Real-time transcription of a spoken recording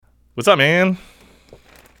What's up, man?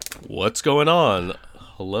 What's going on?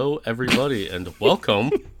 Hello, everybody, and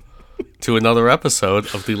welcome to another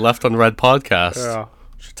episode of the Left Unread podcast. Yeah.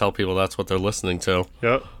 Should tell people that's what they're listening to.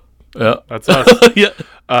 Yep. Yeah, That's us. yeah.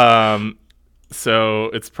 So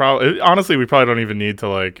it's probably honestly we probably don't even need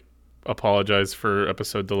to apologize for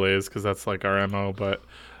episode delays because that's like our MO. But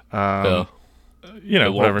Yeah. you know, It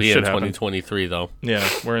won't whatever be in shit happens. 2023 though. Yeah,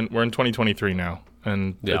 we're in 2023 now,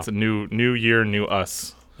 and Yeah. it's a new year, new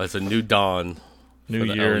us, That's a new dawn. new For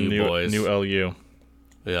the year, LU new boys. new LU.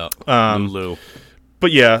 Yeah. Um, Lulu.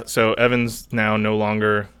 But yeah, so Evan's now no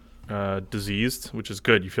longer diseased, which is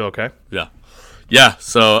good. You feel okay? Yeah. Yeah.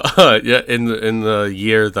 So yeah, in the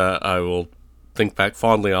year that I will think back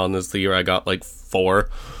fondly on is the year I got like 4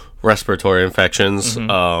 respiratory infections.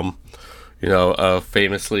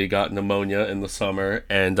 Famously got pneumonia in the summer,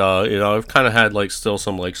 and I've kind of had like still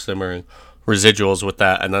some like simmering residuals with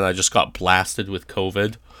that, and then I just got blasted with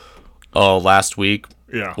COVID last week,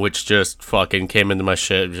 Yeah. which just fucking came into my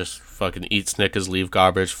shit. Just fucking eat Snickers, leave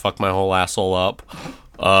garbage, fuck my whole asshole up.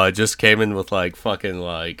 It just came in with like fucking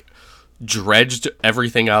like dredged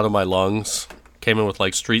everything out of my lungs. Came in with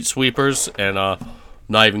like street sweepers, and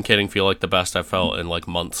not even kidding, feel like the best I felt in like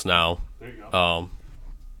months now. There you go.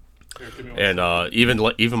 And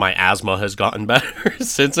even my asthma has gotten better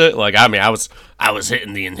since it. Like I mean, I was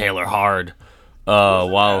hitting the inhaler hard.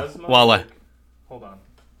 While I Hold on.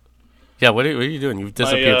 yeah, what are you doing? You've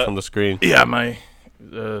disappeared from the screen. Yeah, my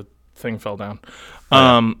thing fell down.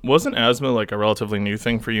 Wasn't asthma like a relatively new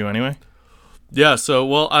thing for you anyway? Yeah, so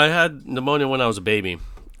well, I had pneumonia when I was a baby,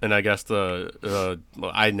 and I guess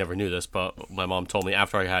I never knew this, but my mom told me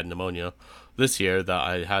after I had pneumonia this year that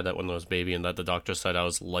I had that when I was a baby, and that the doctor said I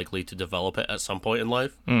was likely to develop it at some point in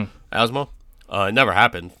life. Asthma. It never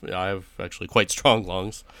happened. I have actually quite strong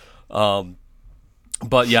lungs.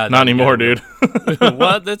 But yeah, Not anymore, dude.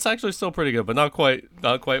 Well, it's actually still pretty good, but not quite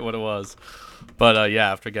what it was. But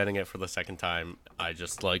yeah, after getting it for the second time, I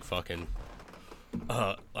just like fucking.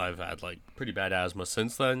 I've had like pretty bad asthma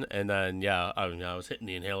since then, and then yeah, I was hitting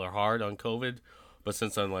the inhaler hard on COVID, but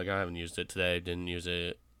since then like I haven't used it today. Didn't use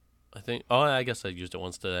it. I guess I used it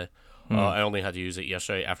once today. I only had to use it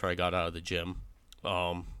yesterday after I got out of the gym.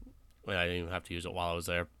 I didn't even have to use it while I was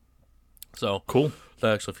there. So Cool.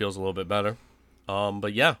 that actually feels a little bit better.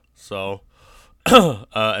 But yeah, so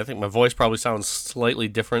I think my voice probably sounds slightly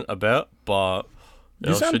different a bit, but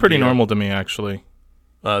You sound pretty normal to me, actually.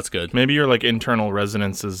 That's good. Maybe your like internal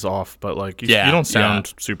resonance is off, but like you don't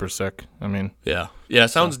sound super sick. I mean, Yeah, it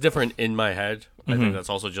sounds different in my head. I think that's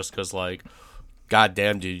also just because like,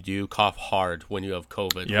 goddamn, dude, you cough hard when you have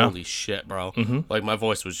COVID. Yeah. Holy shit, bro! Like my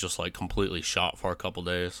voice was just like completely shot for a couple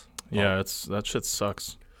days. yeah, that shit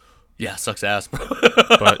sucks. Yeah, sucks ass, bro.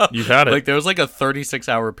 But you've had it. Like there was like a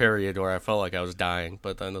 36-hour period where I felt like I was dying,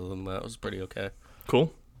 but then other than that, it was pretty okay.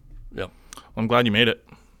 Cool. Yep. Well, I'm glad you made it.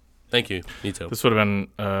 Thank you. Me too. This would have been.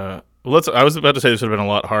 I was about to say this would have been a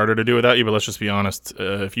lot harder to do without you, but let's just be honest.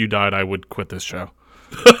 If you died, I would quit this show.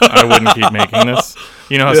 I wouldn't keep making this.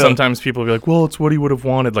 You know how sometimes people be like, "Well, it's what he would have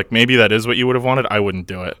wanted." Like maybe that is what you would have wanted. I wouldn't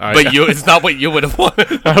do it. But it's not what you would have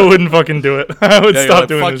wanted. I wouldn't fucking do it. I would Yeah, stop like,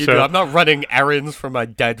 doing fuck this you, show. dude. I'm not running errands for my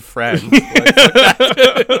dead friend.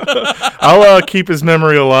 I'll keep his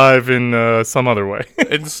memory alive in some other way.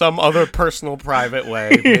 In some other personal, private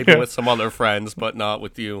way, maybe with some other friends, but not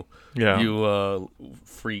with you. Yeah. You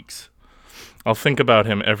freaks. I'll think about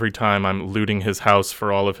him every time I'm looting his house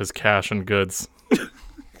for all of his cash and goods.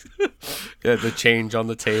 Yeah, the change on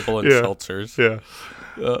the table and Yeah. seltzers. Yeah.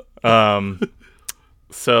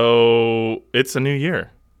 So it's a new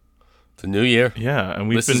year. It's a new year. Yeah, and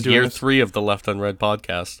we've This been is doing year this. 3 of the Left Unread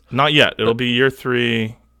podcast. Not yet. It'll be year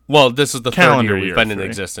 3. Well, this is the Calendar third year year we've been in 3.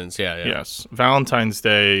 existence. Yeah. Yes. Valentine's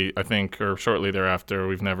Day, I think, or shortly thereafter,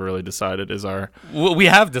 we've never really decided is our Well, we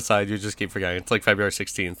have decided. You just keep forgetting. It's like February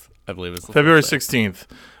 16th, I believe. Is the February first day. 16th.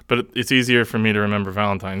 But it's easier for me to remember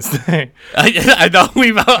Valentine's Day. I know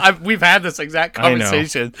we've had this exact I know.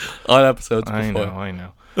 conversation on episodes before. I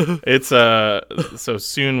know. It's so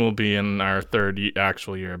soon we'll be in our third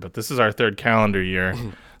actual year, but this is our third calendar year.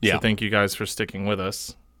 Yeah. So thank you guys for sticking with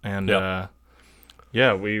us. And Yep.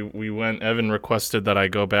 yeah, we went. Evan requested that I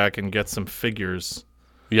go back and get some figures.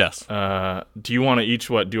 Yes. Do you want to each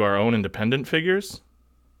do our own independent figures?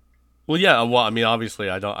 Well, yeah. Well, I mean, obviously,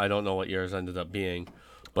 I don't know what yours ended up being,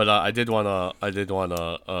 but I did wanna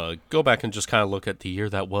go back and just kind of look at the year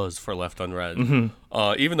that was for Left Unread.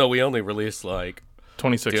 Even though we only released like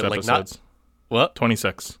 26 Dude, like, episodes. what?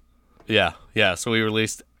 26. Yeah. So we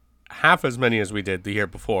released half as many as we did the year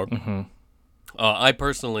before. I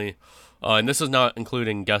personally, and this is not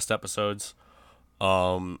including guest episodes,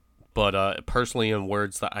 But personally, in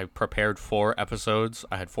words that I prepared for episodes,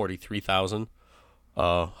 I had 43,000.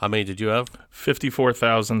 How many did you have?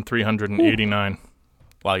 54,389.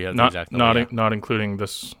 Wow, you have the exact number. Not including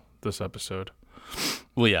this episode.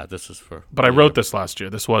 Well, yeah, this is for. But I wrote this last year.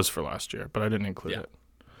 This was for last year, but I didn't include it.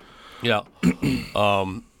 Yeah.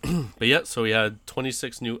 But yeah, so we had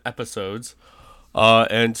 26 new episodes,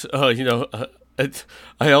 and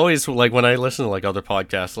I always like when I listen to like other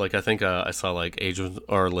podcasts. Like I think I saw like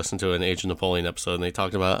listened to an Age of Napoleon episode, and they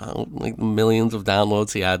talked about how, like millions of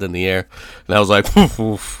downloads he had in the air, and I was like,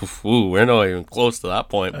 we're not even close to that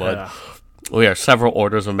point, but we are several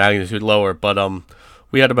orders of magnitude lower. But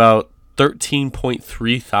we had about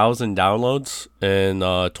 13.3 thousand downloads in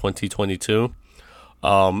 2022.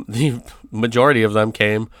 The majority of them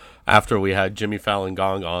came after we had Jimmy Fallon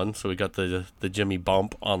Gong on, so we got the Jimmy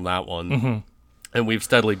bump on that one. Mm-hmm. And we've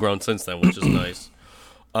steadily grown since then, which is nice.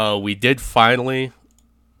 We did finally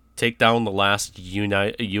take down the last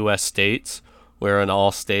U.S. states. We're in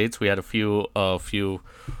all states. We had a few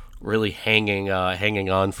really hanging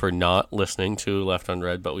on for not listening to Left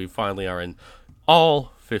Unread, but we finally are in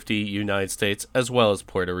all 50 United States as well as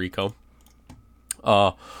Puerto Rico.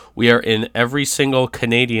 We are in every single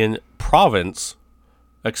Canadian province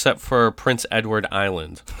except for Prince Edward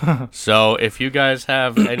Island. So if you guys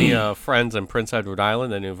have any friends in Prince Edward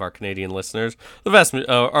Island, any of our Canadian listeners, not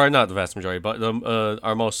the vast majority, but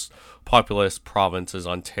our most populous province is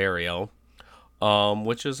Ontario,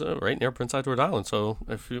 which is right near Prince Edward Island. So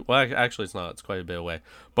actually it's not, it's quite a bit away.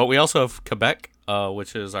 But we also have Quebec,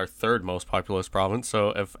 which is our third most populous province. So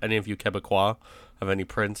if any of you Quebecois have any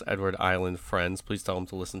Prince Edward Island friends, please tell them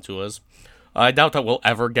to listen to us. I doubt that we'll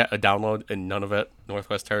ever get a download in none of it.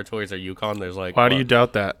 Northwest Territories or Yukon. There's like. Why do you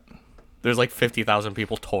doubt that? There's like 50,000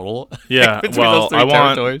 people total. Yeah, well,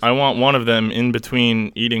 I want one of them in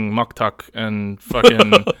between eating muktuk and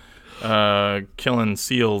fucking killing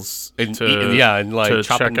seals and to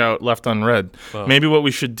check out Left Unread. Well, maybe what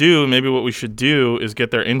we should do is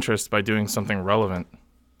get their interest by doing something relevant.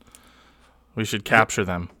 We should capture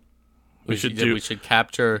them. We should do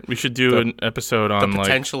an episode on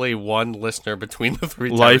potentially one listener between the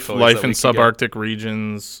three life in subarctic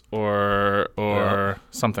regions or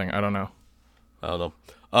something. I don't know.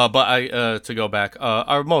 But to go back,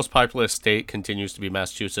 our most populous state continues to be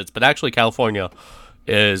Massachusetts, but actually California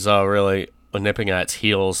is really nipping at its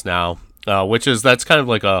heels now, that's kind of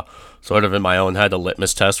like a sort of in my own head a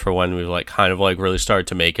litmus test for when we've like kind of like really started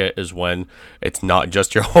to make it, is when it's not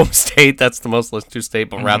just your home state that's the most listened to state,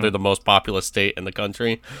 but rather the most populous state in the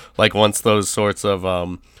country. Like once those sorts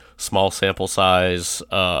of small sample size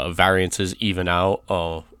variances even out,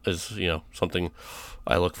 is something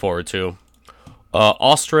I look forward to.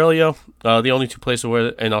 Australia, the only two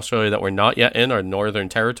places in Australia that we're not yet in are Northern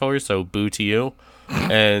Territory, so boo to you,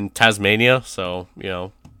 and Tasmania, so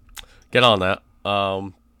get on that.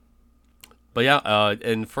 But yeah,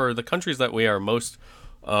 and for the countries that we are most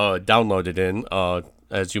downloaded in,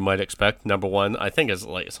 as you might expect, number one, I think is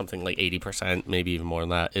like something like 80%, maybe even more than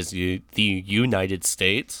that, is the United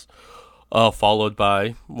States, followed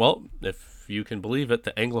by, well, if you can believe it,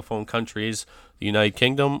 the Anglophone countries, the United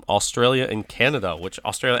Kingdom, Australia, and Canada, which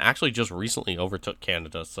Australia actually just recently overtook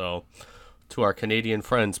Canada. So to our Canadian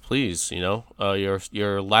friends, please,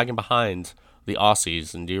 you're lagging behind the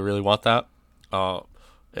Aussies, and do you really want that?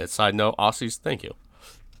 Side note, Aussies, thank you.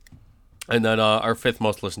 And then our fifth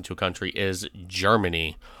most listened to country is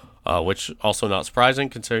Germany, which also not surprising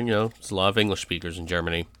considering there's a lot of English speakers in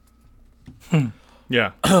Germany.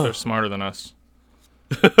 Yeah, they're smarter than us.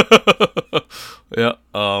 Yeah.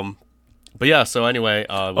 But yeah. So anyway,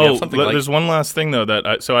 we have something there's one last thing though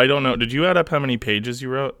I don't know. Did you add up how many pages you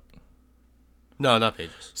wrote? No, not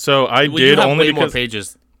pages. So I did you have only way because more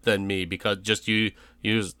pages than me, because just you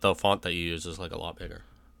use the font that you use is like a lot bigger.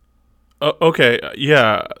 Okay,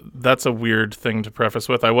 yeah, that's a weird thing to preface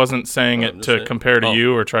with. I wasn't saying it to compare to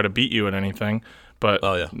you or try to beat you at anything, but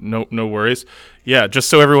no worries. Yeah, just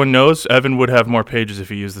so everyone knows, Evan would have more pages if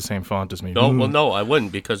he used the same font as me. No, well, no, I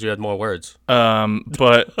wouldn't, because you had more words.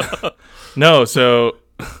 But no, so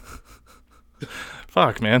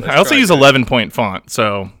fuck, man. I also use 11-point font,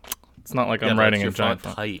 so it's not like I'm writing a giant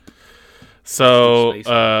font. Type. So,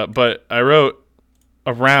 but I wrote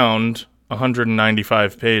around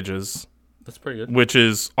 195 pages. That's pretty good. Which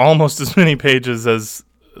is almost as many pages as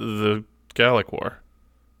the Gallic War.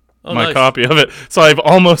 Oh, my copy of it. So I've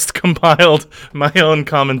almost compiled my own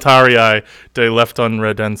Commentarii de Left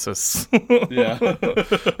Unreadensis.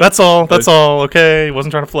 Yeah. That's all. Okay.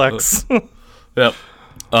 Wasn't trying to flex. Yep.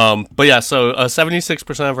 But yeah, so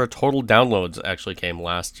 76% of our total downloads actually came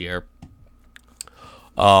last year.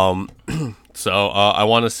 So I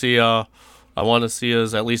want to see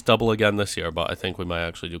us at least double again this year, but I think we might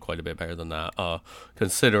actually do quite a bit better than that,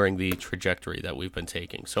 considering the trajectory that we've been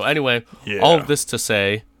taking. So anyway, all of this to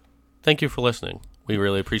say, thank you for listening. We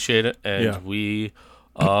really appreciate it, and we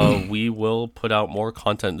will put out more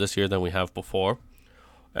content this year than we have before,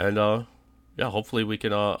 and hopefully we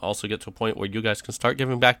can also get to a point where you guys can start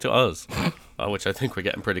giving back to us, which I think we're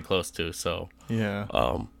getting pretty close to. So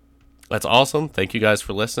that's awesome. Thank you guys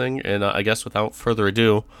for listening, and I guess without further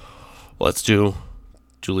ado, let's do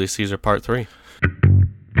Julius Caesar Part 3.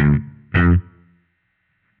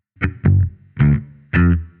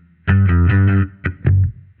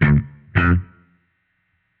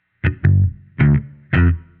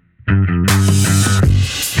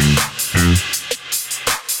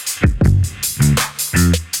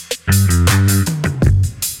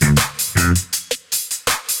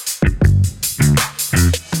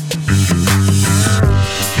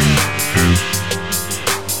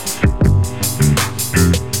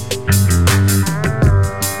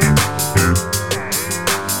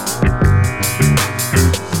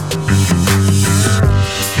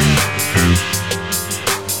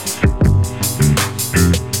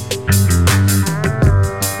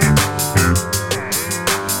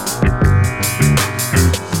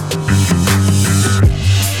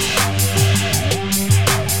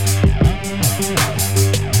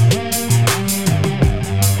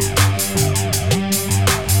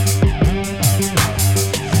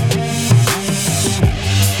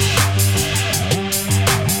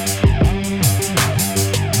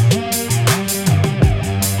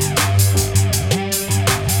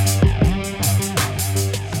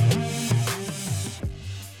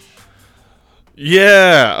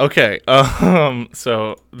 Yeah. Okay.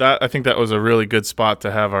 So I think that was a really good spot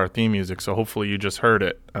to have our theme music. So hopefully you just heard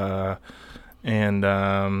it.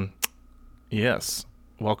 Yes.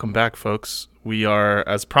 Welcome back, folks. We are,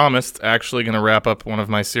 as promised, actually going to wrap up one of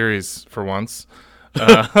my series for once.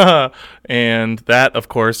 And that, of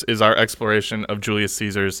course, is our exploration of Julius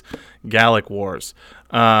Caesar's Gallic Wars.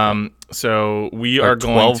 So we are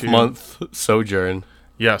going to 12-month sojourn.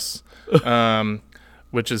 Yes.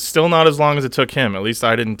 Which is still not as long as it took him. At least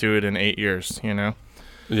I didn't do it in 8 years, you know?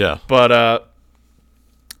 Yeah. But,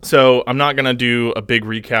 so I'm not going to do a big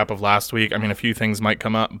recap of last week. I mean, a few things might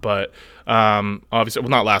come up, but obviously, well,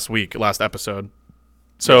 not last week, last episode.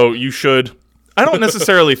 So you should, I don't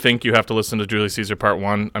necessarily think you have to listen to Julius Caesar Part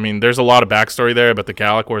 1. I mean, there's a lot of backstory there, but the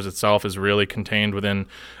Gallic Wars itself is really contained within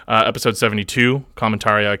episode 72,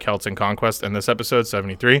 Commentaria, Celts and Conquest, and this episode,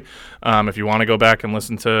 73. If you want to go back and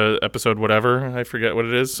listen to episode whatever, I forget what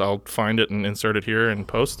it is, I'll find it and insert it here and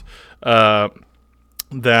post.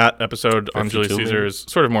 That episode on Julius Caesar is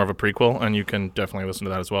sort of more of a prequel, and you can definitely listen to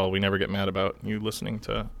that as well. We never get mad about you listening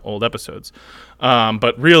to old episodes.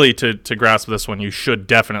 But really, to grasp this one, you should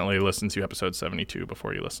definitely listen to episode 72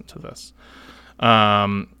 before you listen to this,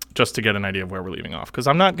 just to get an idea of where we're leaving off. Because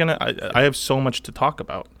I'm not gonna. I have so much to talk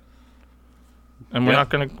about, and we're not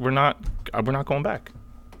going back.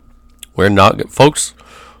 We're not, folks.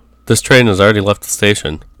 This train has already left the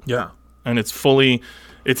station. Yeah, and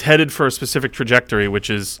it's headed for a specific trajectory,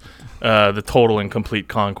 which is the total and complete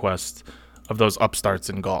conquest of those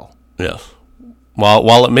upstarts in Gaul. Yes.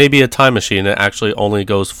 While it may be a time machine, it actually only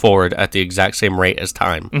goes forward at the exact same rate as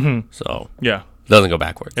time. Mm-hmm. So yeah, it doesn't go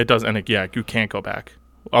backwards. It does, and you can't go back.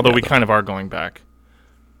 Although we kind of are going back.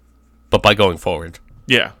 But by going forward.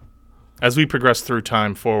 Yeah. As we progress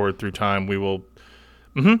forward through time, we will...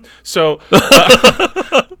 Mm-hmm.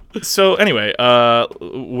 So anyway,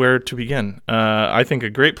 where to begin? I think a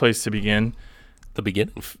great place to begin... The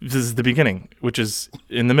beginning? This is the beginning, which is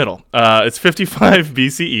in the middle. It's 55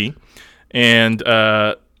 BCE, and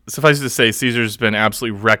suffice it to say, Caesar's been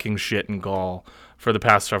absolutely wrecking shit in Gaul for the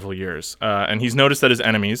past several years. And he's noticed that his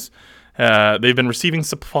enemies, they've been receiving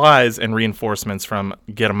supplies and reinforcements from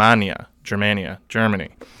Germany, Germany,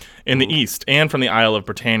 in the east, and from the Isle of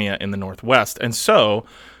Britannia in the northwest. And so,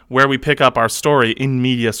 where we pick up our story in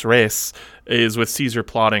medias res is with Caesar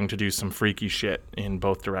plotting to do some freaky shit in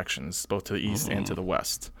both directions, both to the east and to the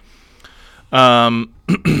west. So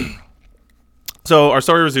our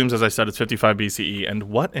story resumes, as I said, it's 55 BCE, and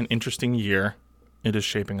what an interesting year it is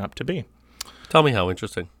shaping up to be. Tell me how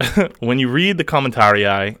interesting. When you read the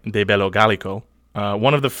Commentarii de Bello Gallico,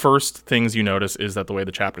 one of the first things you notice is that the way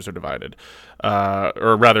the chapters are divided,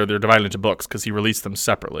 or rather, they're divided into books because he released them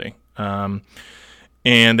separately.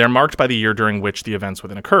 And they're marked by the year during which the events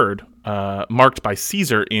within occurred, marked by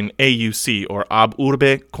Caesar in AUC, or ab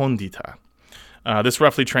urbe condita. This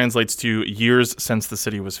roughly translates to years since the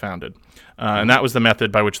city was founded. And that was the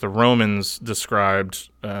method by which the Romans described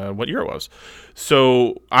what year it was.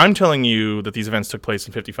 So I'm telling you that these events took place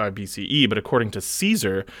in 55 BCE, but according to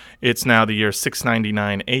Caesar, it's now the year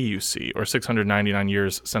 699 AUC, or 699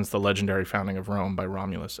 years since the legendary founding of Rome by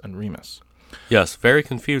Romulus and Remus. Yes, very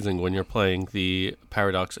confusing when you're playing the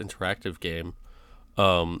Paradox Interactive game,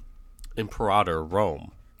 Imperator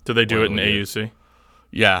Rome. Do they do it in AUC?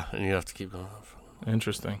 Yeah, and you have to keep going.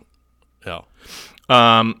 Interesting. Yeah.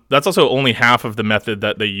 That's also only half of the method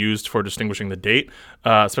that they used for distinguishing the date,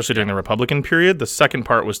 especially during the Republican period. The second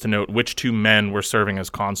part was to note which two men were serving as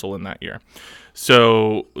consul in that year.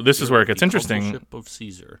 So this is where it gets interesting, Consulship of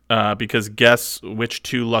Caesar. because guess which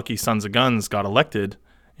two lucky sons of guns got elected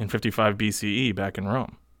in 55 BCE back in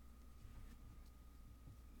Rome?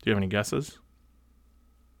 Do you have any guesses?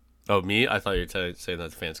 Oh, me? I thought you were saying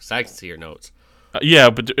that to fans, because I can see your notes. Yeah,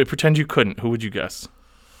 but pretend you couldn't. Who would you guess?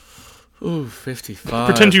 Ooh, 55.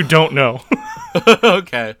 Pretend you don't know.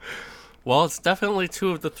 Okay. Well, it's definitely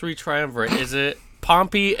two of the three triumvirate. Is it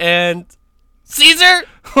Pompey and Caesar?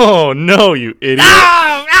 Oh, no, you idiot.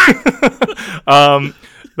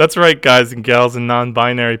 That's right, guys and gals and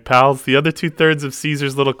non-binary pals. The other 2/3 of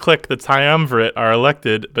Caesar's little clique, the triumvirate, are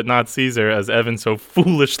elected, but not Caesar, as Evan so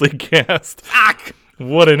foolishly guessed. Fuck!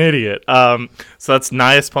 What an idiot. So that's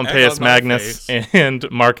Gnaeus Pompeius on my Magnus face. and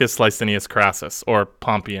Marcus Licinius Crassus, or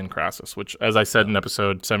Pompeian Crassus, which, as I said in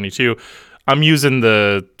episode 72, I'm using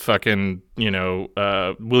the fucking,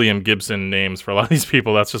 William Gibson names for a lot of these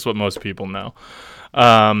people. That's just what most people know.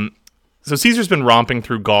 So Caesar's been romping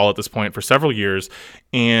through Gaul at this point for several years,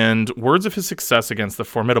 and words of his success against the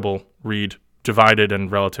formidable, read divided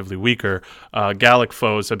and relatively weaker, Gallic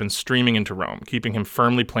foes have been streaming into Rome, keeping him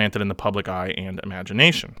firmly planted in the public eye and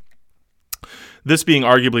imagination. This being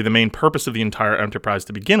arguably the main purpose of the entire enterprise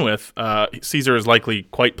to begin with, Caesar is likely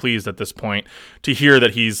quite pleased at this point to hear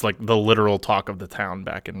that he's like the literal talk of the town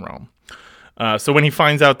back in Rome. So when he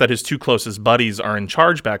finds out that his two closest buddies are in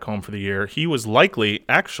charge back home for the year, he was likely,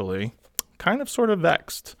 actually, kind of sort of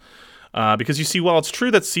vexed. Because you see, while it's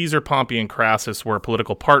true that Caesar, Pompey, and Crassus were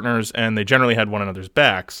political partners and they generally had one another's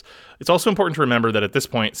backs, it's also important to remember that at this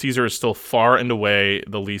point, Caesar is still far and away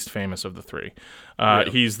the least famous of the three.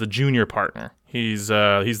 He's the junior partner. He's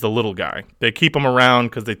the little guy. They keep him around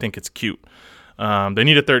because they think it's cute. They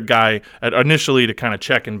need a third guy initially to kind of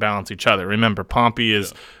check and balance each other. Remember, Pompey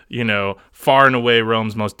is, far and away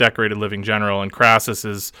Rome's most decorated living general, and Crassus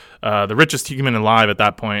is the richest human alive at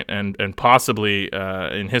that point, and possibly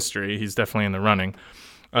in history. He's definitely in the running.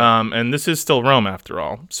 And this is still Rome, after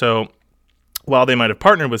all. So while they might have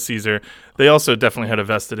partnered with Caesar, they also definitely had a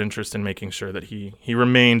vested interest in making sure that he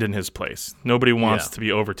remained in his place. Nobody wants to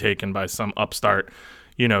be overtaken by some upstart,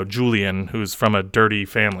 Julian, who's from a dirty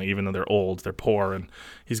family. Even though they're old, they're poor, and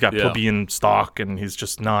he's got plebeian stock, and he's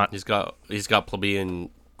just not. He's got plebeian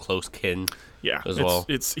close kin. Yeah, as well.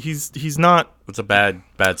 He's not. It's a bad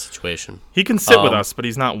situation. He can sit with us, but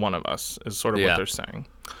he's not one of us. Is sort of what they're saying.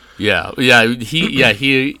 Yeah.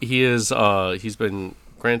 He is. He's been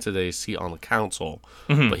granted a seat on the council,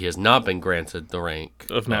 but he has not been granted the rank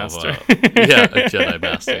of master. A Jedi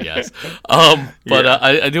master. Yes. But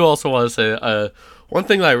I do also want to say one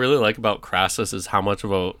thing that I really like about Crassus is how much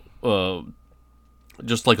of a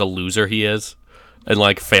just like a loser he is. And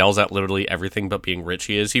like fails at literally everything but being rich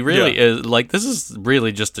he is. He really is like, this is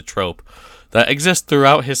really just a trope that exists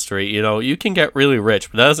throughout history. You can get really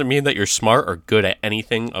rich, but that doesn't mean that you're smart or good at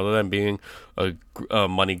anything other than being a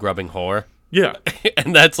money grubbing whore. Yeah.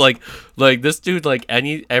 And that's like this dude, like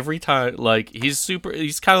every time, like he's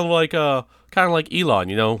kind of like Elon,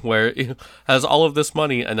 where he has all of this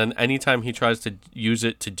money, and then anytime he tries to use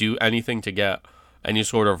it to do anything to get any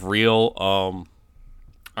sort of real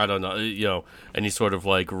I don't know, any sort of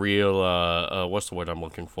like real, what's the word I'm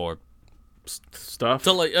looking for? Stuff?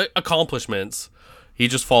 So like accomplishments, he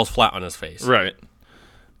just falls flat on his face. Right.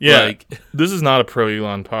 Yeah. This is not a pro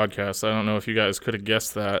Elon podcast. I don't know if you guys could have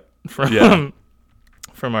guessed that from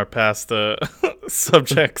our past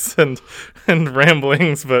subjects and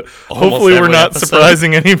ramblings, but hopefully we're not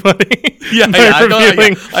surprising anybody.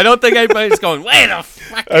 I don't think anybody's going, wait a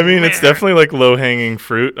fucking I mean, it's definitely like low-hanging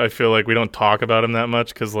fruit. I feel like we don't talk about him that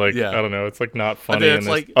much because, I don't know, it's like not funny, and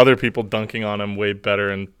there's other people dunking on him way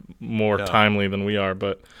better and more timely than we are,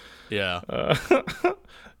 but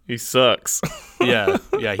he sucks. yeah,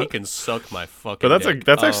 he can suck my fucking But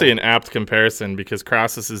that's actually an apt comparison, because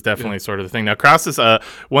Crassus is definitely sort of the thing. Now, Crassus,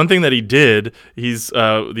 one thing that he did, he's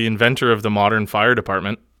the inventor of the modern fire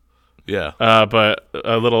department. Yeah. But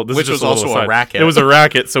which was also a racket. It was a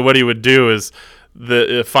racket. So what he would do is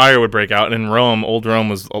the fire would break out. And in Rome, old Rome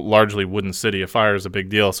was a largely wooden city. A fire is a big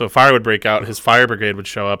deal. So a fire would break out, his fire brigade would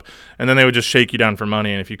show up, and then they would just shake you down for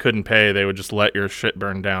money. And if you couldn't pay, they would just let your shit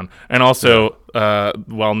burn down. And also,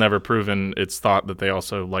 while never proven, it's thought that they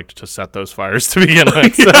also liked to set those fires to begin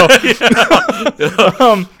with. So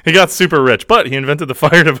he got super rich, but he invented the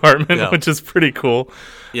fire department, which is pretty cool.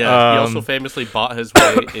 Yeah, he also famously bought his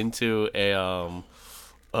way into a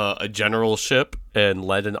generalship and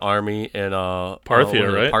led an army in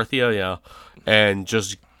Parthia, right? Parthia, yeah, and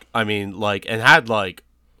just and had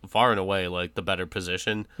far and away the better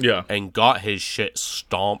position, yeah, and got his shit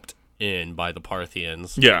stomped in by the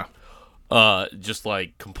Parthians, yeah, just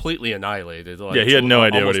completely annihilated. Yeah, he had no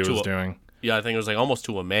idea what he was doing. Yeah, I think it was almost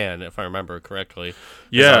to a man, if I remember correctly.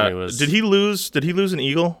 Yeah, did he lose? Did he lose an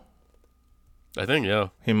eagle? I think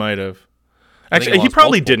he might have. Actually, he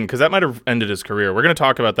probably didn't, because that might have ended his career. We're going to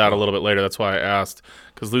talk about that a little bit later. That's why I asked,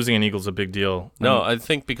 because losing an eagle's a big deal. No, I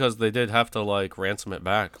think because they did have to ransom it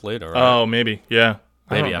back later. Right? Oh, maybe, yeah.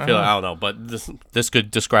 Maybe I don't know, but this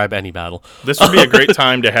could describe any battle. This would be a great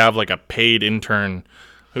time to have a paid intern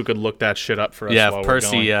who could look that shit up for us. Yeah, while if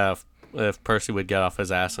Percy, we're going. If Percy would get off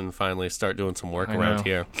his ass and finally start doing some work around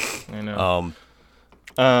here. I know.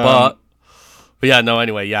 But yeah, no.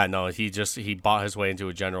 Anyway, yeah, no. He bought his way into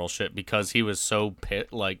a generalship because he was so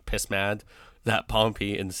piss mad that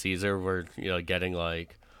Pompey and Caesar were getting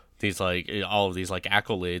these all of these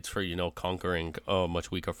accolades for conquering much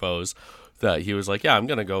weaker foes. That he was yeah, I'm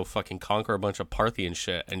gonna go fucking conquer a bunch of Parthian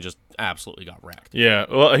shit, and just absolutely got wrecked. Yeah,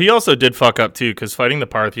 well, he also did fuck up too, because fighting the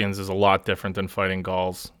Parthians is a lot different than fighting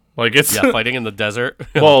Gauls. It's fighting in the desert.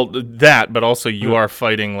 Well, that, but also you are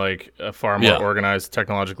fighting a far more organized,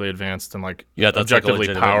 technologically advanced, and that's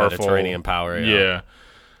objectively powerful Mediterranean power. Yeah.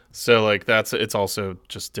 So it's also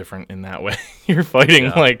just different in that way. You're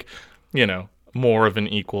fighting more of an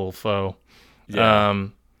equal foe. Yeah.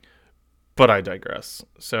 But I digress.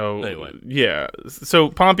 So anyway. Yeah. So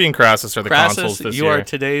Pompey and Crassus are the consuls this year. You are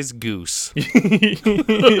today's goose.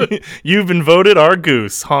 You've been voted our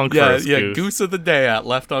goose. Honk for us, goose. Goose of the day at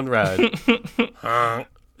Left on Red. If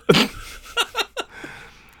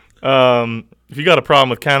you got a problem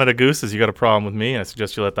with Canada gooses, you got a problem with me. I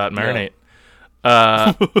suggest you let that marinate.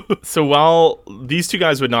 So while these two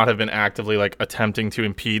guys would not have been actively attempting to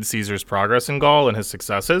impede Caesar's progress in Gaul and his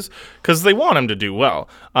successes, because they want him to do well,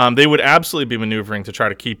 they would absolutely be maneuvering to try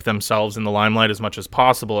to keep themselves in the limelight as much as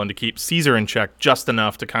possible and to keep Caesar in check just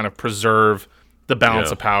enough to kind of preserve the balance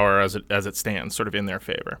of power as it stands, sort of in their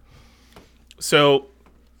favor. So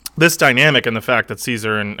this dynamic and the fact that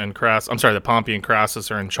Caesar that Pompey and Crassus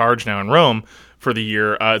are in charge now in Rome for the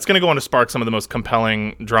year, it's going to go on to spark some of the most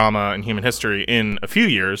compelling drama in human history in a few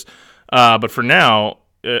years. But for now,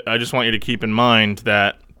 I just want you to keep in mind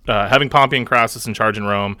that having Pompey and Crassus in charge in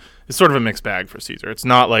Rome is sort of a mixed bag for Caesar. It's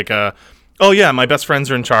not oh yeah, my best friends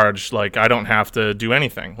are in charge, I don't have to do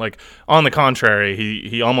anything. On the contrary,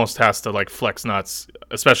 he almost has to flex nuts,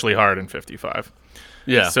 especially hard in 55.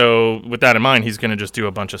 Yeah. So with that in mind, he's going to just do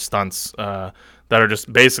a bunch of stunts that are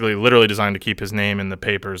just basically literally designed to keep his name in the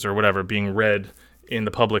papers or whatever being read in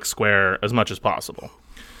the public square as much as possible.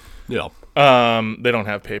 Yeah. They don't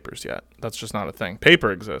have papers yet. That's just not a thing.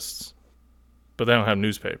 Paper exists, but they don't have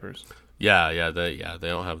newspapers. Yeah. They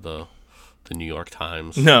don't have the New York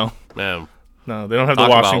Times. No. Man. No, they don't have the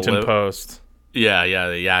Washington Post.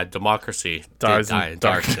 Yeah. Democracy dies in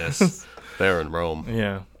darkness. There in Rome.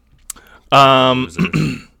 Yeah.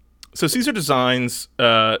 So Caesar designs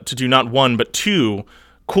to do not one but two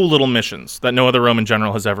cool little missions that no other Roman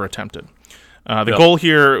general has ever attempted. The goal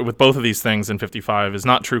here with both of these things in 55 is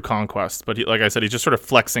not true conquest, but like I said, he's just sort of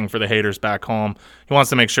flexing for the haters back home. He wants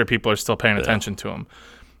to make sure people are still paying attention to him.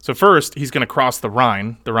 So first, he's going to cross the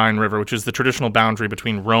Rhine River, which is the traditional boundary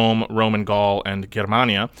between Rome, Roman Gaul, and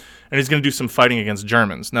Germania, and he's going to do some fighting against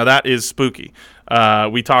Germans. Now, that is spooky.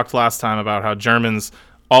 We talked last time about how Germans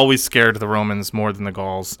always scared the Romans more than the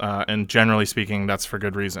Gauls, and generally speaking, that's for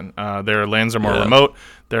good reason. Their lands are more remote,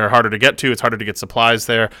 they're harder to get to, it's harder to get supplies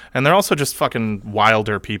there, and they're also just fucking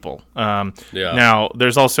wilder people. Now,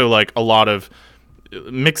 there's also a lot of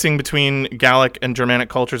mixing between Gallic and Germanic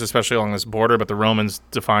cultures, especially along this border, but the Romans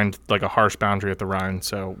defined a harsh boundary at the Rhine,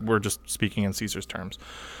 so we're just speaking in Caesar's terms.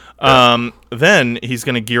 Then he's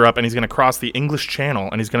going to gear up and he's going to cross the English Channel,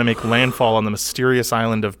 and he's going to make landfall on the mysterious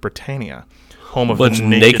island of Britannia, home of bunch the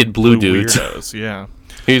naked blue dudes. Weirdos. Yeah,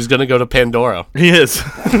 he's gonna go to Pandora. He is.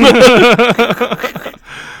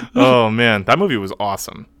 Oh man, that movie was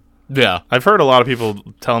awesome. Yeah, I've heard a lot of people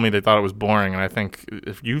tell me they thought it was boring, and I think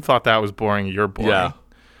if you thought that was boring, you're boring. Yeah,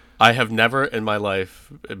 I have never in my life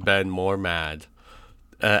been more mad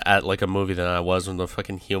at like a movie than I was when the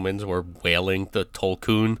fucking humans were wailing the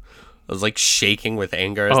Tolkien. I was like shaking with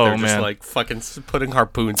anger as they're just like fucking putting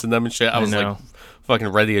harpoons in them and shit. I was like fucking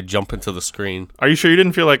ready to jump into the screen. Are you sure you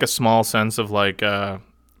didn't feel like a small sense of like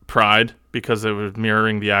pride because it was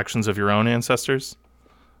mirroring the actions of your own ancestors?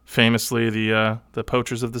 Famously, the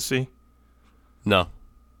poachers of the sea? No.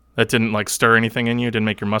 That didn't like stir anything in you? Didn't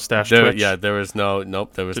make your mustache twitch? Yeah, there was no.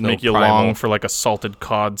 Nope, there was didn't no. Make you primal. long for like a salted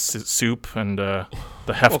cod soup and the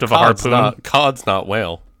heft of a harpoon? Cod's not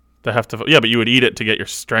whale. The heft of but you would eat it to get your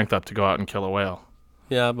strength up to go out and kill a whale.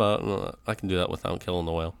 Yeah, but I can do that without killing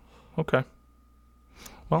the whale. Okay.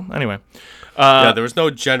 Well, anyway. Yeah, there was no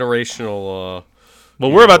generational.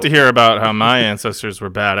 Well, we're about to hear about how my ancestors were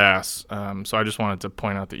badass. So I just wanted to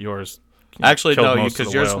point out that yours. Actually, no,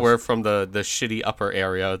 because yours were from the shitty upper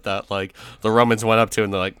area that like the Romans went up to,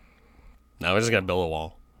 and they're like, "No, we're just gonna build a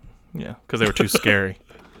wall." Yeah, because they were too scary.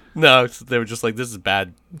 No, they were just like, "This is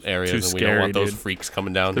bad areas, and we don't want those dude. Freaks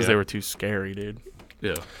coming down." Because they were too scary, dude.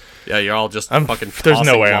 Yeah, yeah, you're all just fucking. There's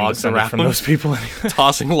no way I'm logs descended around from those people.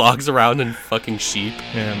 Tossing logs around and fucking sheep.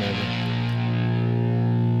 Yeah, maybe.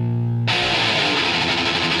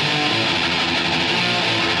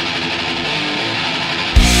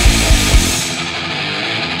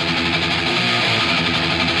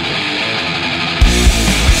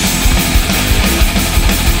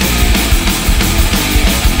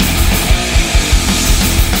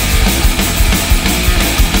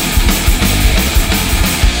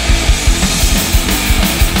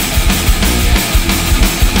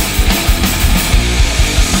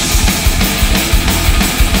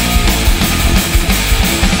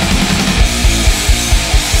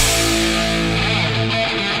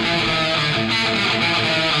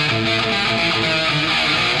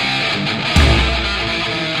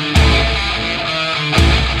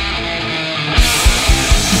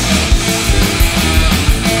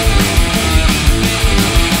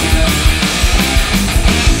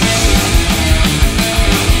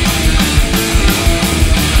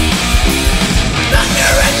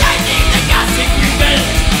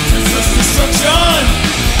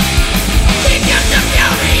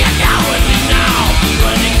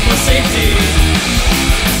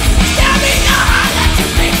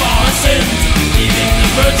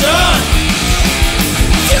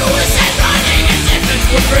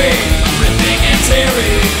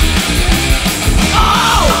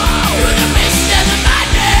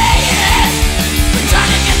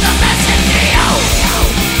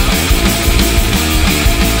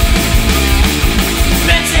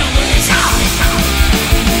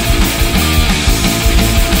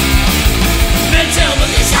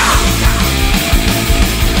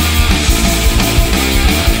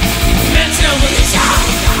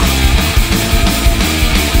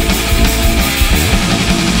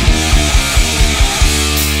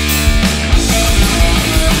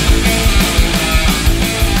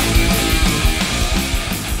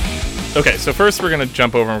 Okay, so first we're going to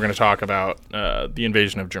jump over and we're going to talk about the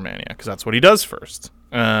invasion of Germania, because that's what he does first.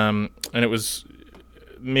 And it was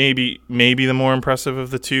maybe the more impressive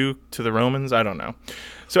of the two to the Romans. I don't know.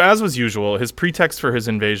 So as was usual, his pretext for his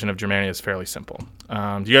invasion of Germania is fairly simple.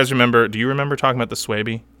 Do you remember talking about the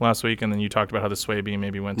Suebi last week? And then you talked about how the Suebi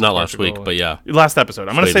maybe went to Not Portugal. last week, but yeah. Last episode.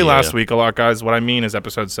 I'm going to say last yeah. week a lot, guys. What I mean is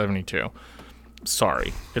episode 72.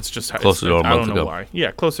 Sorry. It's just... Closer to a month ago. I don't know why.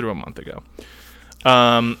 Yeah, closer to a month ago.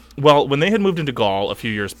 Well, when they had moved into Gaul a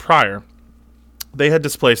few years prior, they had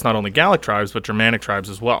displaced not only Gallic tribes, but Germanic tribes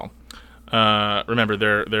as well. Remember,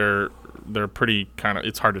 they're pretty kind of,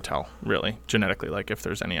 it's hard to tell, really, genetically, like if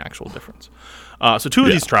there's any actual difference. So two of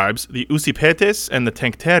these tribes, the Usipetes and the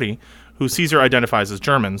Tencteri, who Caesar identifies as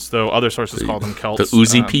Germans, though other sources call them Celts. The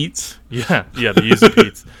Uzi Petes? Yeah, the Uzi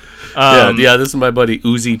Petes. Yeah, this is my buddy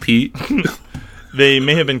Uzi Pete. They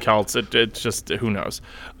may have been Celts. It's just, who knows.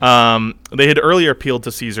 They had earlier appealed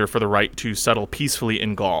to Caesar for the right to settle peacefully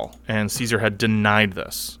in Gaul, and Caesar had denied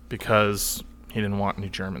this because he didn't want any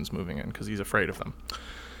Germans moving in because he's afraid of them.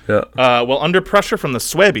 Yeah. Well, under pressure from the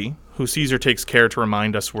Suebi, who Caesar takes care to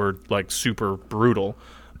remind us were like super brutal,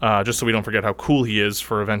 just so we don't forget how cool he is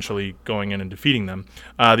for eventually going in and defeating them,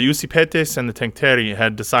 the Usipetes and the Tencteri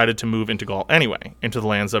had decided to move into Gaul anyway, into the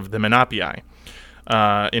lands of the Menapii.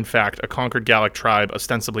 In fact, a conquered Gallic tribe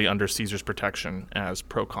ostensibly under Caesar's protection as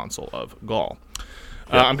proconsul of Gaul.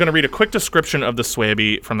 I'm going to read a quick description of the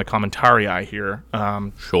Suebi from the Commentarii here.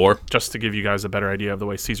 Sure. Just to give you guys a better idea of the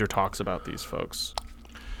way Caesar talks about these folks.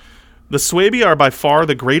 The Suebi are by far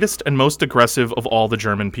the greatest and most aggressive of all the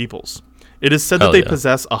German peoples. It is said that they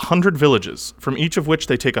possess 100 villages, from each of which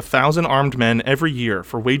they take 1,000 armed men every year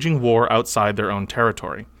for waging war outside their own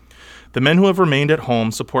territory. The men who have remained at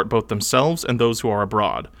home support both themselves and those who are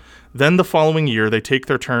abroad. Then the following year they take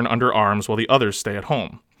their turn under arms while the others stay at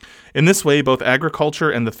home. In this way, both agriculture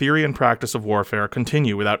and the theory and practice of warfare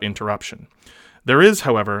continue without interruption. There is,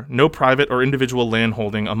 however, no private or individual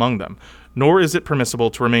landholding among them, nor is it permissible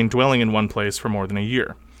to remain dwelling in one place for more than a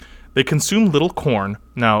year. They consume little corn.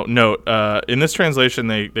 Now, note, in this translation,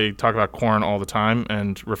 they talk about corn all the time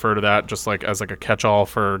and refer to that just like as like a catch-all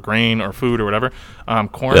for grain or food or whatever.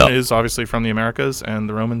 Corn is obviously from the Americas, and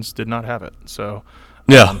the Romans did not have it. So,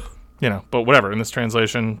 but whatever. In this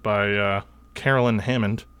translation by Carolyn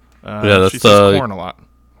Hammond, that's she says corn a lot.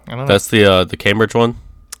 I don't know. That's the Cambridge one?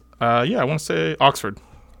 I want to say Oxford.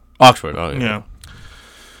 Oxford, oh yeah.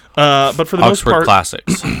 But for the Oxford most part,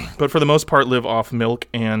 classics. But for the most part, live off milk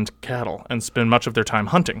and cattle and spend much of their time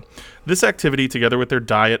hunting. This activity, together with their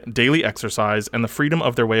diet, daily exercise, and the freedom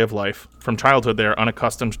of their way of life, from childhood they are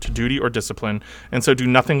unaccustomed to duty or discipline, and so do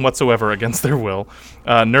nothing whatsoever against their will,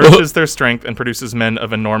 nourishes their strength and produces men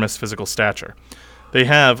of enormous physical stature. They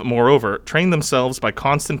have, moreover, trained themselves by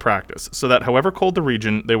constant practice, so that however cold the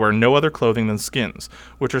region, they wear no other clothing than skins,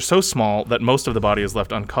 which are so small that most of the body is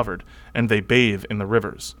left uncovered, and they bathe in the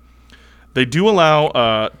rivers. They do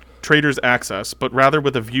allow traders access, but rather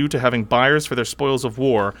with a view to having buyers for their spoils of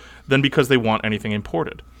war than because they want anything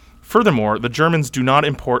imported. Furthermore, the Germans do not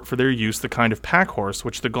import for their use the kind of pack horse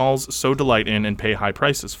which the Gauls so delight in and pay high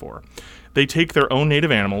prices for. They take their own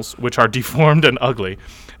native animals, which are deformed and ugly,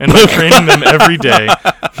 and by training them every day,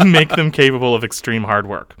 make them capable of extreme hard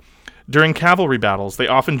work. During cavalry battles, they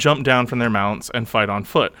often jump down from their mounts and fight on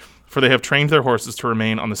foot, for they have trained their horses to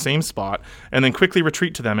remain on the same spot and then quickly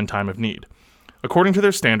retreat to them in time of need. According to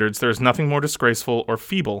their standards, there is nothing more disgraceful or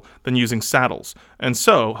feeble than using saddles, and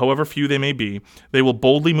so, however few they may be, they will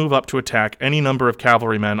boldly move up to attack any number of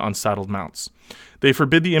cavalrymen on saddled mounts. They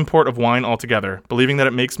forbid the import of wine altogether, believing that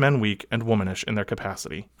it makes men weak and womanish in their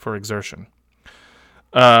capacity for exertion.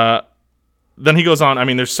 Then he goes on, I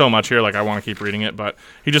mean, there's so much here, like, I want to keep reading it, but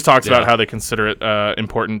he just talks about how they consider it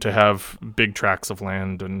important to have big tracts of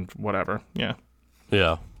land and whatever, yeah.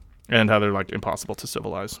 And how they're, like, impossible to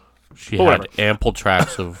civilize. She had ample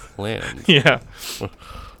tracts of land. Yeah.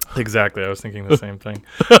 Exactly, I was thinking the same thing.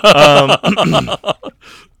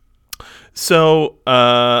 So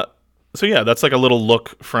yeah, that's like a little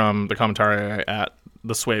look from the commentary at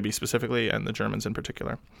the Suebi specifically and the Germans in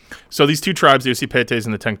particular. So these two tribes, the Ocipetes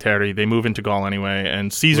and the Tencteri, they move into Gaul anyway,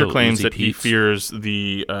 and Caesar claims that he fears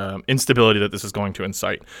the instability that this is going to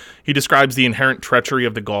incite. He describes the inherent treachery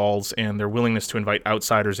of the Gauls and their willingness to invite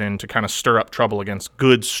outsiders in to kind of stir up trouble against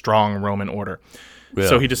good, strong Roman order. Yeah.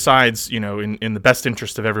 So he decides, in the best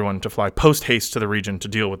interest of everyone, to fly post-haste to the region to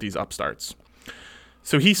deal with these upstarts.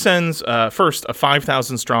 So he sends, first, a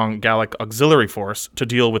 5,000-strong Gallic auxiliary force to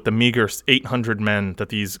deal with the meager 800 men that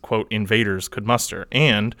these, quote, invaders could muster.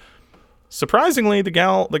 And, surprisingly, the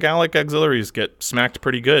Gallic auxiliaries get smacked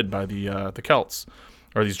pretty good by the Celts,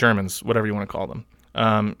 or these Germans, whatever you want to call them.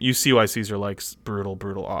 You see why Caesar likes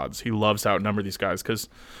brutal odds. He loves to outnumber these guys, because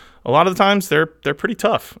a lot of the times they're pretty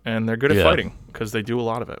tough, and they're good at fighting, because they do a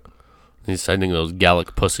lot of it. He's sending those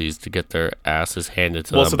Gallic pussies to get their asses handed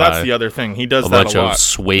to them. Well, so that's the other thing. He does that a lot. A bunch of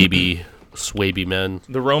Suebi men.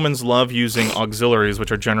 The Romans love using auxiliaries,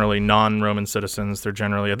 which are generally non-Roman citizens. They're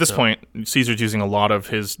generally, at this point, Caesar's using a lot of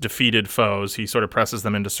his defeated foes. He sort of presses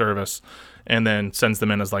them into service and then sends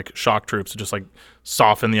them in as like shock troops to just like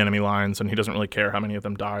soften the enemy lines, and he doesn't really care how many of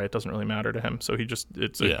them die. It doesn't really matter to him. So he just,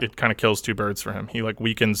 it kind of kills two birds for him. He like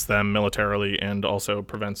weakens them militarily and also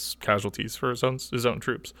prevents casualties for his own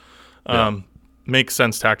troops. Makes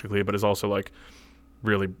sense tactically, but is also like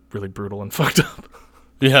really brutal and fucked up.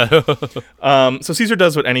 So Caesar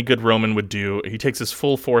does what any good Roman would do. He takes his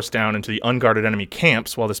full force down into the unguarded enemy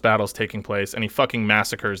camps while this battle's taking place, and he fucking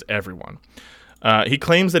massacres everyone. He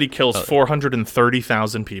claims that he kills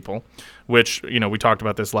 430,000 people, which, we talked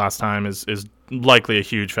about this last time, is likely a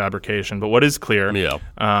huge fabrication. But what is clear,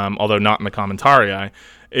 although not in the commentariae,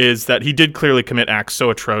 is that he did clearly commit acts so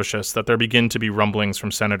atrocious that there begin to be rumblings from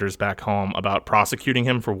senators back home about prosecuting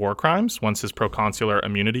him for war crimes once his proconsular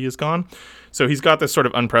immunity is gone. So he's got this sort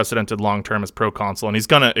of unprecedented long term as proconsul, and he's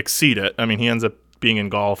going to exceed it. I mean, he ends up being in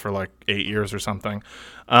Gaul for like 8 years or something.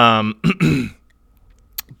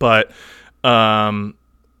 But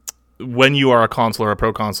when you are a consul or a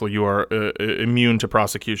proconsul, you are immune to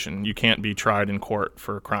prosecution. You can't be tried in court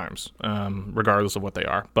for crimes, regardless of what they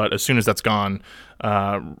are. But as soon as that's gone,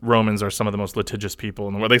 Romans are some of the most litigious people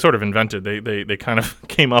in the world. They sort of invented. They kind of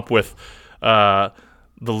came up with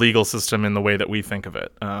the legal system in the way that we think of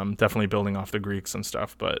it. Definitely building off the Greeks and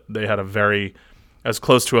stuff. But they had a very, as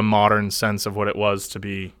close to a modern sense of what it was to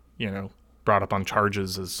be, brought up on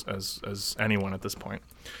charges as anyone at this point.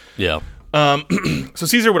 Yeah. So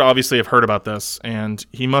Caesar would obviously have heard about this, and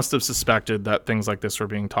he must have suspected that things like this were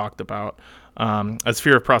being talked about, as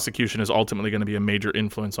fear of prosecution is ultimately going to be a major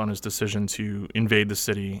influence on his decision to invade the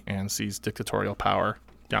city and seize dictatorial power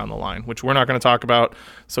down the line, which we're not going to talk about,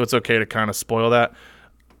 so it's okay to kind of spoil that.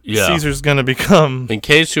 Yeah. Caesar's going to become... In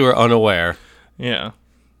case you are unaware, yeah,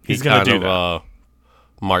 he's going to do that.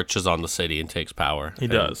 Marches on the city and takes power. He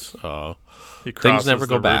does. He things never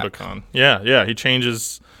go back. Rubicon. Yeah, he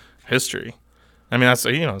changes history. I mean, that's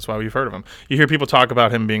why we've heard of him. You hear people talk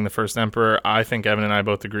about him being the first emperor. I think Evan and I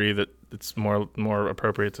both agree that it's more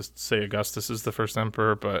appropriate to say Augustus is the first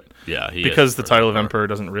emperor, but yeah, because the title of emperor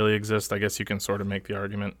doesn't really exist, I guess you can sort of make the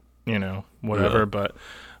argument, whatever. Yeah.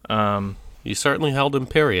 But he certainly held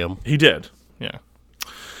Imperium. He did, yeah.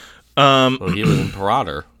 Well, he was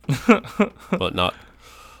imperator, but not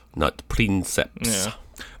princeps. Yeah.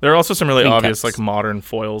 There are also some really obvious, like, modern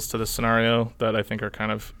foils to this scenario that I think are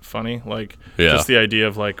kind of funny. Like, just the idea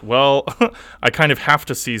of, like, well, I kind of have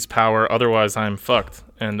to seize power, otherwise I'm fucked.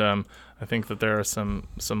 And I think that there are some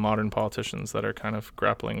modern politicians that are kind of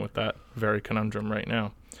grappling with that very conundrum right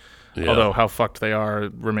now. Yeah. Although how fucked they are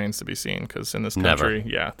remains to be seen, because in this country,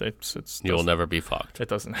 you'll never be fucked. It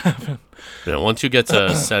doesn't happen. Yeah, once you get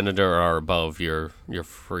to senator or above, you're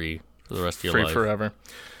free for the rest of your life. Free forever.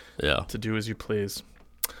 Yeah. To do as you please.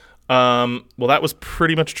 Well, that was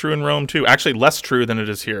pretty much true in Rome too. Actually, less true than it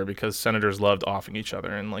is here, because senators loved offing each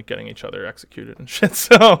other and like getting each other executed and shit.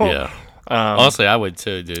 So yeah, honestly, I would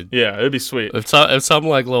too, dude. Yeah, it'd be sweet if some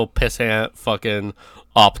like little pissant fucking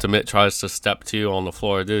Optimate tries to step to you on the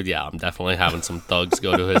floor, dude. Yeah, I'm definitely having some thugs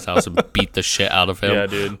go to his house and beat the shit out of him. Yeah,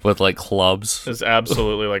 dude, with like clubs. Just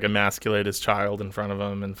absolutely like emasculate his child in front of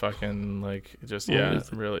him and fucking like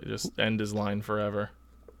really just end his line forever.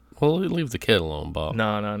 Well, leave the kid alone, Bob.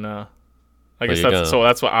 No. I guess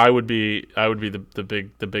that's what I would be. I would be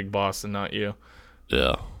the big boss and not you.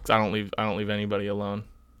 Yeah. 'Cause I don't leave anybody alone.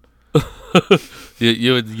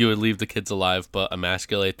 you would leave the kids alive but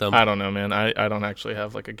emasculate them. I don't know, man. I don't actually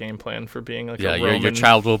have like a game plan for being like a Roman. Your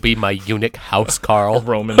child will be my eunuch house Carl.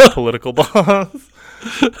 Roman political boss.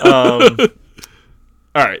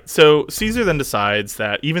 All right, so Caesar then decides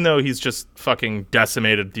that even though he's just fucking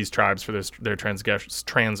decimated these tribes for their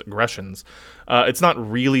transgressions, it's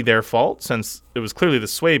not really their fault, since it was clearly the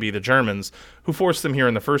Suebi, the Germans, who forced them here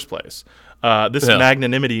in the first place. This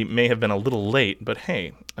magnanimity may have been a little late, but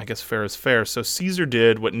hey, I guess fair is fair. So Caesar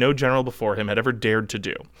did what no general before him had ever dared to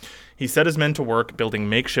do. He set his men to work building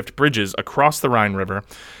makeshift bridges across the Rhine River,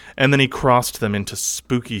 and then he crossed them into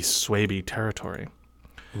spooky Suebi territory.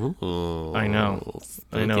 Ooh, I know.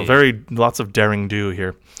 Lots of daring do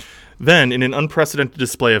here. Then, in an unprecedented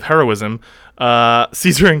display of heroism,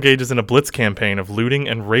 Caesar engages in a blitz campaign of looting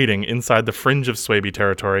and raiding inside the fringe of Suebi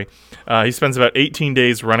territory. He spends about 18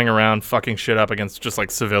 days running around fucking shit up against just like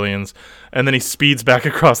civilians, and then he speeds back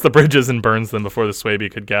across the bridges and burns them before the Suebi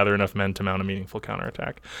could gather enough men to mount a meaningful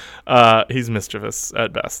counterattack. He's mischievous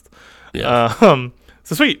at best. Yeah.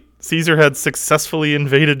 So sweet. Caesar had successfully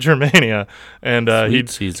invaded Germania, and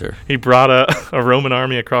he brought a Roman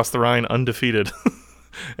army across the Rhine undefeated,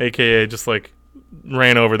 a.k.a. just like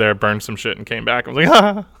ran over there, burned some shit, and came back. I was like,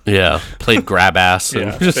 ha! Yeah, played grab ass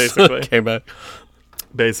and just basically came back.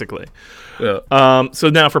 Basically. Yeah.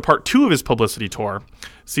 So now for part 2 of his publicity tour,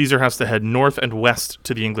 Caesar has to head north and west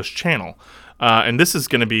to the English Channel. And this is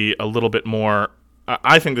going to be a little bit more...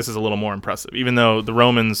 I think this is a little more impressive. Even though the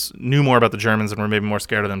Romans knew more about the Germans and were maybe more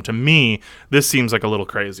scared of them, to me, this seems like a little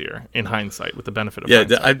crazier in hindsight, with the benefit of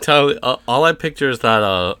hindsight. I'm telling you, all I picture is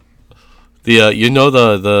that the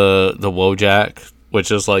Wojak,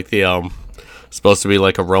 which is like the supposed to be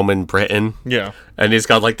like a Roman Britain. Yeah. And he's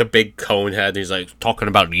got like the big cone head. And he's like talking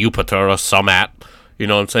about Jupiter or Summit. You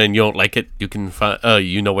know what I'm saying? You don't like it? You can find.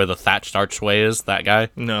 You know where the thatched archway is? That guy?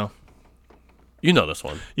 No. You know this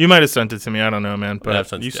one. You might have sent it to me. I don't know, man.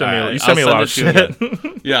 But you sent me a lot of shit.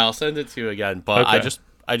 Yeah, I'll send it to you again. But okay.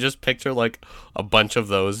 I just picture like a bunch of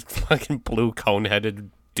those fucking blue cone-headed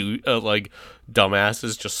like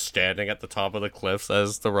dumbasses just standing at the top of the cliffs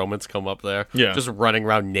as the Romans come up there. Yeah. Just running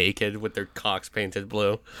around naked with their cocks painted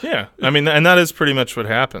blue. Yeah. I mean, and that is pretty much what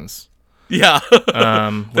happens. Yeah.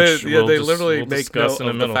 They literally make note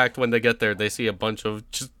of the fact when they get there, they see a bunch of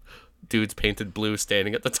just dudes painted blue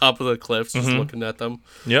standing at the top of the cliffs just looking at them.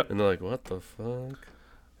 Yep. And they're like, what the fuck?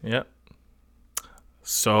 Yep.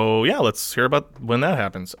 So, yeah, let's hear about when that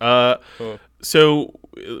happens. So,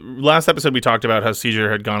 last episode we talked about how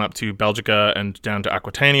Caesar had gone up to Belgica and down to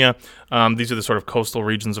Aquitania. These are the sort of coastal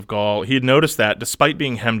regions of Gaul. He had noticed that, despite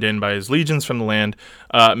being hemmed in by his legions from the land,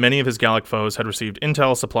 many of his Gallic foes had received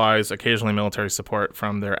intel, supplies, occasionally military support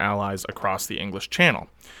from their allies across the English Channel.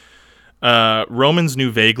 Romans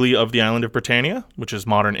knew vaguely of the island of Britannia, which is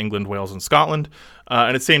modern England, Wales, and Scotland,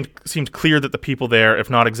 and it seemed clear that the people there, if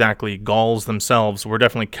not exactly Gauls themselves, were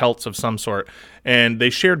definitely Celts of some sort, and they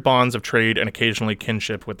shared bonds of trade and occasionally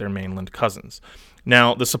kinship with their mainland cousins.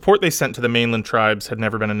 Now, the support they sent to the mainland tribes had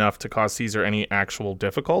never been enough to cause Caesar any actual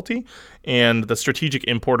difficulty, and the strategic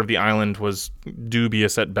import of the island was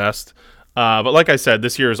dubious at best. But like I said,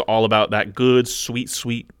 this year is all about that good,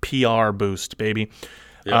 sweet PR boost, baby.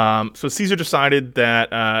 Yep. So Caesar decided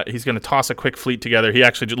that he's going to toss a quick fleet together. He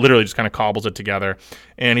actually literally just kind of cobbles it together,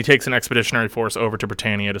 and he takes an expeditionary force over to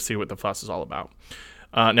Britannia to see what the fuss is all about.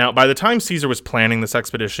 Now, by the time Caesar was planning this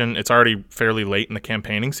expedition, it's already fairly late in the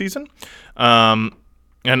campaigning season.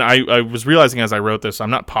 And I was realizing as I wrote this,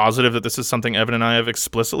 I'm not positive that this is something Evan and I have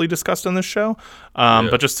explicitly discussed on this show.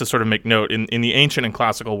 But just to sort of make note, in the ancient and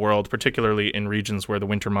classical world, particularly in regions where the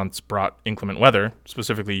winter months brought inclement weather,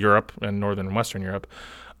 specifically Europe and northern and western Europe,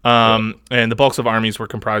 and the bulks of armies were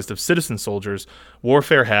comprised of citizen soldiers,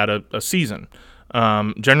 warfare had a season.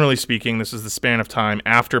 Generally speaking, this is the span of time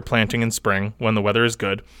after planting in spring, when the weather is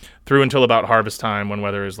good, through until about harvest time, when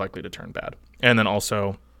weather is likely to turn bad. And then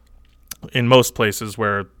also, in most places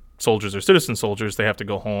where soldiers are citizen soldiers, they have to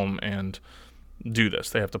go home and do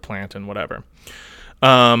this. They have to plant and whatever.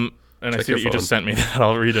 And I see that you just sent me that.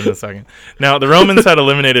 I'll read it in a second. Now, the Romans had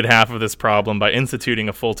eliminated half of this problem by instituting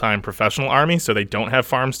a full-time professional army, so they don't have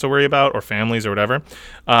farms to worry about or families or whatever.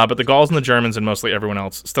 But the Gauls and the Germans and mostly everyone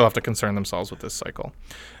else still have to concern themselves with this cycle.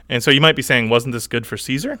 And so you might be saying, wasn't this good for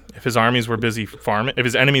Caesar? If his armies were busy farming, if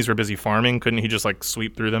his enemies were busy farming, couldn't he just like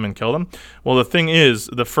sweep through them and kill them? Well, the thing is,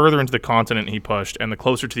 the further into the continent he pushed and the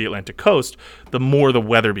closer to the Atlantic coast, the more the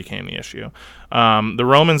weather became the issue. The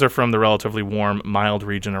Romans are from the relatively warm, mild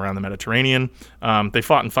region around the Mediterranean. They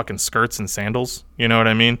fought in fucking skirts and sandals. You know what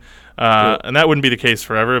I mean? And that wouldn't be the case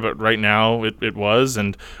forever, but right now it was.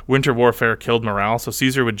 And winter warfare killed morale, so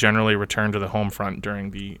Caesar would generally return to the home front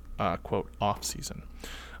during the, quote, off-season.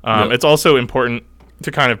 It's also important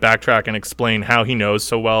to kind of backtrack and explain how he knows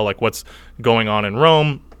so well, like what's going on in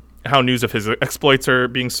Rome, how news of his exploits are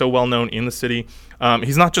being so well known in the city.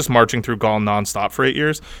 He's not just marching through Gaul nonstop for 8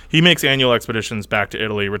 years. He makes annual expeditions back to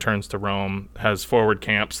Italy, returns to Rome, has forward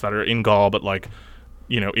camps that are in Gaul, but like,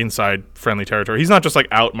 you know, inside friendly territory. He's not just like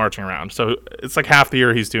out marching around. So it's like half the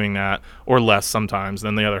year he's doing that, or less sometimes.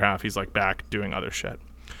 Then the other half he's like back doing other shit.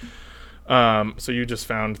 So you just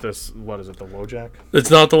found this, what is it, the Wojak? It's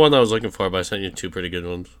not the one I was looking for, but I sent you two pretty good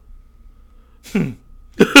ones. Yeah,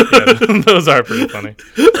 those are pretty funny.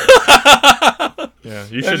 Yeah,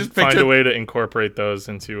 you should find a way to incorporate those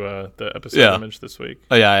into the episode image this week.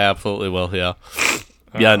 Oh, yeah, I absolutely will, yeah.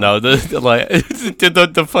 Yeah, no,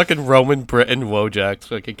 the fucking Roman Britain Wojaks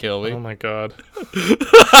fucking kill me. Oh my god.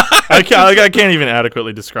 I can't even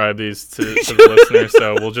adequately describe these to the listeners,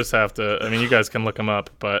 so we'll just have to, I mean, you guys can look them up,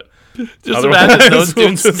 but just imagine those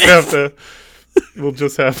dudes we'll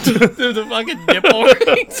just have to do the fucking nipple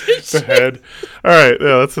rings. The head. All right,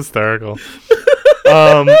 yeah, that's hysterical.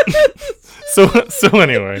 So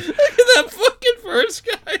anyway. Look at that fucking first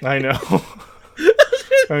guy. I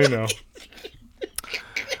know.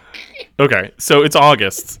 Okay, so it's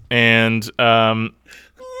August, and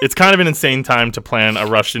it's kind of an insane time to plan a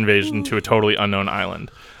rushed invasion to a totally unknown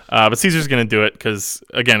island. But Caesar's going to do it because,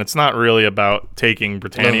 again, it's not really about taking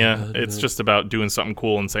Britannia. It's just about doing something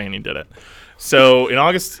cool and saying he did it. So on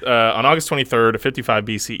August 23rd of 55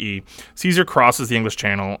 BCE, Caesar crosses the English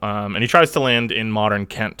Channel, and he tries to land in modern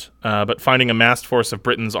Kent. But finding a massed force of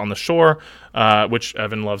Britons on the shore, which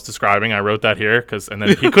Evan loves describing, I wrote that here, and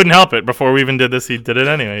then he couldn't help it. Before we even did this, he did it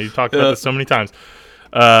anyway. He talked about this so many times.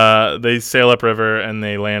 They sail upriver, and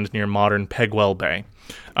they land near modern Pegwell Bay.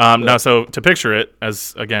 Now, so to picture it,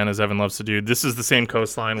 as Evan loves to do, this is the same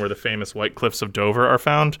coastline where the famous White Cliffs of Dover are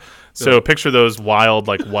found. So picture those wild,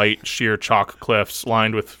 like white, sheer chalk cliffs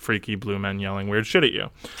lined with freaky blue men yelling weird shit at you.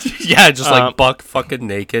 Yeah, just like buck fucking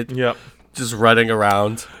naked. Yep. Just running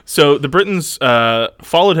around. So the Britons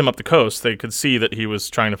followed him up the coast. They could see that he was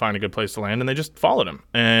trying to find a good place to land, and they just followed him.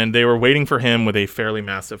 And they were waiting for him with a fairly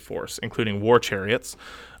massive force, including war chariots.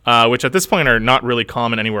 Which at this point are not really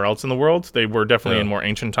common anywhere else in the world. They were definitely in more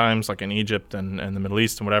ancient times, like in Egypt and the Middle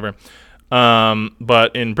East and whatever.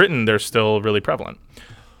 But in Britain, they're still really prevalent.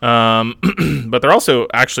 But they're also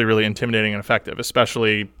actually really intimidating and effective,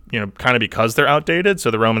 especially, kind of because they're outdated.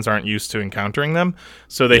 So the Romans aren't used to encountering them.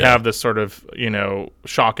 So they have this sort of,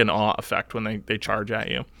 shock and awe effect when they charge at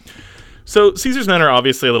you. So Caesar's men are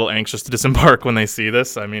obviously a little anxious to disembark when they see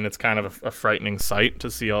this. I mean, it's kind of a frightening sight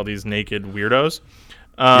to see all these naked weirdos.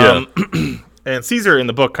 And Caesar in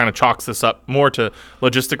the book kind of chalks this up more to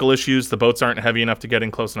logistical issues. The boats aren't heavy enough to get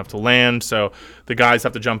in close enough to land, so the guys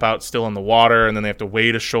have to jump out still in the water, and then they have to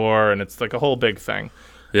wade ashore, and it's like a whole big thing.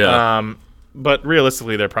 Yeah. But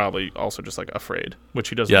realistically, they're probably also just like afraid, which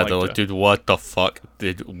he doesn't like. Yeah, they're like, dude, what the fuck?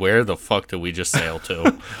 Where the fuck did we just sail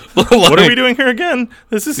to? What are we doing here again?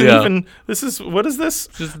 This isn't even. What is this?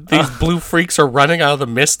 These blue freaks are running out of the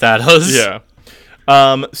mist at us. Yeah.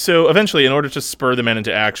 So eventually, in order to spur the men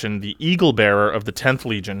into action, the eagle bearer of the 10th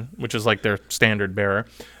Legion, which is like their standard bearer,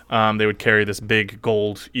 they would carry this big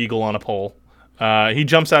gold eagle on a pole. He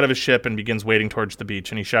jumps out of his ship and begins wading towards the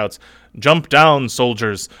beach, and he shouts, "Jump down,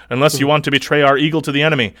 soldiers, unless you want to betray our eagle to the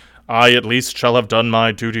enemy. I at least shall have done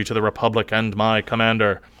my duty to the Republic and my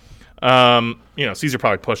commander." Caesar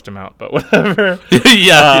probably pushed him out, but whatever.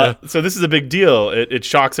 So this is a big deal. It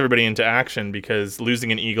shocks everybody into action because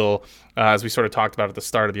losing an eagle, as we sort of talked about at the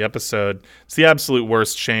start of the episode, it's the absolute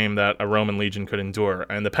worst shame that a Roman legion could endure.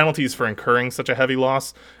 And the penalties for incurring such a heavy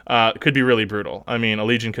loss could be really brutal. I mean, a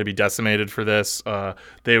legion could be decimated for this.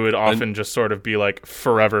 They would often just sort of be like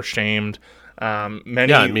forever shamed. Later,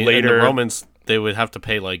 the Romans, they would have to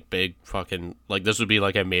pay like big fucking, like this would be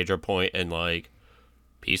like a major point in like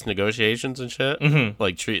peace negotiations and shit,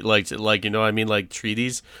 like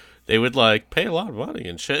treaties. They would like pay a lot of money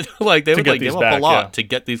and shit. Like they would like give up a lot to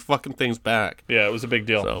get these fucking things back. Yeah, it was a big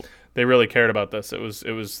deal. So they really cared about this. It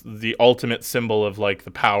was the ultimate symbol of like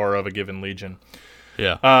the power of a given legion.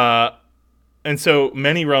 Yeah. And so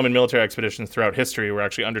many Roman military expeditions throughout history were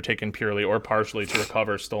actually undertaken purely or partially to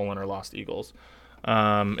recover stolen or lost eagles.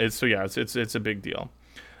 It's a big deal.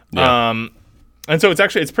 Yeah. And so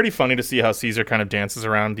it's pretty funny to see how Caesar kind of dances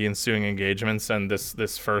around the ensuing engagements and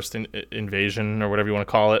this first invasion or whatever you want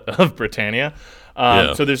to call it of Britannia.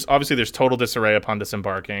 So there's total disarray upon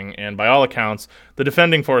disembarking, and by all accounts, the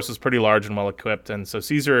defending force was pretty large and well equipped. And so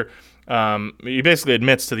Caesar, he basically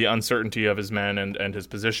admits to the uncertainty of his men and his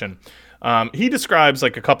position. He describes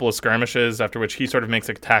like a couple of skirmishes, after which he sort of makes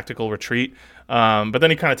a tactical retreat. But then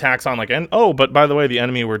he kind of tacks on like, but by the way, the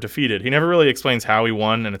enemy were defeated. He never really explains how he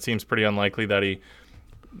won, and it seems pretty unlikely that he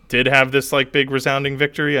did have this like big resounding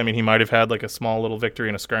victory. I mean, he might have had like a small little victory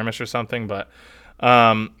in a skirmish or something, but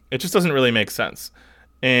it just doesn't really make sense.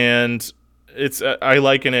 And it's I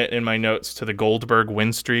liken it in my notes to the Goldberg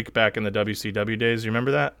win streak back in the WCW days. You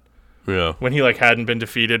remember that? Yeah. When he like hadn't been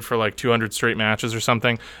defeated for like 200 straight matches or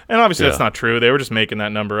something. And obviously that's not true. They were just making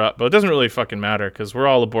that number up. But it doesn't really fucking matter because we're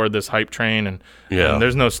all aboard this hype train and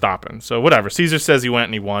there's no stopping. So whatever. Caesar says he went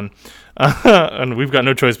and he won. And we've got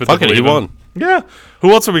no choice but to believe him. He won. Yeah.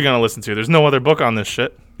 Who else are we going to listen to? There's no other book on this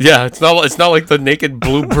shit. Yeah, it's not like the naked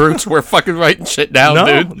blue brutes were fucking writing shit down,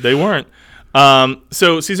 dude. They weren't.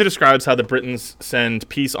 So Caesar describes how the Britons send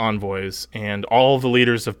peace envoys and all the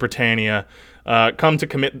leaders of Britannia come to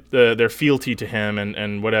commit their fealty to him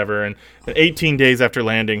and whatever. And 18 days after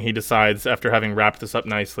landing, he decides, after having wrapped this up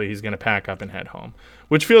nicely, he's going to pack up and head home,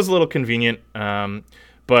 which feels a little convenient.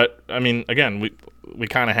 But, I mean, again, we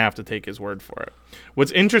kind of have to take his word for it.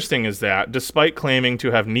 What's interesting is that, despite claiming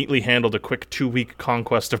to have neatly handled a quick 2-week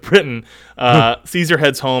conquest of Britain, Caesar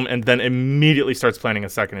heads home and then immediately starts planning a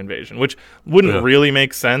second invasion, which wouldn't really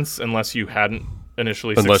make sense unless you hadn't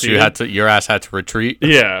initially succeeded. Your ass had to retreat.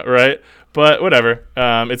 Yeah, right? But whatever.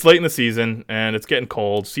 It's late in the season, and it's getting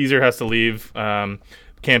cold. Caesar has to leave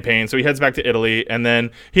campaign, so he heads back to Italy, and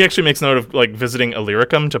then he actually makes note of like visiting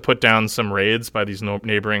Illyricum to put down some raids by these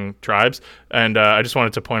neighboring tribes. And I just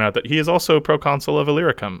wanted to point out that he is also proconsul of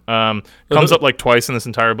Illyricum. Comes up like twice in this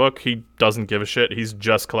entire book. He doesn't give a shit. He's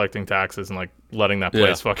just collecting taxes and like letting that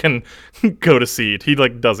place fucking go to seed. He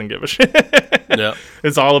like doesn't give a shit.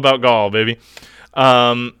 It's all about Gaul, baby.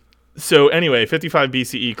 So anyway, 55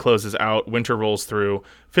 BCE closes out, winter rolls through,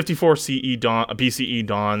 54 BCE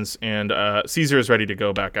dawns, and Caesar is ready to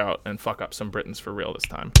go back out and fuck up some Britons for real this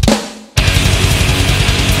time.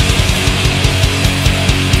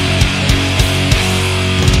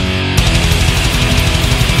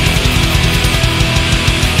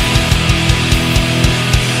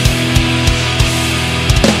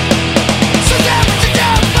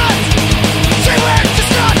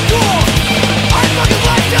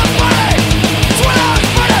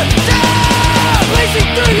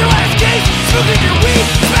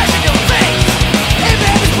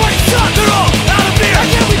 They're all out of beer.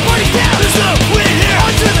 There's no win here.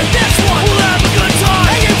 On to the next one. We'll have a good time.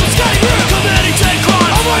 Hanging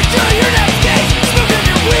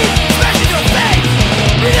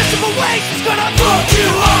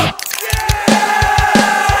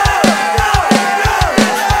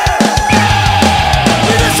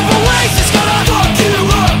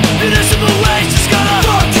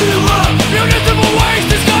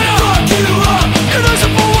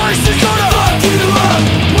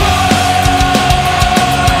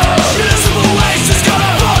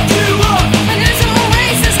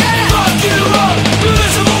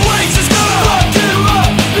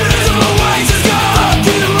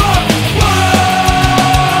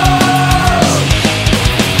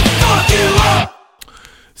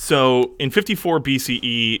So in 54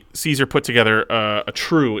 BCE, Caesar put together a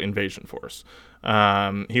true invasion force.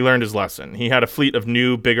 He learned his lesson. He had a fleet of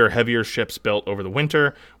new, bigger, heavier ships built over the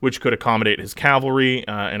winter, which could accommodate his cavalry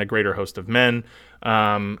and a greater host of men.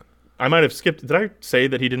 I might have skipped. Did I say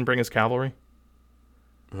that he didn't bring his cavalry?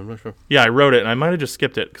 I'm not sure. Yeah, I wrote it, and I might have just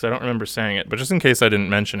skipped it because I don't remember saying it. But just in case I didn't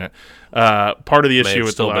mention it, part of the issue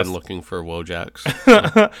with the last... been looking for Wojaks.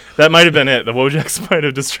 That might have been it. The Wojaks might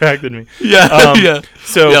have distracted me. Yeah,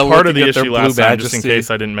 So part of the issue last time, just in case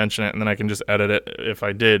I didn't mention it, and then I can just edit it if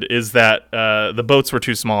I did, is that the boats were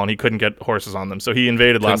too small and he couldn't get horses on them. So he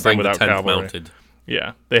invaded last time without cavalry. Mounted.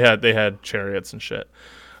 Yeah, they had chariots and shit.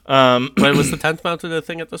 When was the 10th mounted a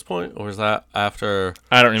thing at this point, or was that after?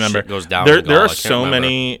 I don't remember. Shit goes down. There are so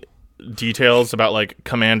many details about like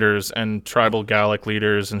commanders and tribal Gallic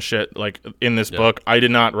leaders and shit like in this book. I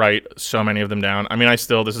did not write so many of them down. I mean, this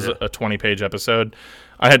is a 20-page episode.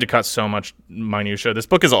 I had to cut so much minutia. This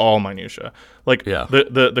book is all minutia. Like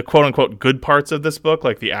the quote unquote good parts of this book,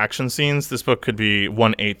 like the action scenes, this book could be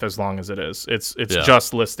 1/8 as long as it is. It's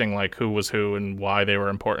just listing like who was who and why they were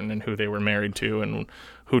important and who they were married to and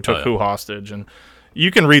who took who hostage. And you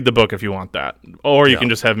can read the book if you want that, or you can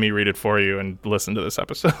just have me read it for you and listen to this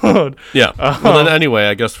episode. Well, then anyway,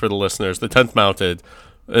 I guess for the listeners, the 10th Mounted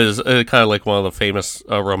is kind of like one of the famous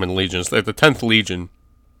Roman legions. They're the 10th Legion,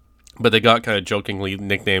 but they got kind of jokingly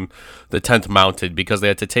nicknamed the 10th Mounted because they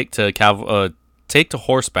had to take to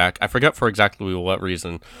horseback. I forget for exactly what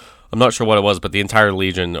reason. I'm not sure what it was, but the entire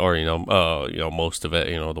legion, or most of it,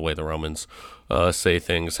 the way the Romans say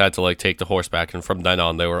things, had to like take to horseback, and from then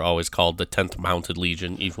on, they were always called the 10th Mounted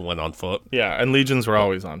Legion, even when on foot. Yeah, and legions were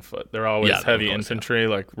always on foot. They're always heavy infantry.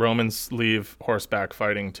 Like Romans leave horseback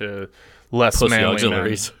fighting to less manly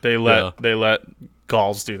auxiliaries. Men. They let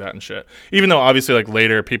Gauls do that and shit. Even though obviously like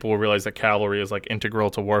later people will realize that cavalry is like integral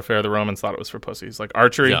to warfare. The Romans thought it was for pussies. Like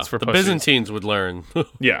archery is for pussies. The Byzantines would learn.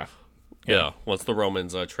 Yeah, once the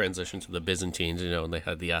Romans transitioned to the Byzantines, and they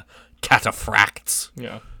had the cataphracts.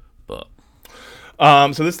 Yeah. But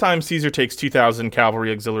so this time Caesar takes 2,000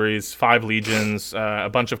 cavalry auxiliaries, 5 legions, a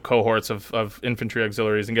bunch of cohorts of infantry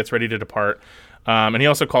auxiliaries, and gets ready to depart. And he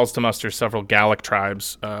also calls to muster several Gallic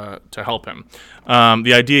tribes to help him.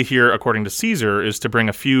 The idea here, according to Caesar, is to bring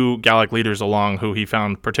a few Gallic leaders along who he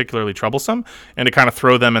found particularly troublesome, and to kind of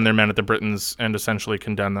throw them and their men at the Britons and essentially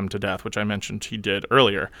condemn them to death, which I mentioned he did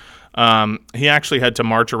earlier. He actually had to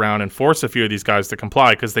march around and force a few of these guys to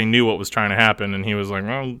comply because they knew what was trying to happen, and he was like,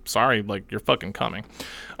 well, sorry, like, you're fucking coming.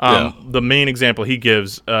 The main example he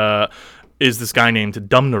gives is this guy named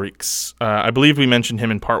Dumnorix. I believe we mentioned him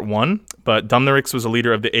in part 1, but Dumnorix was a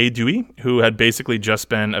leader of the Aedui who had basically just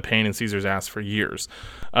been a pain in Caesar's ass for years.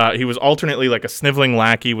 He was alternately like a sniveling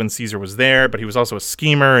lackey when Caesar was there, but he was also a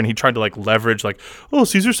schemer, and he tried to like leverage like, oh,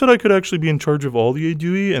 Caesar said I could actually be in charge of all the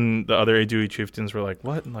Aedui, and the other Aedui chieftains were like,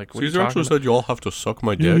 what? Like, what Caesar actually said you all have to suck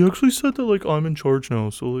my dick. Yeah, he actually said that like I'm in charge now,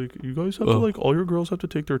 so like you guys have to like all your girls have to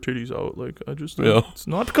take their titties out. Like I just it's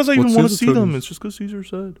not because I even want to see them. It's just because Caesar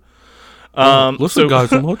said. Listen,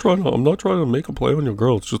 guys, I'm not trying to make a play on your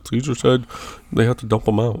girl. It's just Caesar said they have to dump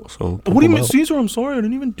them out. So what do you mean, Caesar? I'm sorry, I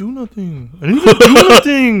didn't even do nothing.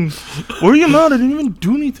 What are you mad? I didn't even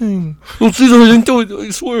do anything. Well, Caesar, I didn't do it. I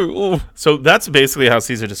swear. Oh. So that's basically how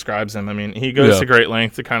Caesar describes him. I mean, he goes to great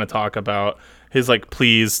length to kind of talk about his like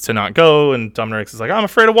pleas to not go, and Dumnorix is like, I'm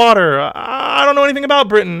afraid of water. I don't know anything about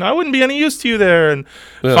Britain. I wouldn't be any use to you there. And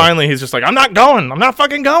finally, he's just like, I'm not going. I'm not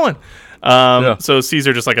fucking going. So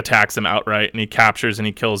Caesar just like attacks him outright, and he captures and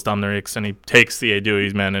he kills Dumnorix, and he takes the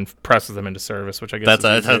Aedui's men and presses them into service, which I guess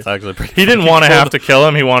that's actually pretty. He didn't want to have to kill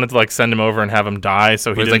him. He wanted to like send him over and have him die.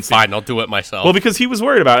 So he was like, fine, I'll do it myself. Well, because he was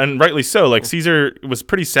worried about it, and rightly so. Like Caesar was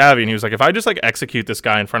pretty savvy, and he was like, if I just like execute this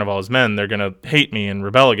guy in front of all his men, they're gonna hate me and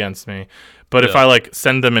rebel against me. But if I like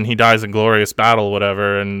send him and he dies in glorious battle,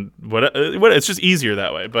 whatever, and what it's just easier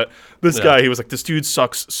that way. But this guy, he was like, this dude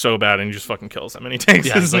sucks so bad, and he just fucking kills him, and he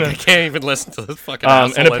takes his like, I can't even listen to this fucking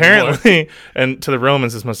asshole and apparently, and to the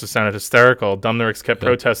Romans, this must have sounded hysterical. Dumnorix kept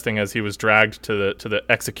protesting as he was dragged to the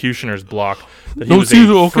executioner's block that he was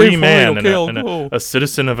a free man and a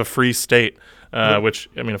citizen of a free state. Which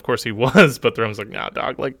I mean, of course he was, but the Romans like, nah,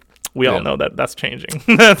 dog, like. We all know that that's changing.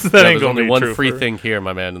 That ain't there's gonna only be one true free thing here,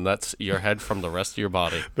 my man, and that's your head from the rest of your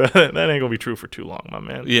body. That ain't gonna be true for too long, my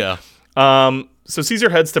man. Yeah. So Caesar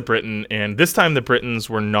heads to Britain, and this time the Britons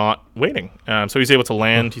were not waiting. So he's able to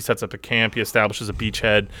land. He sets up a camp. He establishes a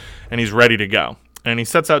beachhead, and he's ready to go. And he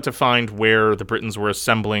sets out to find where the Britons were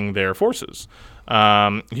assembling their forces.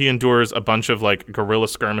 He endures a bunch of like guerrilla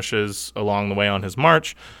skirmishes along the way on his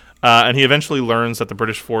march. And he eventually learns that the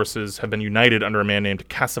British forces have been united under a man named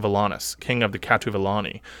Cassivellaunus, king of the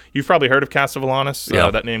Catuvillani. You've probably heard of Cassivellaunus.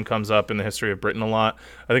 Yeah. That name comes up in the history of Britain a lot.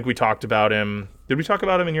 I think we talked about him. Did we talk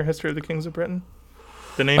about him in your history of the kings of Britain?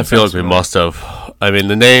 The name. I feel like we must have. I mean,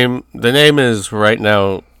 the name is right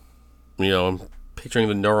now, I'm picturing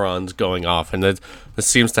the neurons going off, and it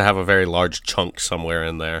seems to have a very large chunk somewhere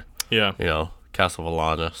in there. Yeah.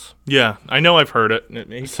 Cassivellaunus. Yeah, I know I've heard it.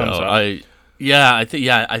 He comes up. I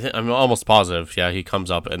think I'm almost positive. Yeah, he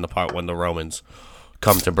comes up in the part when the Romans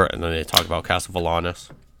come to Britain and they talk about Cassivellaunus.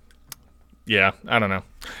 Yeah, I don't know.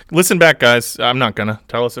 Listen back, guys. I'm not gonna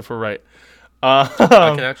tell us if we're right. I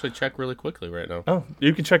can actually check really quickly right now. Oh,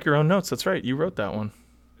 you can check your own notes. That's right. You wrote that one.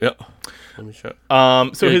 Yep. Let me check.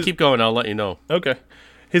 So keep going. I'll let you know. Okay.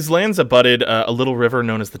 His lands abutted a little river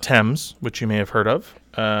known as the Thames, which you may have heard of.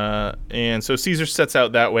 And so Caesar sets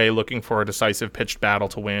out that way looking for a decisive pitched battle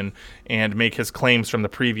to win and make his claims from the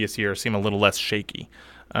previous year seem a little less shaky.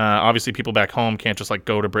 Obviously, people back home can't just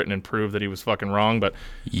go to Britain and prove that he was fucking wrong, but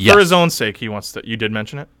for his own sake, he wants to. You did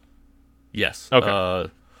mention it? Yes. Okay.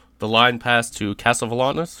 The line passed to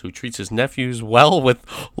Cassivellaunus, who treats his nephews well with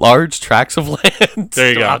large tracts of land.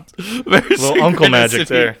 There you go. Little uncle magic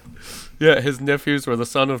there. Yeah, his nephews were the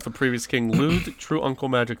son of the previous king Lude. True uncle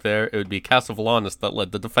magic there. It would be Cassivellaunus that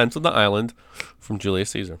led the defense of the island from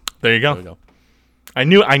Julius Caesar. There you go. I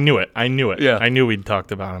knew it. Yeah. I knew we'd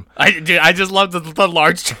talked about him. I just love the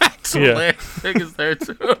large tracts of land thing is there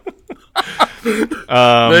too.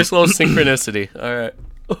 Nice little synchronicity. All right.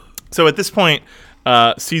 So at this point,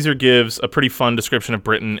 Caesar gives a pretty fun description of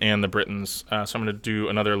Britain and the Britons. So I'm going to do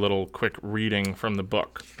another little quick reading from the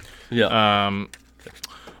book. Yeah.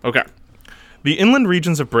 Okay. The inland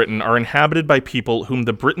regions of Britain are inhabited by people whom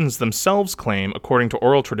the Britons themselves claim, according to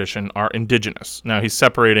oral tradition, are indigenous. Now, he's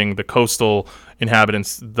separating the coastal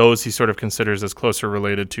inhabitants, those he sort of considers as closer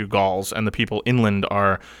related to Gauls, and the people inland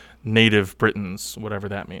are native Britons, whatever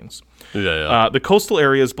that means. Yeah. The coastal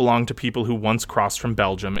areas belong to people who once crossed from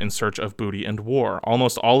Belgium in search of booty and war.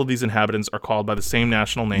 Almost all of these inhabitants are called by the same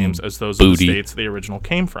national names as those of the states they originally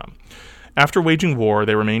came from. After waging war,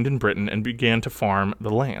 they remained in Britain and began to farm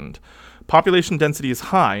the land. Population density is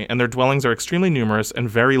high, and their dwellings are extremely numerous and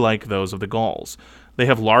very like those of the Gauls. They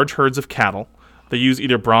have large herds of cattle. They use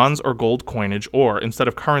either bronze or gold coinage, or, instead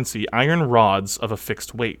of currency, iron rods of a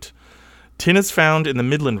fixed weight. Tin is found in the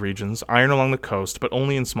Midland regions, iron along the coast, but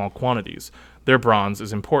only in small quantities. Their bronze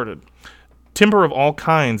is imported. Timber of all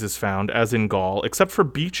kinds is found, as in Gaul, except for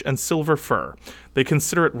beech and silver fir. They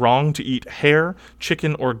consider it wrong to eat hare,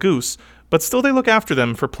 chicken, or goose, but still they look after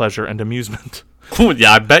them for pleasure and amusement.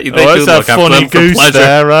 Yeah, I bet you they do look after them for pleasure.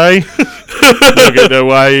 There, right? Look at the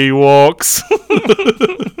way he walks.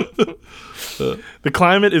 The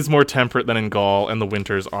climate is more temperate than in Gaul, and the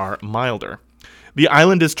winters are milder. The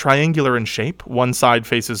island is triangular in shape. One side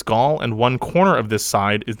faces Gaul, and one corner of this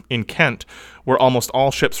side is in Kent, where almost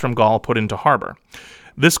all ships from Gaul put into harbor.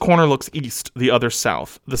 This corner looks east, the other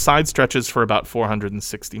south. The side stretches for about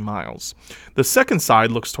 460 miles. The second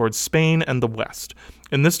side looks towards Spain and the west.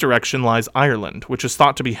 In this direction lies Ireland, which is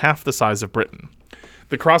thought to be half the size of Britain.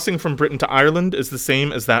 The crossing from Britain to Ireland is the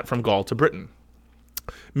same as that from Gaul to Britain.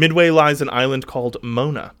 Midway lies an island called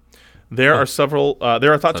Mona. There are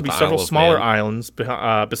thought to be several smaller islands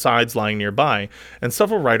besides lying nearby, and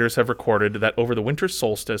several writers have recorded that over the winter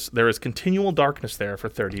solstice there is continual darkness there for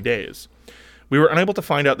 30 days. We were unable to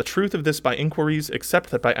find out the truth of this by inquiries, except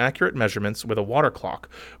that by accurate measurements with a water clock,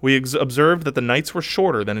 we observed that the nights were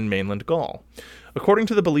shorter than in mainland Gaul. According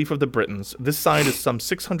to the belief of the Britons, this side is some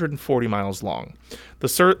 640 miles long. The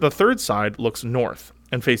third side looks north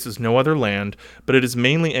and faces no other land, but it is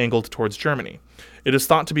mainly angled towards Germany. It is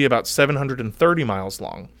thought to be about 730 miles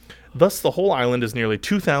long. Thus, the whole island is nearly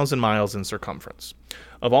 2,000 miles in circumference.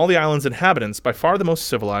 Of all the island's inhabitants, by far the most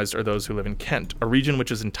civilized are those who live in Kent, a region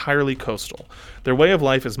which is entirely coastal. Their way of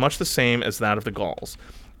life is much the same as that of the Gauls.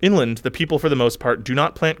 Inland, the people for the most part do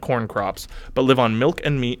not plant corn crops, but live on milk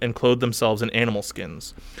and meat and clothe themselves in animal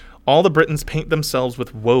skins. All the Britons paint themselves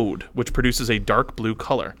with woad, which produces a dark blue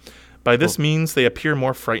color. By this means they appear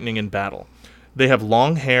more frightening in battle. They have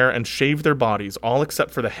long hair and shave their bodies, all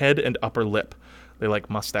except for the head and upper lip. They like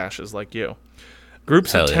mustaches like you.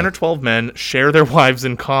 Groups of 10 or 12 men share their wives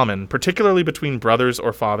in common, particularly between brothers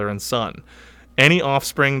or father and son. Any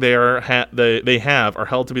offspring they have are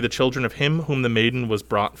held to be the children of him whom the maiden was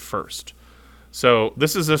brought first. So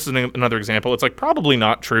this is just another example. It's probably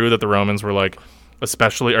not true that the Romans were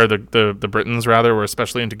especially, or the Britons rather, were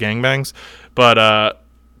especially into gangbangs. But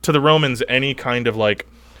to the Romans, any kind of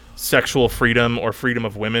sexual freedom or freedom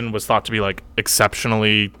of women was thought to be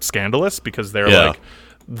exceptionally scandalous because they're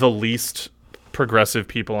the least progressive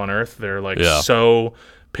people on Earth. They're like Yeah. so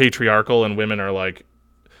patriarchal, and women are like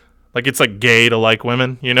it's like gay to like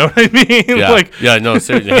women. You know what I mean? Yeah, Like, yeah, no,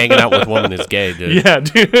 seriously, hanging out with women is gay, dude. yeah,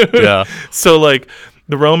 dude. Yeah. So like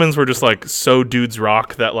the Romans were just like so dudes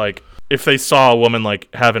rock that like if they saw a woman like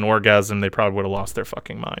have an orgasm, they probably would have lost their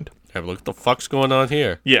fucking mind. Hey, look what the fuck's going on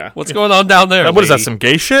here. Yeah. What's going on down there? What is that? lady? Some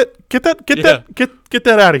gay shit? Get that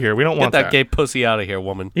out of here. We don't Get want that gay pussy out of here,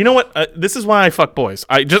 woman. You know what? This is why I fuck boys.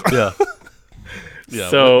 I just Yeah. Yeah.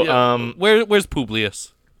 So, but, where's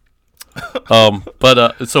Publius?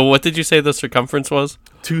 So what did you say the circumference was?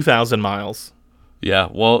 2,000 miles. Yeah.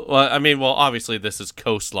 Well, obviously this is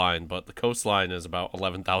coastline, but the coastline is about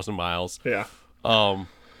 11,000 miles. Yeah.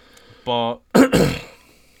 But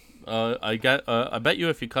I bet you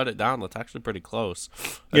if you cut it down, that's actually pretty close.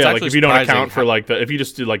 It's Yeah, like actually if you don't surprising account for like if you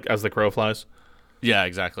just do like as the crow flies. Yeah,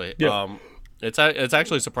 exactly. Yeah. It's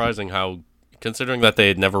actually surprising how, considering that they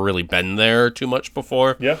had never really been there too much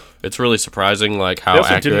before. Yeah. It's really surprising like how They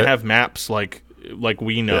also accurate. didn't have maps like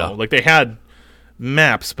we know. Yeah. Like they had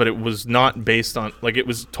maps, but it was not based on like it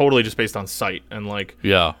was totally just based on sight and like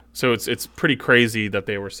Yeah. so it's pretty crazy that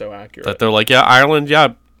they were so accurate. That they're like, yeah, Ireland,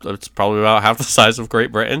 yeah, it's probably about half the size of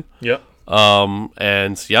Great Britain. Yep.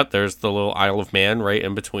 And yep, there's the little Isle of Man right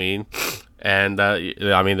in between. And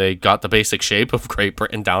they got the basic shape of Great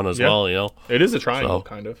Britain down as Yeah. well, you know. It is a triangle So-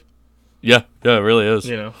 kind of. Yeah, it really is.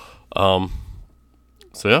 You know.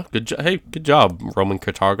 So yeah, good job, Roman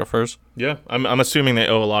cartographers. Yeah. I'm assuming they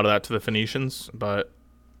owe a lot of that to the Phoenicians, but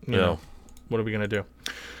you know, what are we gonna do?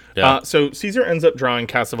 Yeah. So Caesar ends up drawing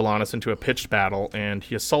Cassivellaunus into a pitched battle, and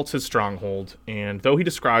he assaults his stronghold. And though he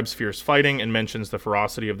describes fierce fighting and mentions the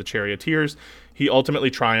ferocity of the charioteers, he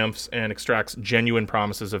ultimately triumphs and extracts genuine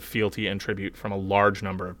promises of fealty and tribute from a large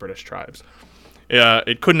number of British tribes.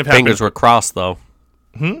 It couldn't have happened. Fingers were crossed though.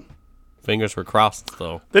 Fingers were crossed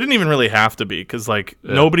though. They didn't even really have to be, because like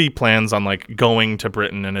nobody plans on like going to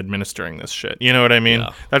Britain and administering this shit. You know what I mean?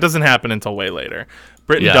 Yeah. That doesn't happen until way later.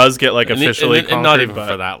 Britain Yeah. does get like And officially and conquered, not even but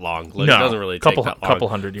for that long. Like, No, it doesn't really couple- take that long. couple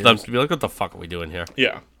hundred For them years. to be like, what the fuck are we doing here?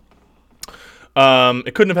 Yeah.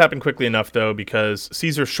 It couldn't have happened quickly enough, though, because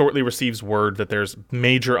Caesar shortly receives word that there's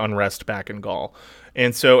major unrest back in Gaul.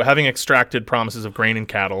 And so, having extracted promises of grain and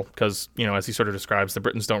cattle, because, you know, as he sort of describes, the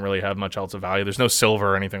Britons don't really have much else of value. There's no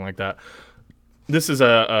silver or anything like that. This is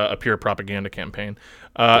a pure propaganda campaign.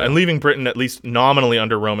 And leaving Britain at least nominally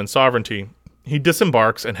under Roman sovereignty, he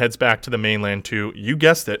disembarks and heads back to the mainland to, you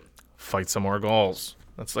guessed it, fight some more Gauls.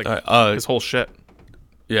 That's like his whole shit.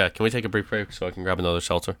 Yeah, can we take a brief break so I can grab another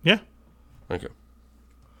shelter? Yeah. Thank you.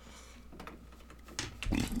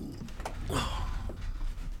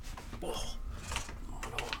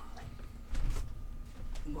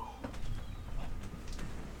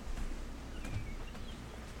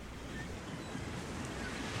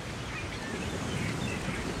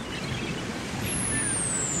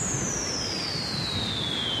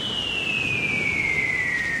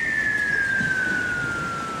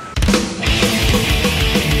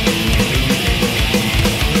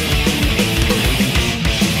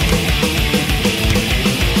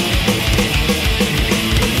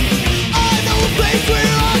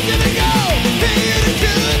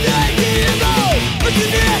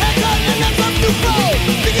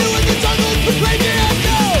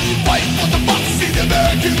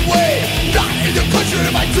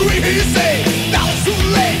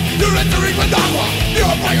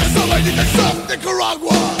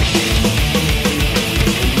 Nicaragua!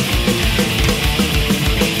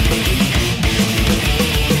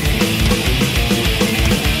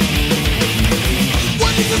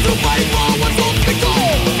 What is this to fight for? What's ultimate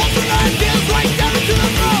goal? What's your ideas right down into the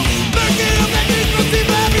throat? Making a vending team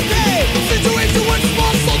every day. Situation when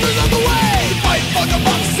small soldiers on the way. Fight for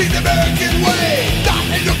democracy the American way. Not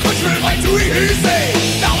in your country like doing easy.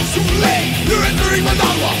 Now it's too late. You're entering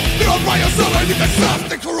Managua. You're by yourself and you can serve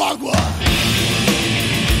Nicaragua.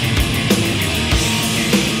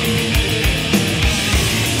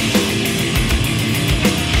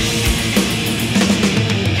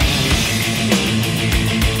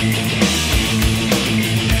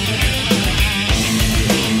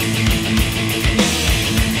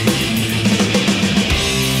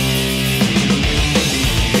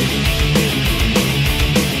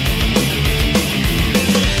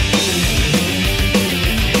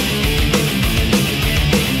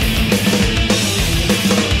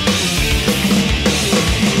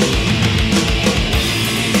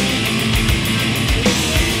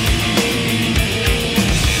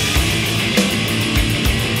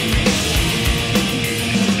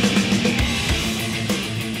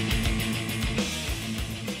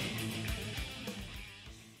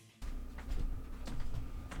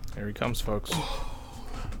 folks.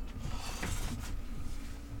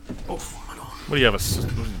 Oh, What do you have?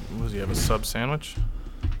 What does he have? A sub sandwich?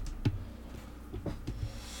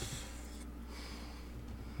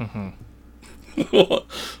 Why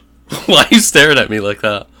are you staring at me like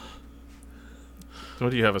that? What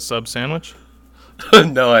do you have? A sub sandwich?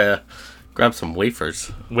 No, I grabbed some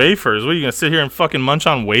wafers. Wafers? What are you gonna sit here and fucking munch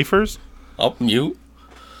on wafers? I'll mute.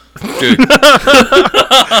 Dude.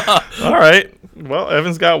 All right. Well,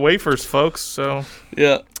 Evan's got wafers, folks. So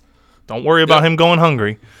Yeah. don't worry about him going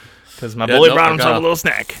hungry, because my boy brought himself a little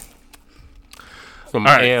snack. Some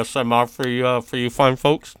All right. ASMR for you fine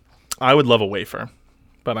folks. I would love a wafer,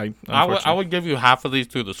 but I would give you half of these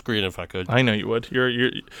through the screen if I could. I know you would.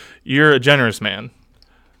 You're a generous man.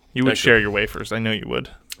 You would Thank share your wafers. I know you would.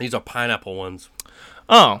 These are pineapple ones.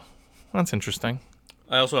 Oh, that's interesting.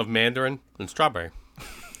 I also have mandarin and strawberry.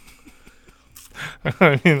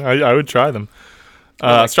 I mean, I would try them.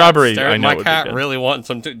 Strawberry, I know My would cat be good. really wants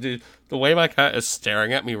some. Dude, the way my cat is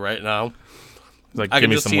staring at me right now, It's like, I give can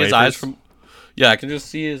me just some see wafers. his eyes from. Yeah, I can just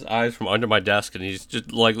see his eyes from under my desk, and he's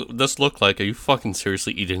just like, "This look like, are you fucking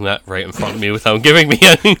seriously eating that right in front of me without giving me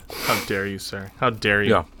any?" How dare you, sir? How dare you?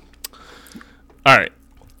 Yeah. All right,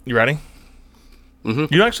 you ready?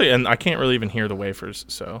 Mm-hmm. You actually, and I can't really even hear the wafers,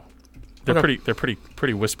 so they're Okay.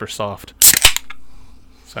 pretty whisper soft.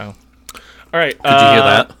 So, all right. Did you hear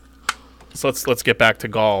that? So let's get back to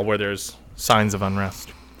Gaul, where there's signs of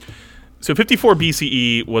unrest. So 54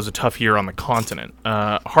 BCE was a tough year on the continent.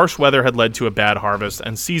 Harsh weather had led to a bad harvest,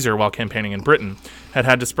 and Caesar, while campaigning in Britain,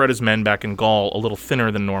 had to spread his men back in Gaul a little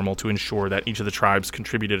thinner than normal to ensure that each of the tribes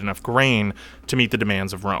contributed enough grain to meet the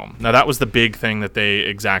demands of Rome. Now, that was the big thing that they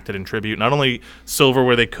exacted in tribute. Not only silver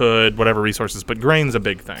where they could, whatever resources, but grain's a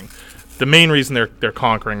big thing. The main reason they're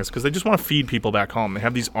conquering is because they just want to feed people back home. They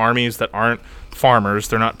have these armies that aren't farmers.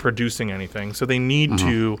 They're not producing anything. So they need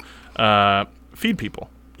to feed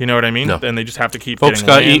people. You know what I mean? No. And they just have to keep Folks getting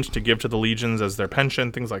gotta land eat. to give to the legions as their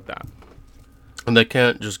pension, things like that. And they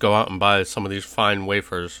can't just go out and buy some of these fine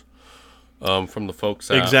wafers from the folks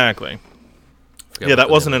at... Exactly. forget Yeah, what that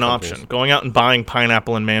the wasn't name an of the company option. Going out and buying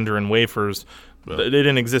pineapple and mandarin wafers, No. they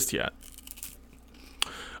didn't exist yet.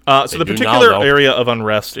 So They the do particular now, though. area of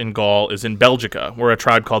unrest in Gaul is in Belgica, where a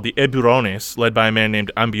tribe called the Eburones, led by a man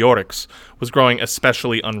named Ambiorix, was growing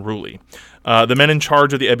especially unruly. The men in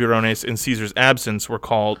charge of the Eburones in Caesar's absence were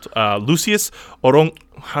called Lucius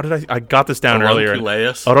I got this down earlier.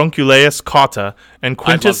 Aurunculeius. Aurunculeius Cotta and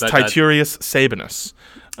Quintus that, Dad. Titurius Sabinus.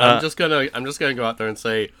 I'm just gonna go out there and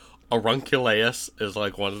say Aurunculeius is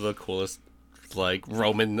like one of the coolest like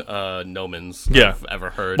Roman nomens I've ever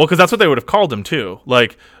heard. Well, because that's what they would have called him too.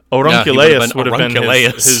 Like Yeah, he Aurunculeius would would have have been been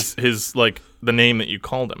Aurunculeius. his like the name that you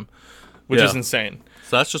called him, which Yeah. is insane.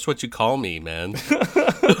 So that's just what you call me, man.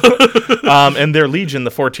 And their legion,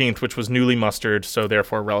 the 14th, which was newly mustered, so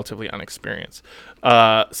therefore relatively unexperienced.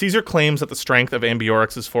 Caesar claims that the strength of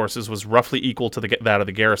Ambiorix's forces was roughly equal to that of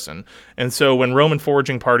the garrison, and so when Roman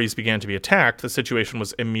foraging parties began to be attacked, the situation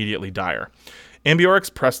was immediately dire.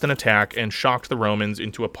 Ambiorix pressed an attack and shocked the Romans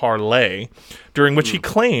into a parley, during which he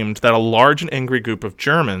claimed that a large and angry group of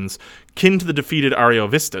Germans, kin to the defeated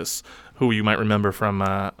Ariovistus, who you might remember from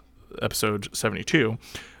episode 72,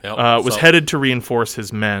 Yep. was So- headed to reinforce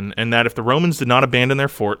his men, and that if the Romans did not abandon their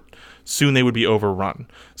fort, soon they would be overrun.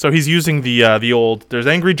 So he's using the old "there's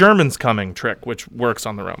angry Germans coming" trick, which works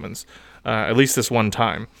on the Romans, at least this one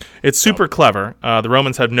time. It's super clever. The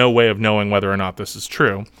Romans have no way of knowing whether or not this is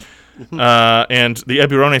true. And the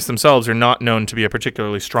Eburones themselves are not known to be a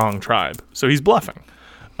particularly strong tribe. So he's bluffing.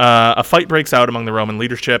 A fight breaks out among the Roman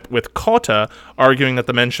leadership, with Cotta arguing that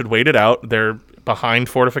the men should wait it out. They're behind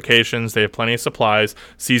fortifications. They have plenty of supplies.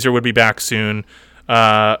 Caesar would be back soon.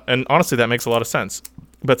 And honestly, that makes a lot of sense.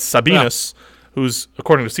 But Sabinus, who's,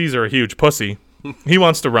 according to Caesar, a huge pussy, he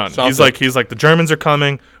wants to run. Sounds He's like, the Germans are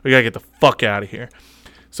coming. We got to get the fuck out of here.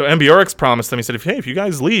 So Ambiorix promised them. He said, if you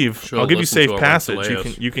guys leave, Sure, I'll give you listen safe to passage.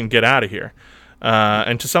 Aurunculeius. You can get out of here.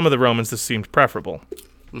 And to some of the Romans, this seemed preferable.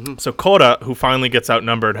 Mm-hmm. So Cotta, who finally gets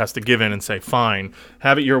outnumbered, has to give in and say, fine,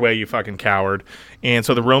 have it your way, you fucking coward. And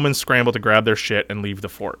so the Romans scramble to grab their shit and leave the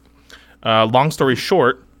fort. Long story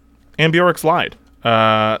short, Ambiorix lied.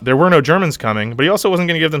 There were no Germans coming, but he also wasn't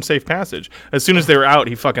going to give them safe passage. As soon as they were out,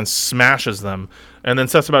 he fucking smashes them and then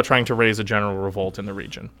sets about trying to raise a general revolt in the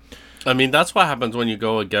region. I mean, that's what happens when you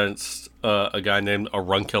go against a guy named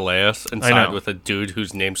Aurunculeius and I side know. with a dude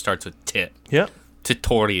whose name starts with Tit. Yeah.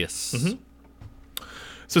 Titorius. Mm-hmm.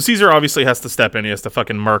 So Caesar obviously has to step in. He has to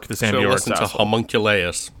fucking murk this So Ambiorix listen to asshole.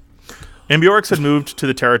 Homunculus. Ambiorix had moved to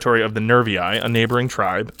the territory of the Nervii, a neighboring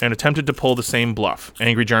tribe, and attempted to pull the same bluff.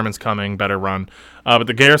 Angry Germans coming, better run. But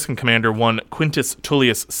the garrison commander, one Quintus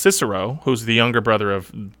Tullius Cicero, who's the younger brother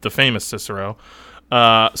of the famous Cicero,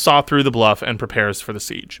 saw through the bluff and prepares for the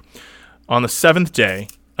siege. On the 7th day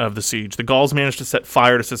of the siege, the Gauls managed to set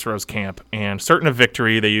fire to Cicero's camp, and certain of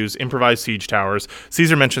victory, they use improvised siege towers.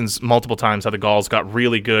 Caesar mentions multiple times how the Gauls got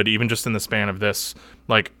really good, even just in the span of this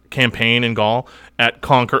campaign in Gaul, at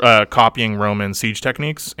copying Roman siege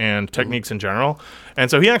techniques and techniques in general. And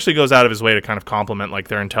so he actually goes out of his way to kind of compliment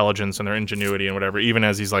their intelligence and their ingenuity and whatever, even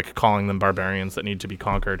as he's calling them barbarians that need to be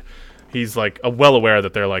conquered. He's well aware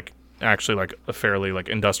that they're actually a fairly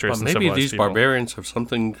industrious and maybe civilized these people. barbarians have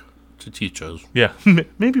something to teach us. Yeah,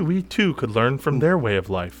 maybe we too could learn from their way of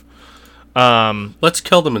life. Let's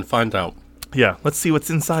kill them and find out. Yeah, let's see what's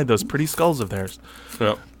inside those pretty skulls of theirs.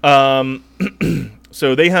 Yep.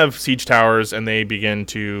 So they have siege towers, and they begin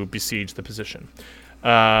to besiege the position.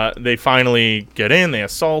 They finally get in, they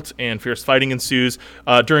assault, and fierce fighting ensues,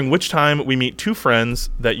 during which time we meet two friends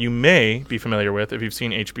that you may be familiar with if you've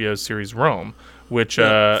seen HBO's series Rome, which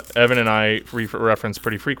Evan and I reference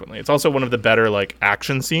pretty frequently. It's also one of the better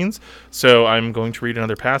action scenes, so I'm going to read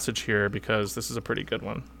another passage here because this is a pretty good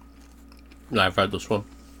one. I've read this one.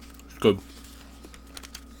 It's good.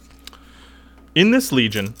 In this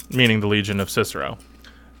legion, meaning the legion of Cicero,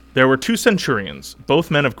 there were 2 centurions, both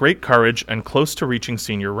men of great courage and close to reaching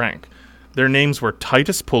senior rank. Their names were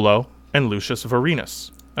Titus Pullo and Lucius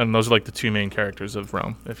Vorenus. And those are the 2 main characters of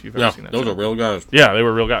Rome, if you've ever seen that those show. are real guys. Yeah, they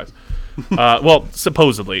were real guys. Well,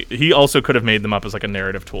 supposedly. He also could have made them up as a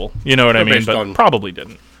narrative tool. You know what I mean? But probably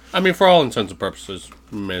didn't. I mean, for all intents and purposes,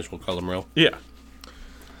 may as well call them real. Yeah.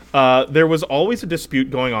 There was always a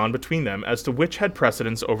dispute going on between them as to which had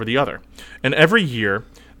precedence over the other, and every year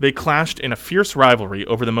they clashed in a fierce rivalry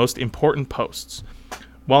over the most important posts.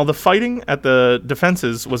 While the fighting at the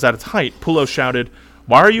defenses was at its height, Pullo shouted,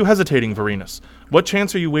 "Why are you hesitating, Vorenus? What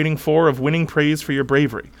chance are you waiting for of winning praise for your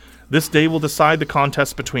bravery? This day will decide the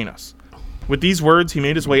contest between us." With these words, he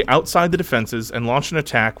made his way outside the defenses and launched an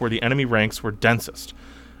attack where the enemy ranks were densest.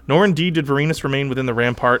 Nor indeed did Vorenus remain within the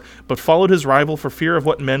rampart, but followed his rival for fear of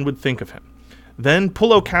what men would think of him. Then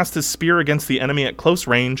Pullo cast his spear against the enemy at close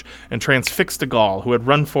range and transfixed a Gaul who had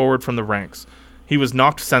run forward from the ranks. He was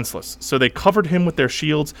knocked senseless, so they covered him with their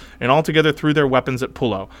shields and altogether threw their weapons at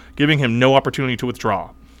Pullo, giving him no opportunity to withdraw.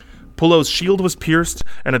 Pullo's shield was pierced,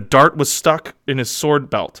 and a dart was stuck in his sword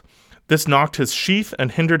belt. This knocked his sheath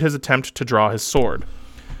and hindered his attempt to draw his sword.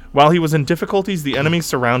 While he was in difficulties, the enemy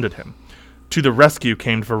surrounded him. To the rescue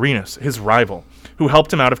came Vorenus, his rival, who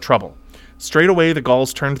helped him out of trouble. Straight away the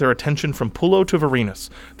Gauls turned their attention from Pullo to Vorenus,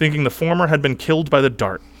 thinking the former had been killed by the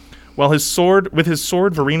dart. With his sword,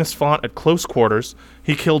 Vorenus fought at close quarters.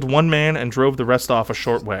 He killed one man and drove the rest off a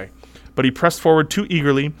short way. But he pressed forward too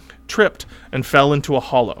eagerly, tripped, and fell into a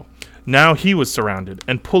hollow. Now he was surrounded,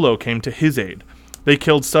 and Pullo came to his aid. They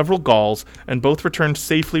killed several Gauls, and both returned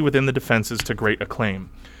safely within the defenses to great acclaim.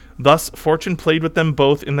 Thus, fortune played with them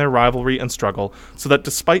both in their rivalry and struggle, so that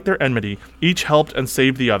despite their enmity, each helped and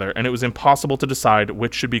saved the other, and it was impossible to decide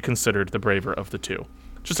which should be considered the braver of the 2.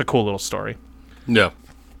 Just a cool little story. Yeah.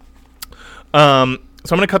 So I'm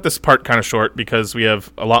going to cut this part kind of short because we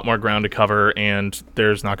have a lot more ground to cover, and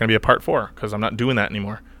there's not going to be a part 4 because I'm not doing that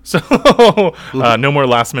anymore. So no more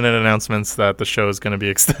last-minute announcements that the show is going to be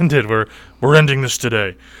extended. We're ending this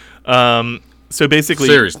today. So basically,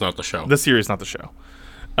 series, not the show. The series, not the show.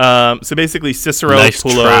 So basically, Cicero, nice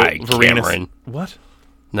Pullo, try, Vorenus. Cameron. What?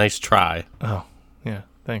 Nice try. Oh, yeah.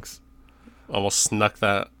 Thanks. Almost snuck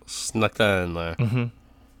that in there. Mm-hmm.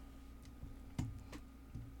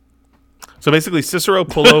 So basically, Cicero,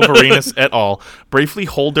 Pullo, Vorenus et al. Bravely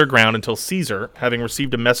hold their ground until Caesar, having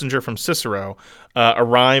received a messenger from Cicero,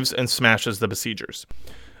 arrives and smashes the besiegers.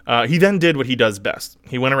 He then did what he does best.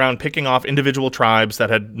 He went around picking off individual tribes that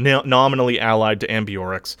had nominally allied to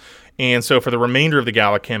Ambiorix. And so for the remainder of the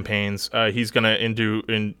Gallic campaigns, he's going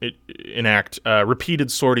to enact repeated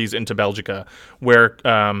sorties into Belgica, where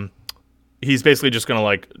he's basically just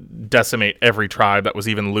going to decimate every tribe that was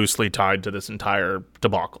even loosely tied to this entire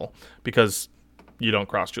debacle, because you don't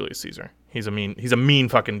cross Julius Caesar. He's a mean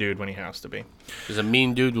fucking dude when he has to be. He's a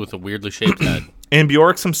mean dude with a weirdly shaped head.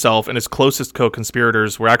 Ambiorix himself and his closest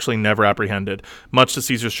co-conspirators were actually never apprehended, much to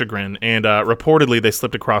Caesar's chagrin, and reportedly they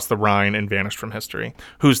slipped across the Rhine and vanished from history.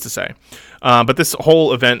 Who's to say? But this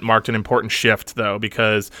whole event marked an important shift, though,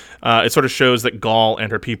 because it sort of shows that Gaul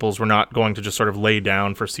and her peoples were not going to just sort of lay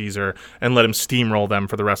down for Caesar and let him steamroll them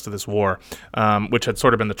for the rest of this war, which had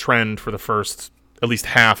sort of been the trend for the first, at least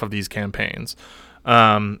half of these campaigns.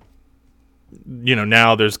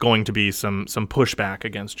 now there's going to be some pushback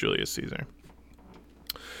against Julius Caesar.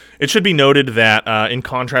 It should be noted that, in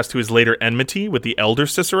contrast to his later enmity with the elder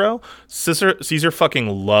Cicero, Caesar fucking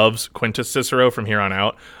loves Quintus Cicero from here on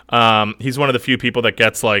out. He's one of the few people that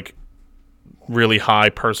gets, like, really high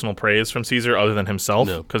personal praise from Caesar other than himself,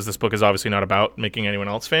 because this book is obviously not about making anyone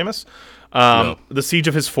else famous. The siege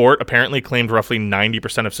of his fort apparently claimed roughly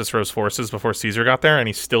 90% of Cicero's forces before Caesar got there, and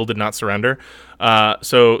he still did not surrender.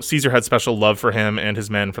 So Caesar had special love for him and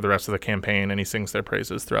his men for the rest of the campaign, and he sings their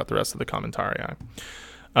praises throughout the rest of the Commentarii.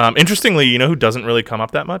 Interestingly, you know who doesn't really come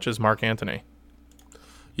up that much is Mark Antony.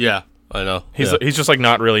 Yeah, I know. He's just like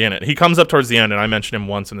not really in it. He comes up towards the end, and I mentioned him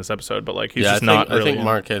once in this episode, but like he's just not really. I think in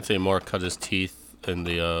Mark Antony more cut his teeth in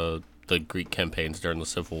the Greek campaigns during the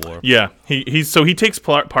Civil War. Yeah, he takes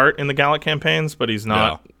part in the Gallic campaigns, but he's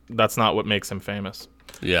not. Yeah. That's not what makes him famous.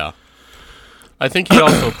 Yeah, I think he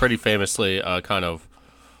also pretty famously kind of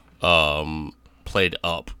played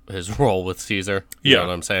up his role with Caesar. You know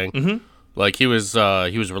what I'm saying? Mm-hmm. Like he was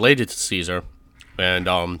related to Caesar, and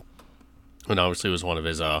obviously was one of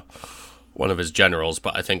his generals.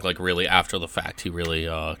 But I think like really after the fact, he really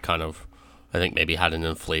kind of, I think maybe had an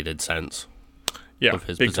inflated sense of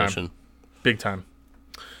his position. Big time.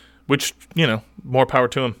 Which, more power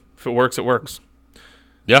to him. If it works, it works.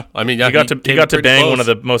 Yeah, I mean, he got to bang one of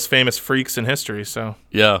the most famous freaks in history. So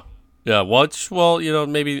yeah. Well,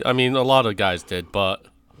 maybe a lot of guys did, but.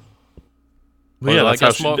 Well, yeah,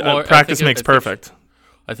 that's how practice makes perfect.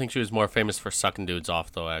 I think she was more famous for sucking dudes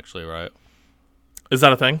off, though. Actually, right? Is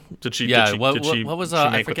that a thing? Did she? Yeah. Did what was?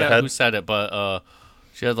 I forget who said it, but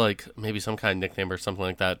she had like maybe some kind of nickname or something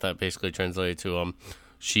like that. That basically translated to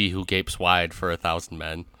 "she who gapes wide for 1,000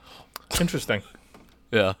 men." Interesting.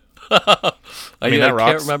 Yeah. I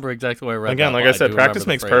can't remember exactly where I read. Again, that, like I said, practice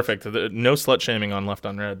makes perfect. No slut shaming on Left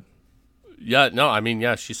Unread. Yeah.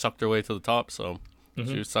 No. She sucked her way to the top, so.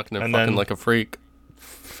 She was sucking and fucking like a freak.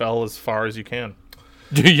 Fell as far as you can.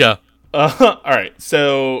 Yeah. All right.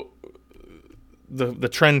 So the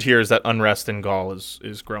trend here is that unrest in Gaul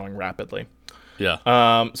is growing rapidly.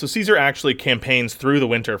 Yeah. So Caesar actually campaigns through the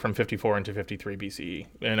winter from 54 into 53 BCE.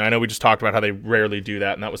 And I know we just talked about how they rarely do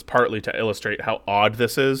that, and that was partly to illustrate how odd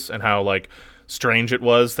this is and how like strange it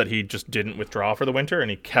was that he just didn't withdraw for the winter and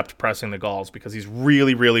he kept pressing the Gauls because he's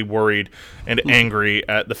really, really worried and angry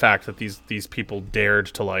at the fact that these people dared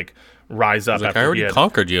to like rise up. Like, I already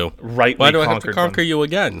conquered you. Right? Why do I have to conquer you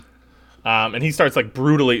again? And he starts like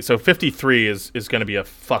brutally. So 53 is going to be a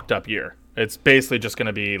fucked up year. It's basically just going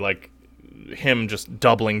to be like him just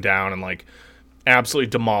doubling down and like absolutely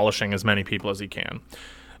demolishing as many people as he can.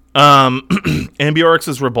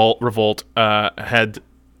 Ambiorix's revolt had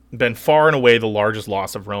been far and away the largest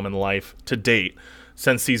loss of Roman life to date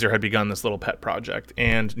since Caesar had begun this little pet project,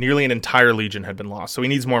 and nearly an entire legion had been lost. So he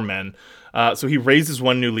needs more men. So he raises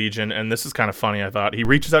one new legion, and this is kind of funny, I thought. He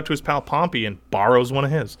reaches out to his pal Pompey and borrows one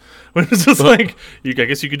of his. It's just like, I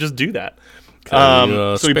guess you could just do that.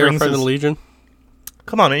 So he brings the legion.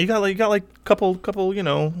 Come on, man! You got like couple,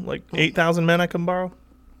 like 8,000 men I can borrow.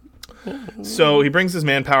 So he brings his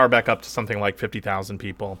manpower back up to something like 50,000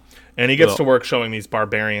 people, and he gets to work showing these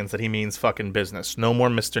barbarians that he means fucking business. No more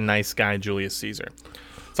Mr. Nice Guy Julius Caesar.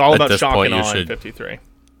 It's all about shock and awe in 53.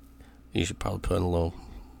 You should probably put in a little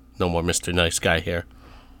 "No more Mr. Nice Guy" here.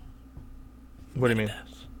 What do you mean?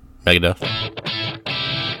 Megadeth.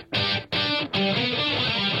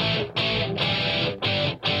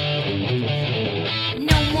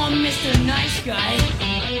 No more Mr. Nice Guy.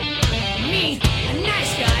 Me, a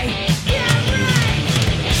nice guy. Yeah, right.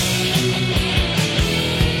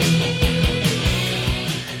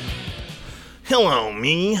 Hello,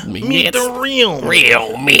 me. Meet the real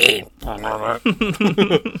me.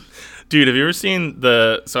 Dude, have you ever seen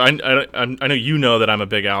the... So I know you know that I'm a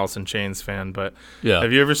big Alice in Chains fan, but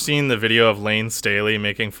have you ever seen the video of Lane Staley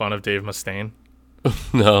making fun of Dave Mustaine?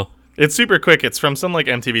 No. It's super quick. It's from some like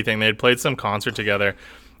MTV thing. They had played some concert together,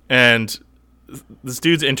 and this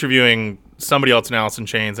dude's interviewing somebody else in Alice in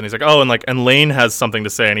Chains, and he's like, "Oh, and Lane has something to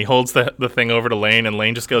say," and he holds the thing over to Lane, and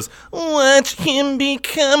Lane just goes, "Watch him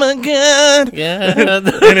become a god." Yeah, and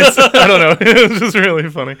it's I don't know. It's just really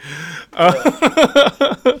funny.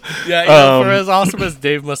 For as awesome as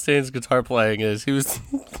Dave Mustaine's guitar playing is, he was.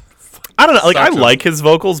 I don't know. Like I like his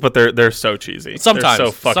vocals, but they're so cheesy. Sometimes, they're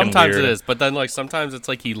so fucking sometimes weird. it is, but then like sometimes it's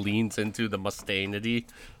like he leans into the Mustainity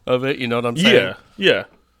of it. You know what I'm saying? Yeah.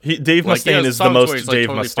 Dave Mustaine is the most Dave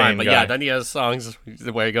totally Mustaine fine, but guy. yeah, then he has songs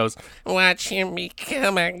where he goes, "Watch him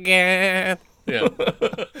become a god." Yeah.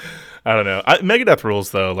 I don't know. Megadeth rules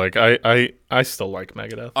though. Like I still like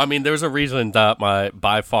Megadeth. I mean, there's a reason that my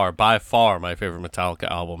by far my favorite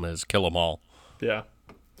Metallica album is "Kill 'Em All." Yeah.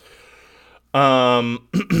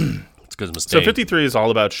 It's because So mistake. 53 is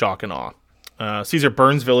all about shock and awe. Caesar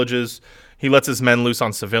burns villages. He lets his men loose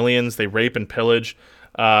on civilians. They rape and pillage.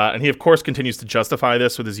 And he, of course, continues to justify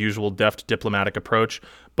this with his usual deft diplomatic approach.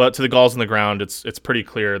 But to the Gauls on the ground, it's pretty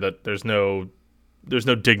clear that there's no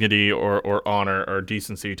dignity or honor or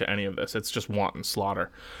decency to any of this. It's just wanton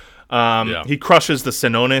slaughter. He crushes the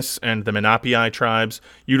Senones and the Menapii tribes,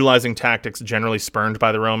 utilizing tactics generally spurned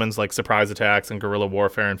by the Romans, like surprise attacks and guerrilla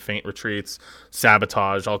warfare and feint retreats,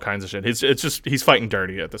 sabotage, all kinds of shit. He's fighting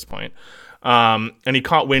dirty at this point. And he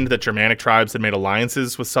caught wind that Germanic tribes had made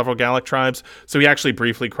alliances with several Gallic tribes, so he actually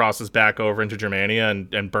briefly crosses back over into Germania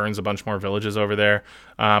and burns a bunch more villages over there.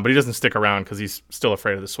 But he doesn't stick around because he's still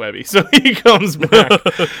afraid of the Suebi, so he comes back,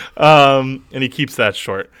 and he keeps that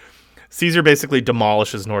short. Caesar basically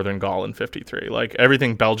demolishes northern Gaul in 53. Like,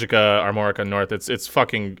 everything Belgica, Armorica, North,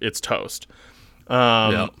 it's toast.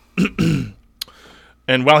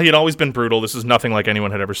 And while he had always been brutal, this is nothing like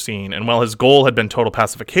anyone had ever seen. And while his goal had been total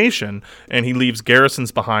pacification, and he leaves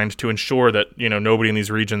garrisons behind to ensure that, nobody in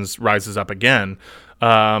these regions rises up again,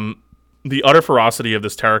 the utter ferocity of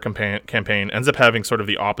this terror campaign ends up having sort of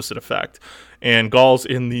the opposite effect. And Gauls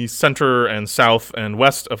in the center and south and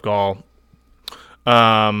west of Gaul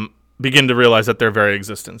begin to realize that their very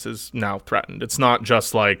existence is now threatened. It's not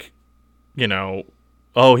just like, he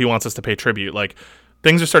wants us to pay tribute. Like,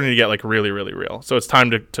 things are starting to get like really, really real. So it's time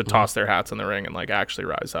to toss their hats in the ring and like actually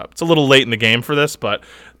rise up. It's a little late in the game for this, but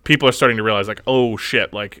people are starting to realize like, oh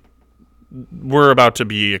shit, like we're about to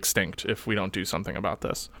be extinct if we don't do something about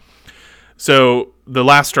this. So the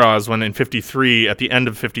last straw is when in 53, at the end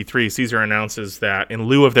of 53, Caesar announces that in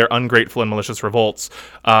lieu of their ungrateful and malicious revolts,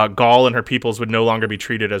 Gaul and her peoples would no longer be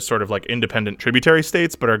treated as sort of like independent tributary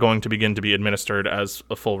states, but are going to begin to be administered as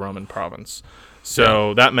a full Roman province.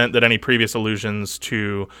 So that meant that any previous allusions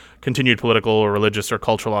to continued political or religious or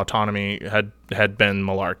cultural autonomy had been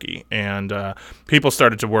malarkey. And people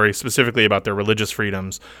started to worry specifically about their religious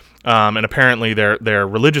freedoms. And apparently their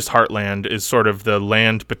religious heartland is sort of the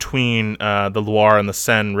land between the Loire and the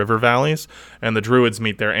Seine river valleys. And the Druids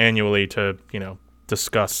meet there annually to,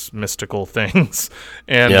 discuss mystical things.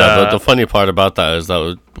 And the funny part about that is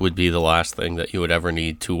that would be the last thing that you would ever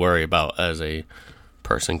need to worry about as a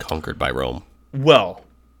person conquered by Rome. Well,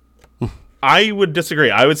 I would disagree.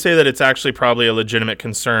 I would say that it's actually probably a legitimate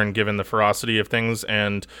concern given the ferocity of things,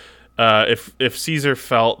 and if Caesar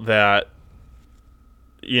felt that,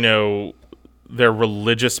 their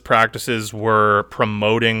religious practices were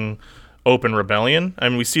promoting open rebellion. I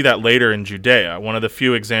mean, we see that later in Judea. One of the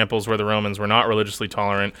few examples where the Romans were not religiously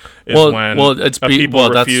tolerant is when people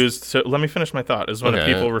refused to... Let me finish my thought. Is when the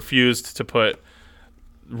people refused to put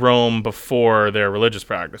Rome before their religious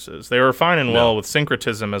practices. They were fine and well with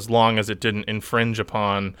syncretism as long as it didn't infringe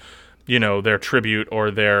upon, their tribute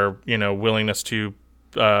or their, willingness to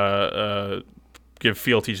give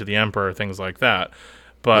fealty to the emperor, things like that.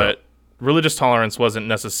 But religious tolerance wasn't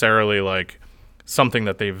necessarily like something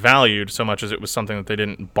that they valued so much as it was something that they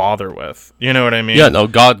didn't bother with. You know what I mean? Yeah, no,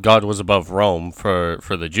 God was above Rome for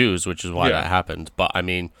the Jews, which is why that happened. But I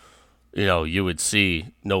mean, you would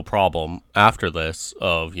see no problem after this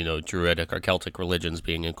of, Druidic or Celtic religions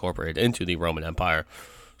being incorporated into the Roman Empire.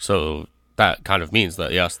 So that kind of means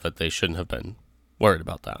that, yes, that they shouldn't have been worried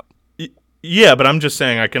about that. Yeah, but I'm just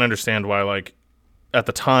saying I can understand why, like, at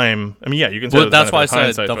the time, I mean, yeah, you can say well, that's why I said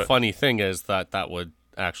hindsight, the funny thing is that would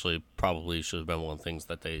actually probably should have been one of the things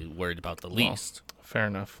that they worried about the least. Fair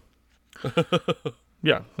enough.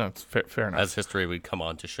 Yeah, no, it's fair enough. As history would come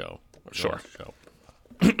on to show. Sure.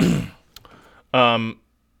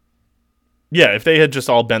 Yeah, if they had just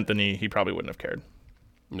all bent the knee, he probably wouldn't have cared.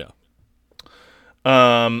 No.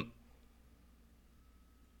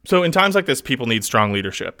 So in times like this, people need strong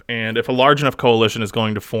leadership. And if a large enough coalition is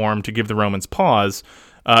going to form to give the Romans pause,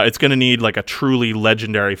 it's going to need like a truly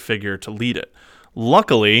legendary figure to lead it.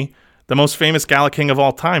 Luckily, the most famous Gallic king of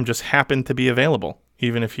all time just happened to be available,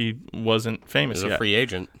 even if he wasn't famous yet. He's a free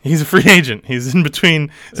agent. He's a free agent. He's in between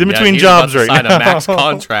jobs right now. Sign a max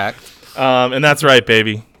contract. And that's right,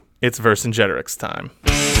 baby. It's Vercingetorix time.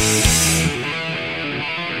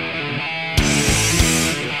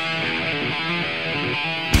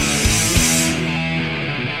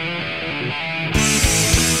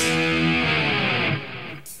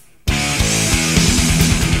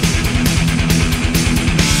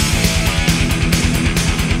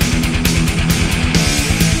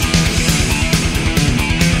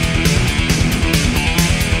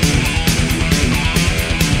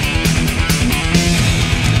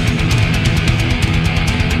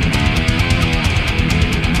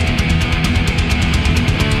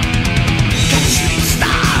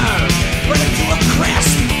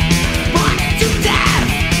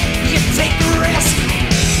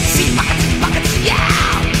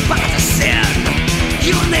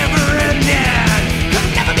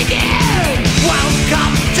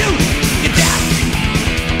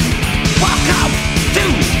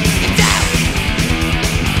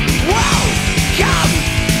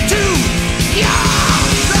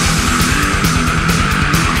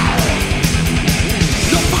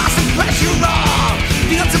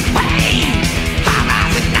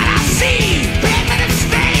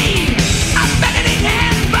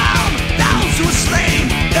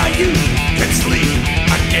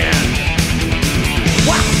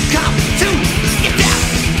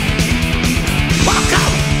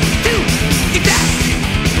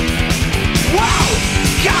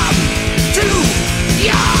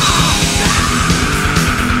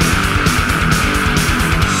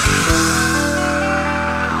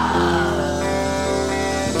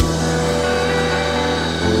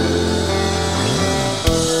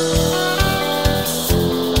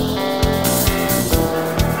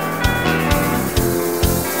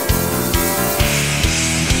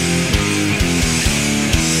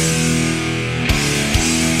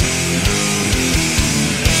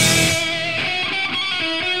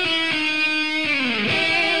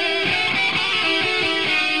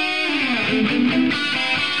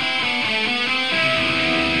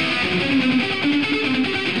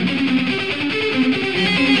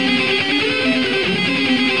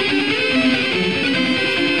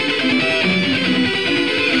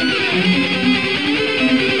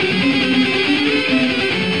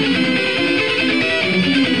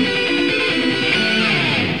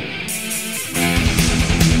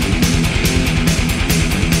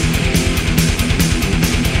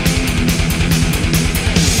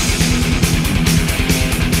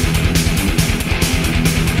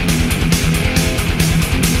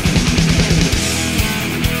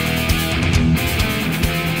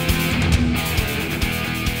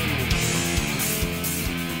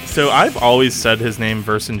 So I've always said his name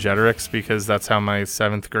Vercingetorix because that's how my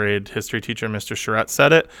 7th grade history teacher, Mr. Charette,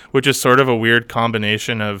 said it, which is sort of a weird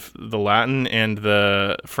combination of the Latin and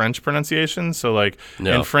the French pronunciation. So like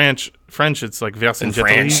in French it's like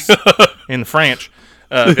Vercingetorix. In French,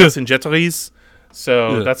 Vercingetorix.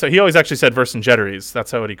 So that's how he always actually said Vercingetorix.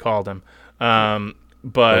 That's how he called him.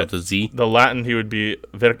 But the Z? The Latin he would be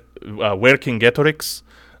Vercingetorix.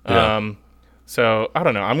 So, I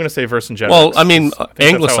don't know. I'm going to say Vercingetorix. Well, I mean,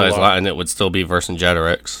 anglicized Latin, it would still be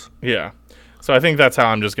Vercingetorix. Yeah. So, I think that's how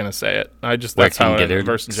I'm just going to say it. That's how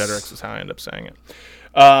Vercingetorix is how I end up saying it.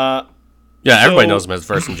 Everybody knows him as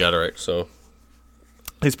Vercingetorix, so.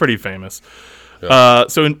 He's pretty famous. Yeah.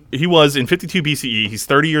 He was in 52 BCE. He's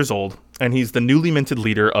 30 years old, and he's the newly minted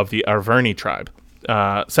leader of the Arverni tribe,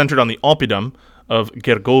 centered on the Oppidum of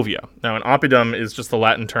Gergovia. Now, an Oppidum is just the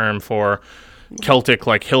Latin term for Celtic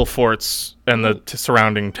like hill forts and the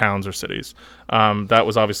surrounding towns or cities. That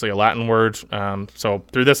was obviously a Latin word. So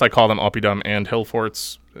through this, I call them Oppidum and hill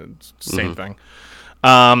forts. It's the same thing.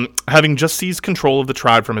 Having just seized control of the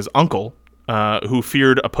tribe from his uncle, who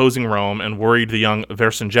feared opposing Rome and worried the young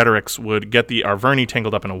Vercingetorix would get the Arverni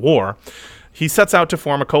tangled up in a war, he sets out to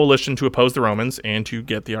form a coalition to oppose the Romans and to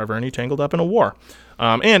get the Arverni tangled up in a war.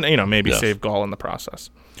 And maybe save Gaul in the process.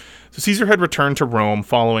 So Caesar had returned to Rome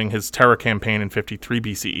following his terror campaign in 53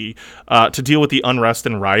 BCE to deal with the unrest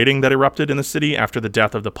and rioting that erupted in the city after the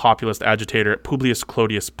death of the populist agitator Publius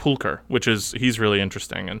Clodius Pulcher, he's really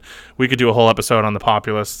interesting. And we could do a whole episode on the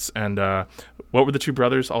populists. And what were the two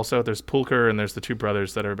brothers also? There's Pulcher and there's the two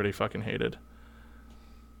brothers that everybody fucking hated.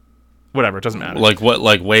 Whatever, it doesn't matter. Like what,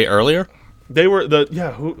 like way earlier? They were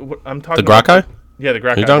I'm talking the Gracchi? Yeah, the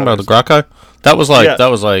Gracchi. Are you talking about the Gracchi? That was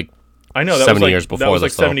like I know that 70 was years before. That was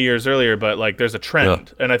like this, 70 years earlier, but like there's a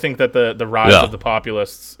trend, and I think that the rise of the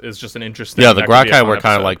populists is just an interesting. Yeah, the Gracchi were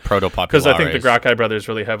kind of like proto-populares because I think the Gracchi brothers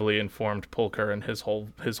really heavily informed Pulcher and his whole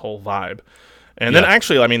vibe. And then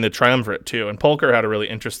actually, I mean, the triumvirate too. And Pulcher had a really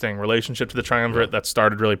interesting relationship to the triumvirate that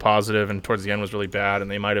started really positive and towards the end was really bad,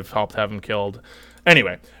 and they might have helped have him killed.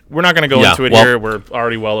 Anyway, we're not going to go into it here. We're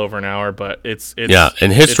already well over an hour, but it's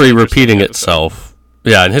and history repeating itself.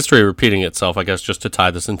 Yeah, and history repeating itself, I guess, just to tie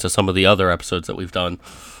this into some of the other episodes that we've done.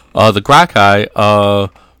 The Gracchi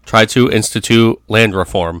tried to institute land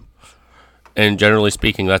reform. And generally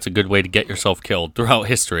speaking, that's a good way to get yourself killed throughout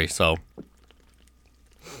history, so.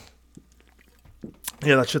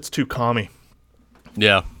 Yeah, that shit's too commie.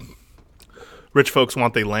 Yeah. Rich folks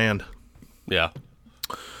want their land. Yeah.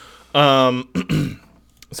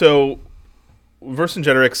 So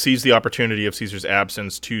Vercingetorix seized the opportunity of Caesar's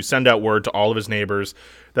absence to send out word to all of his neighbors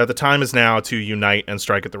that the time is now to unite and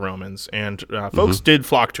strike at the Romans. And folks did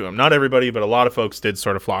flock to him. Not everybody, but a lot of folks did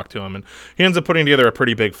sort of flock to him. And he ends up putting together a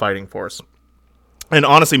pretty big fighting force. And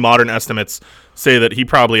honestly, modern estimates say that he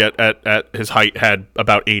probably at his height had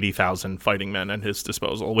about 80,000 fighting men at his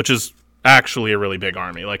disposal, which is actually a really big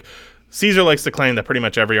army. Like, Caesar likes to claim that pretty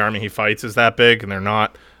much every army he fights is that big, and they're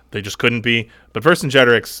not. They just couldn't be. But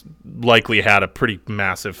Vercingetorix likely had a pretty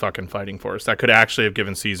massive fucking fighting force that could actually have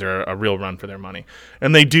given Caesar a real run for their money.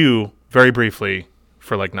 And they do, very briefly,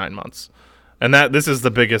 for like 9 months. And this is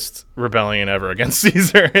the biggest rebellion ever against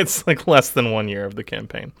Caesar. It's like less than 1 year of the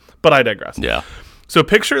campaign. But I digress. Yeah. So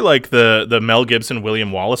picture like the Mel Gibson,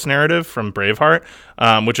 William Wallace narrative from Braveheart,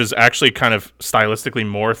 which is actually kind of stylistically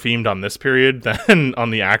more themed on this period than on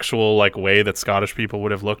the actual like way that Scottish people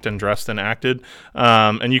would have looked and dressed and acted.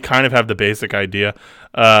 And you kind of have the basic idea.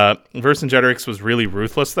 Vercingetorix was really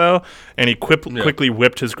ruthless though, and he quickly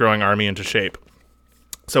whipped his growing army into shape.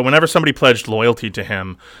 So whenever somebody pledged loyalty to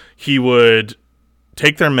him, he would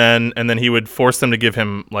take their men, and then he would force them to give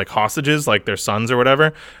him like hostages, like their sons or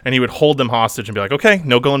whatever, and he would hold them hostage and be like, okay,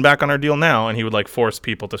 no going back on our deal now, and he would like force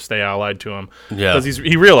people to stay allied to him. Yeah, because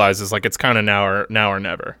he realizes like it's kind of now or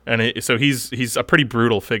never, and so he's a pretty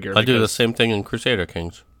brutal figure. I do the same thing in Crusader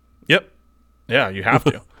Kings. Yep. Yeah, you have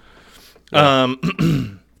to.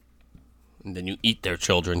 And then you eat their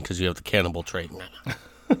children because you have the cannibal trait.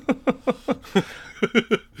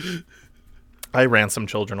 I ransom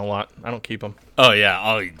children a lot. I don't keep them. Oh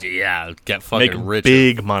yeah, get fucking Make rich.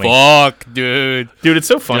 Big money. Fuck, dude. Dude, it's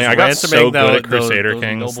so funny. I got so good at Crusader those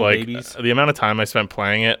Kings. Like babies. the amount of time I spent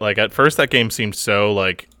playing it. Like at first, that game seemed so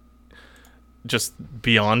like just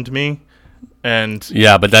beyond me. And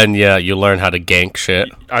yeah, but then you learn how to gank shit.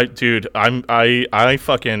 I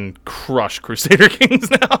fucking crush Crusader Kings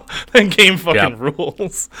now. That game fucking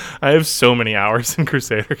rules. I have so many hours in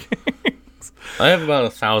Crusader Kings. I have about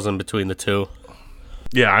 1,000 between the two.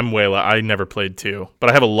 Yeah, I'm way low. I never played 2, but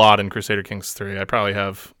I have a lot in Crusader Kings 3. I probably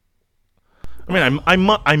have. I mean,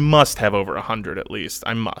 I must have over 100 at least.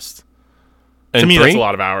 I must. To me, 3? that's a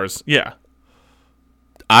lot of hours. Yeah.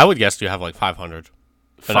 I would guess you have like 500.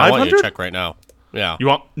 And I want you to 500? check right now. Yeah. You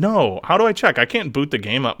want? No. How do I check? I can't boot the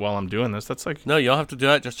game up while I'm doing this. That's like No, you don't have to do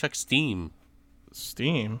that. Just check Steam.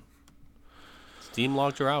 Steam. Steam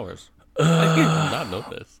logged your hours. I did not know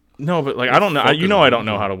this. No, but like I don't know. You know I don't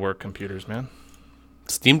know how to work computers, man.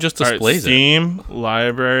 Steam just All right, displays Steam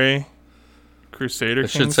library, Crusader It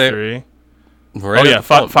should Kings say- 3. it. Right Oh yeah, at the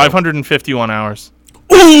front, bro. 551 hours.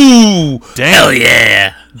 Ooh! Damn. Hell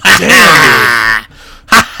yeah! Damn,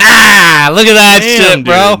 Look at that Damn, shit,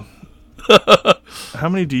 bro. dude. How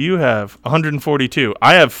many do you have? 142.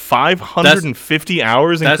 I have 550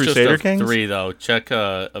 hours in That's Crusader just of Kings. 3 though. Check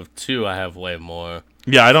of 2. I have way more.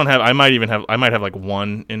 Yeah, I don't have. I might have like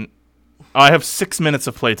one in. I have 6 minutes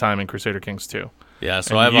of playtime in Crusader Kings 2. Yeah,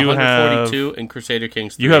 so And I have you 142 in Crusader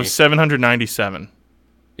Kings 3. You have 797.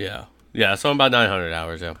 Yeah, so I'm about 900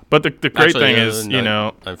 hours. Yeah. But the great Actually, thing is, you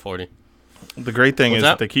know, 940. the great thing What's is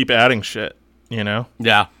that? that they keep adding shit. You know,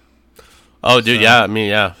 Yeah. Oh, dude, yeah. I mean,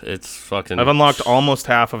 yeah, it's fucking. I've unlocked almost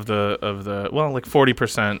half of the well, like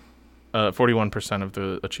 40%, 41% of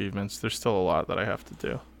the achievements. There's still a lot that I have to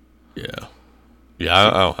do. Yeah. Yeah,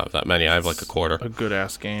 I don't have that many. I have like a quarter. A good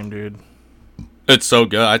ass game, dude. It's so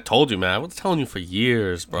good. I told you, man. I was telling you for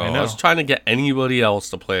years, bro. I I know. was trying to get anybody else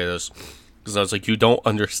to play this because I was like, you don't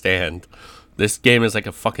understand. This game is like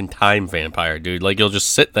a fucking time vampire, dude. Like, you'll just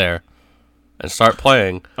sit there and start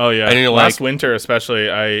playing. Oh yeah, And you're last like, winter especially,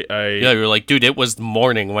 yeah, you're like, dude, it was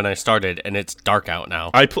morning when I started, and it's dark out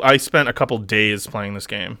now. I spent a couple days playing this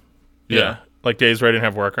game. Yeah. Like days where I didn't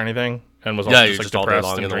have work or anything, and was also Yeah, just you're like just all day depressed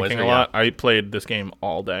long and in the drinking winter, a lot. yeah. I played this game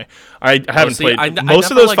all day. I haven't see, played I most of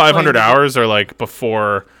never those liked 500 playing- hours are like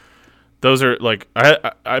before. Those are like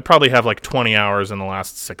I probably have like 20 hours in the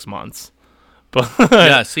last 6 months. But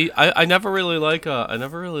Yeah, see, I never really like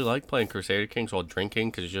playing Crusader Kings while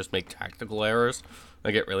drinking because you just make tactical errors.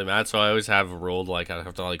 I get really mad, so I always have a rule like I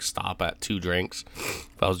have to like stop at 2 drinks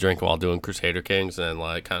if I was drinking while doing Crusader Kings, and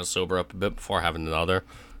like kind of sober up a bit before having another.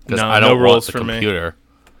 Because No, I no don't rules want the for me. computer.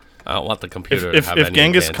 I don't want the computer to if have if any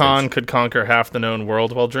Genghis advantage. Khan could conquer half the known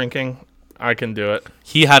world while drinking, I can do it.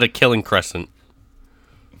 He had a killing crescent.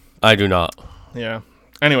 I do not. Yeah.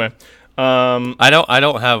 Anyway, I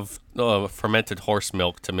don't have fermented horse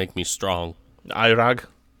milk to make me strong. Irag,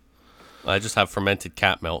 I just have fermented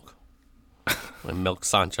cat milk. I milk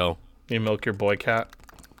Sancho. you milk your boy cat.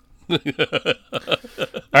 All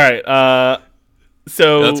right.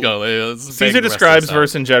 So Let's go. Let's bang Caesar the rest of describes this out.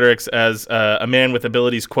 Vercingetorix as a man with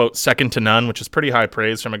abilities, quote, second to none, which is pretty high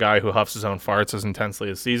praise from a guy who huffs his own farts as intensely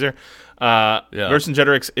as Caesar.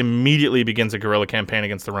 Vercingetorix immediately begins a guerrilla campaign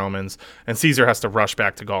against the Romans, and Caesar has to rush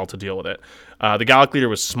back to Gaul to deal with it. The Gallic leader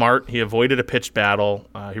was smart. He avoided a pitched battle.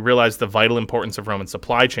 He realized the vital importance of Roman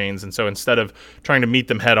supply chains, and so instead of trying to meet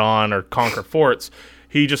them head on or conquer forts,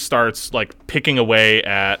 he just starts like picking away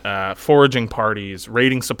at foraging parties,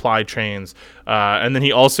 raiding supply chains, and then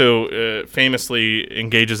he also famously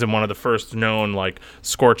engages in one of the first known like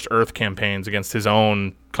scorched earth campaigns against his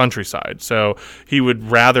own countryside. So he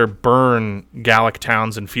would rather burn Gallic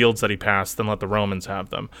towns and fields that he passed than let the Romans have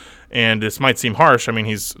them. And this might seem harsh. I mean,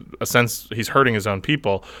 he's hurting his own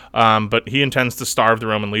people, but he intends to starve the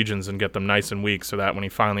Roman legions and get them nice and weak, so that when he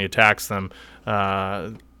finally attacks them,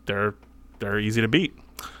 they're easy to beat.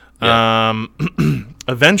 Yeah.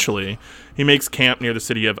 Eventually, he makes camp near the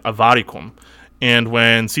city of Avaricum, and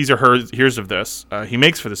when Caesar hears of this, he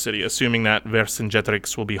makes for the city, assuming that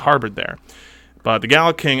Vercingetorix will be harbored there. But the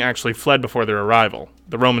Gallic king actually fled before their arrival.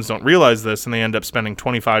 The Romans don't realize this, and they end up spending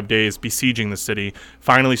 25 days besieging the city,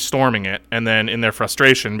 finally storming it, and then in their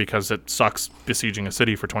frustration, because it sucks besieging a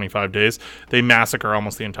city for 25 days, they massacre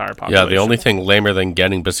almost the entire population. Yeah, the only thing lamer than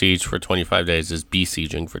getting besieged for 25 days is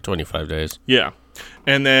besieging for 25 days. Yeah.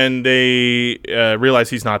 And then they realize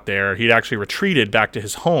he's not there. He'd actually retreated back to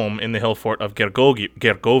his home in the hill fort of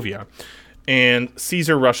Gergovia. And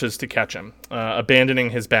Caesar rushes to catch him, abandoning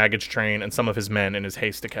his baggage train and some of his men in his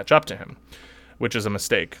haste to catch up to him, which is a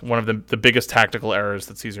mistake. One of the biggest tactical errors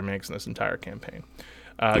that Caesar makes in this entire campaign.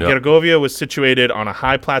 Gergovia was situated on a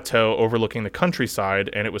high plateau overlooking the countryside,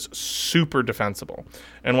 and it was super defensible.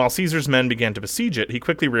 And while Caesar's men began to besiege it, he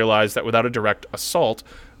quickly realized that without a direct assault,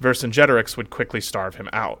 Vercingetorix would quickly starve him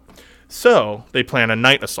out. So they plan a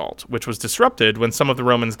night assault, which was disrupted when some of the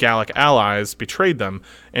Romans' Gallic allies betrayed them,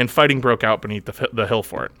 and fighting broke out beneath the hill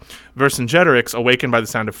fort. Vercingetorix, awakened by the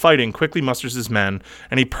sound of fighting, quickly musters his men,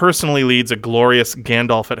 and he personally leads a glorious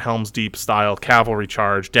Gandalf at Helm's Deep-style cavalry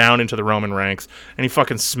charge down into the Roman ranks, and he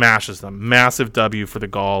fucking smashes them. Massive W for the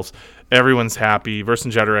Gauls. Everyone's happy.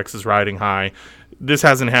 Vercingetorix is riding high. This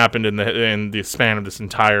hasn't happened in the span of this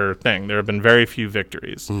entire thing. There have been very few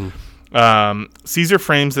victories. Caesar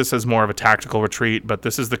frames this as more of a tactical retreat, but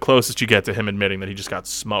this is the closest you get to him admitting that he just got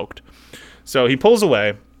smoked. So he pulls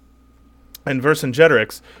away, and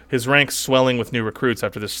Vercingetorix, his ranks swelling with new recruits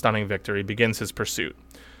after this stunning victory, begins his pursuit.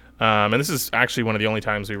 And this is actually one of the only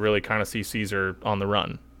times we really kind of see Caesar on the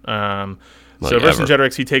run. So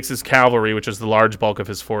Vercingetorix, he takes his cavalry, which is the large bulk of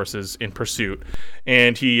his forces, in pursuit,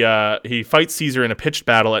 and he fights Caesar in a pitched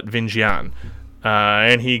battle at Vingian,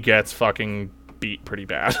 and he gets fucking beat pretty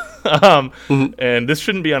bad. And this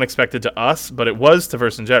shouldn't be unexpected to us, but it was to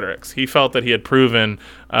Vercingetorix. He felt that he had proven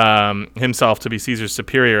himself to be Caesar's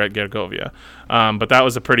superior at Gergovia. But that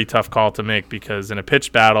was a pretty tough call to make, because in a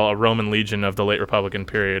pitched battle, a Roman legion of the late Republican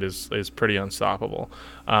period is pretty unstoppable.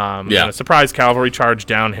 And a surprise cavalry charge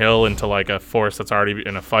downhill into like a force that's already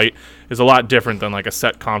in a fight is a lot different than like a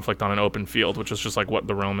set conflict on an open field, which is just like what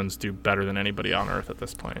the Romans do better than anybody on earth at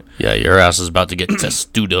this point. Yeah, your ass is about to get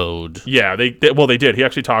testudoed. Yeah, they did. He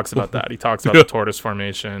actually talks about that. He talks about the tortoise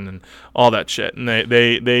formation and all that shit, and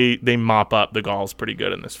they mop up the Gauls pretty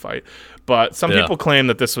good in this fight. But some people claim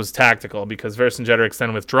that this was tactical, because Vercingetorix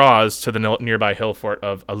then withdraws to the nearby hill fort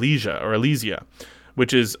of Alesia,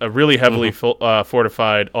 which is a really heavily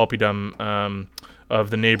fortified oppidum of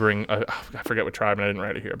the neighboring, I forget what tribe, and I didn't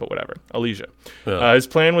write it here, but whatever, Alesia. Yeah. His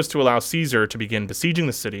plan was to allow Caesar to begin besieging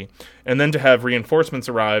the city, and then to have reinforcements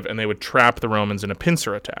arrive, and they would trap the Romans in a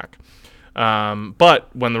pincer attack. But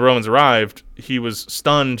when the Romans arrived, he was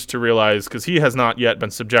stunned to realize, because he has not yet been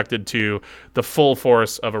subjected to the full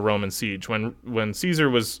force of a Roman siege. When Caesar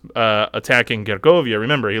was attacking Gergovia,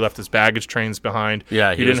 remember, he left his baggage trains behind.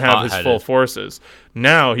 Yeah, he didn't have his full forces.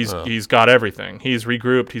 Now he's got everything. He's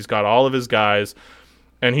regrouped. He's got all of his guys,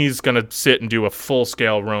 and he's going to sit and do a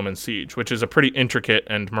full-scale Roman siege, which is a pretty intricate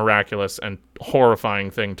and miraculous and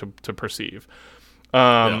horrifying thing to perceive.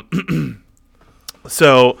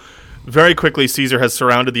 So very quickly, Caesar has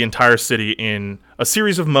surrounded the entire city in a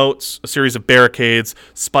series of moats, a series of barricades,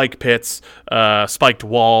 spike pits, spiked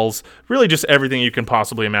walls, really just everything you can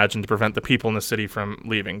possibly imagine to prevent the people in the city from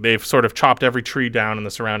leaving. They've sort of chopped every tree down in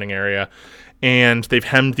the surrounding area, and they've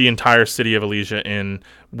hemmed the entire city of Alesia in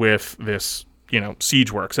with this,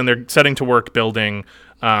 siege works. And they're setting to work building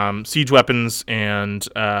siege weapons and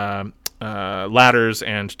ladders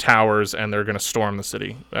and towers, and they're going to storm the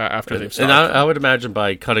city after they've started. And I would imagine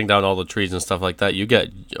by cutting down all the trees and stuff like that, you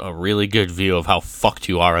get a really good view of how fucked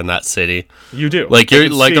you are in that city. You do.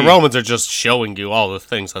 The Romans are just showing you all the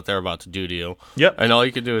things that they're about to do to you. Yep. And all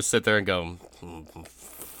you can do is sit there and go,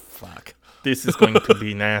 fuck. This is going to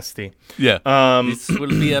be nasty. Yeah. This will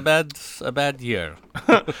be a bad year.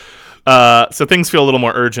 So things feel a little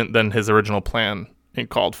more urgent than his original plan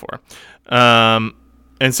called for.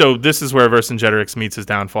 And so this is where Vercingetorix meets his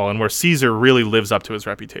downfall, and where Caesar really lives up to his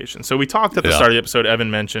reputation. So we talked at the start of the episode,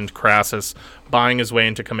 Evan mentioned Crassus buying his way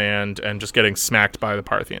into command and just getting smacked by the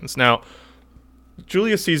Parthians. Now,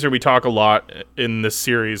 Julius Caesar, we talk a lot in this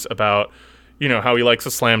series about, how he likes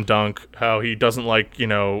a slam dunk, how he doesn't like,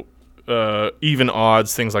 even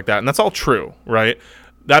odds, things like that. And that's all true, right?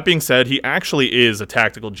 That being said, he actually is a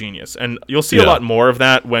tactical genius. And you'll see a lot more of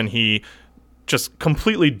that when he just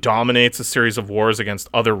completely dominates a series of wars against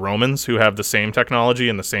other Romans who have the same technology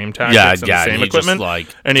and the same tactics and the same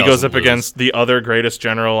equipment. And he goes up against the other greatest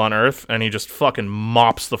general on earth, and he just fucking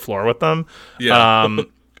mops the floor with them. Yeah.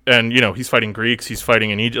 And, he's fighting Greeks, he's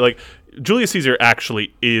fighting in Egypt. Julius Caesar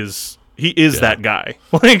actually is... He is that guy.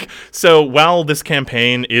 So while this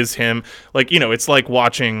campaign is him, it's like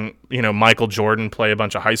watching, Michael Jordan play a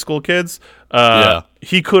bunch of high school kids.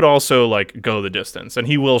 He could also go the distance, and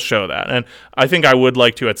he will show that. And I think I would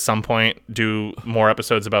like to at some point do more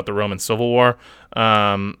episodes about the Roman Civil War.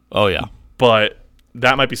 But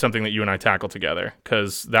that might be something that you and I tackle together,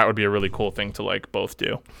 because that would be a really cool thing to both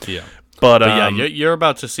do. Yeah. But you're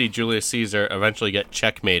about to see Julius Caesar eventually get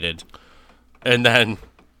checkmated, and then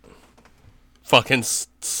fucking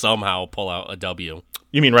somehow pull out a W.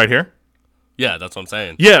 You mean right here? Yeah, that's what I'm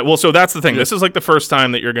saying. Yeah, well, so that's the thing. This is the first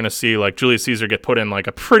time that you're going to see Julius Caesar get put in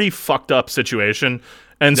a pretty fucked up situation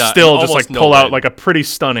and still just pull out a pretty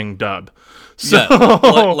stunning dub. So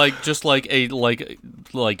just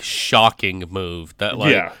a shocking move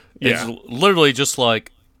that it's literally just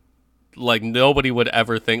like nobody would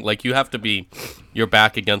ever think. You have to be your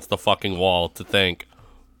back against the fucking wall to think,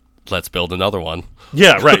 let's build another one.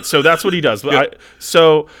 Yeah, right. So that's what he does.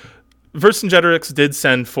 So Vercingetorix did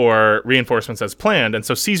send for reinforcements as planned, and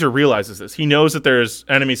so Caesar realizes this. He knows that there's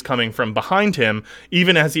enemies coming from behind him,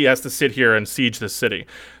 even as he has to sit here and siege this city.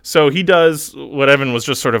 So he does what Evan was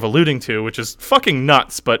just sort of alluding to, which is fucking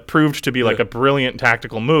nuts, but proved to be a brilliant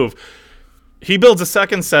tactical move. he builds a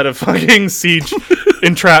second set of fucking siege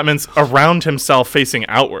entrapments around himself facing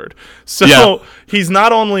outward. So he's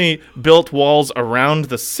not only built walls around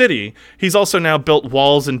the city, he's also now built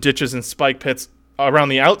walls and ditches and spike pits around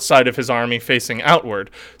the outside of his army facing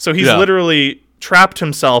outward. So he's literally trapped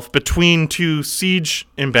himself between two siege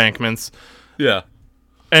embankments. Yeah.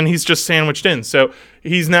 And he's just sandwiched in. So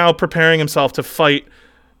he's now preparing himself to fight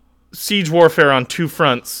siege warfare on two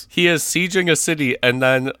fronts. He is sieging a city and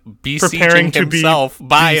then Preparing besieging to be himself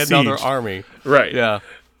by besieged. another army. Right. Yeah.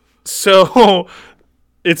 So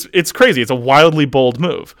it's crazy. It's a wildly bold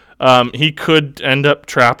move. He could end up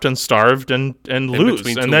trapped and starved and lose.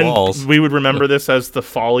 between And two then walls. we would remember this as the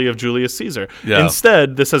folly of Julius Caesar. Yeah.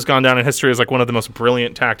 Instead, this has gone down in history as like one of the most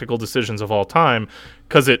brilliant tactical decisions of all time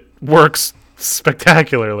because it works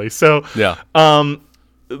spectacularly. So Yeah.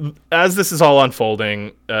 as this is all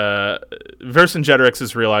unfolding, Vercingetorix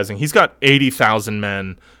is realizing he's got 80,000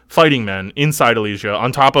 men, fighting men, inside Alesia,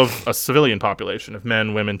 on top of a civilian population of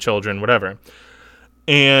men, women, children, whatever.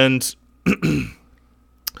 And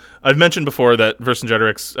I've mentioned before that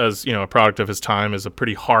Vercingetorix, as a product of his time, is a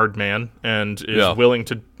pretty hard man and is willing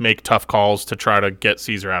to make tough calls to try to get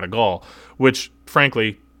Caesar out of Gaul, which,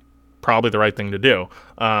 frankly, probably the right thing to do.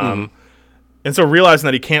 And so realizing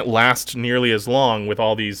that he can't last nearly as long with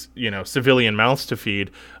all these, civilian mouths to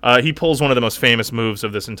feed, he pulls one of the most famous moves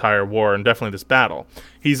of this entire war and definitely this battle.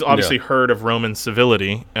 He's obviously heard of Roman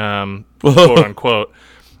civility, quote unquote.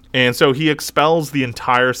 And so he expels the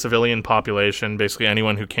entire civilian population, basically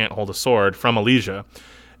anyone who can't hold a sword, from Alesia.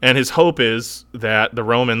 And his hope is that the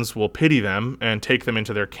Romans will pity them and take them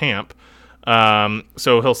into their camp.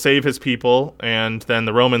 So he'll save his people, and then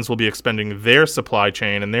the Romans will be expending their supply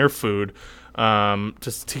chain and their food to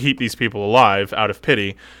keep these people alive out of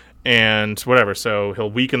pity and whatever. So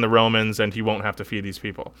he'll weaken the Romans and he won't have to feed these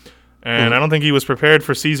people. And I don't think he was prepared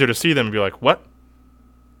for Caesar to see them and be like, what?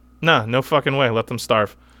 Nah, no fucking way. Let them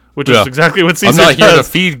starve. Which is exactly what Caesar I'm not here to does.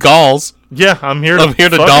 feed Gauls. Yeah, I'm here to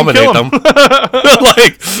fucking dominate kill them. 'em.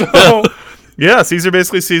 Like, So, yeah, Caesar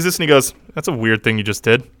basically sees this and he goes, that's a weird thing you just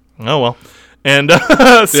did. Oh, well. And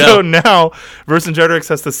so now Vercingetorix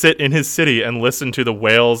has to sit in his city and listen to the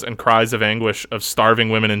wails and cries of anguish of starving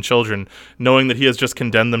women and children, knowing that he has just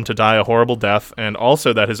condemned them to die a horrible death, and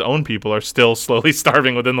also that his own people are still slowly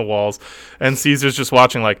starving within the walls. And Caesar's just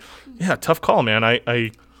watching like, yeah, tough call, man.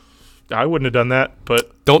 I wouldn't have done that,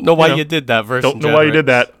 but don't know why you did that, Vercingetorix. don't know why you did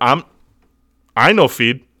that. I know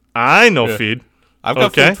feed. Feed. I've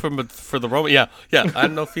got food for the Roman. Yeah. I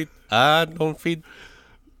know feed. I don't feed.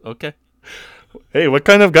 Okay. Hey, what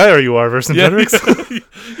kind of guy are you,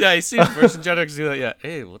 Vercingetorix? Yeah, he sees Vercingetorix do that. Yeah.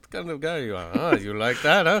 Hey, what kind of guy you are? Huh? You like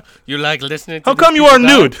that, huh? You like listening to How these come you are people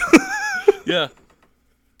die? nude? Yeah.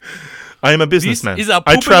 I am a businessman. This is a I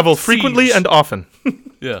public travel frequently siege. and often.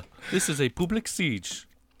 Yeah. This is a public siege.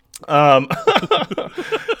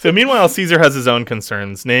 So meanwhile, Caesar has his own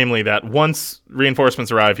concerns, namely that once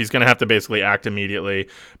reinforcements arrive, he's going to have to basically act immediately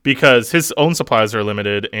because his own supplies are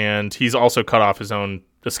limited, and he's also cut off his own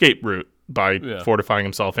escape route by fortifying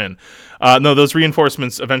himself in. No, those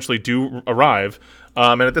reinforcements eventually do arrive,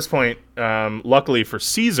 and at this point, luckily for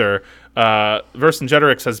Caesar,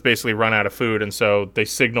 Vercingetorix has basically run out of food, and so they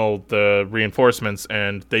signal the reinforcements,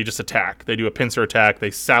 and they just attack. They do a pincer attack.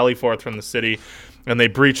 They sally forth from the city, and they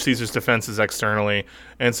breach Caesar's defenses externally.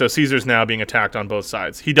 And so Caesar's now being attacked on both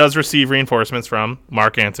sides. He does receive reinforcements from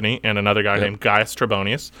Mark Antony and another guy named Gaius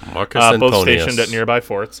Trebonius, Marcus both Antonius. stationed at nearby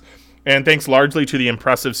forts. And thanks largely to the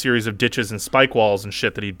impressive series of ditches and spike walls and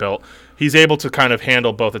shit that he built, he's able to kind of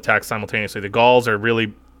handle both attacks simultaneously. The Gauls are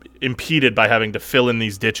really impeded by having to fill in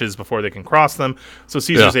these ditches before they can cross them. So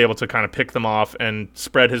Caesar's able to kind of pick them off and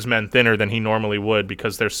spread his men thinner than he normally would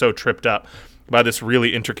because they're so tripped up by this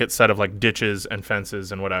really intricate set of like ditches and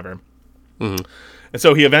fences and whatever. And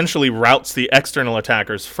so he eventually routs the external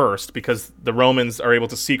attackers first because the Romans are able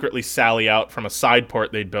to secretly sally out from a side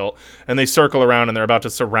port they'd built, and they circle around and they're about to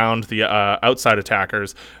surround the outside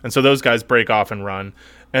attackers. And so those guys break off and run.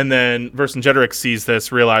 And then Vercingetorix sees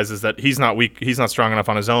this, realizes that he's not strong enough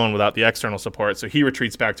on his own without the external support, so he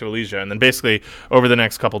retreats back to Alesia. And then basically, over the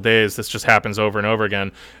next couple days, this just happens over and over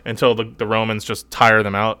again until the Romans just tire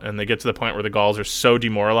them out, and they get to the point where the Gauls are so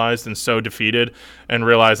demoralized and so defeated and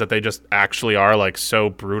realize that they just actually are like so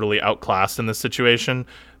brutally outclassed in this situation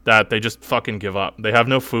that they just fucking give up. They have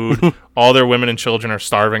no food. All their women and children are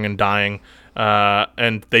starving and dying.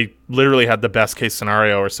 And they literally had the best case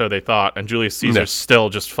scenario, or so they thought, and Julius Caesar's still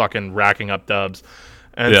just fucking racking up dubs,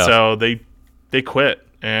 and so they quit,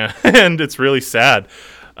 and it's really sad.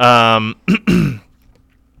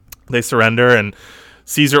 They surrender, and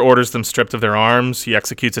Caesar orders them stripped of their arms. He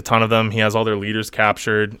executes a ton of them. He has all their leaders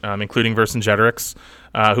captured, including Vercingetorix,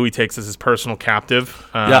 who he takes as his personal captive.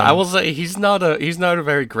 I will say he's not a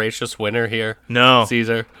very gracious winner here. No,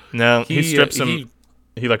 Caesar. No, he strips him.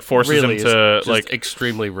 He like forces really him to is like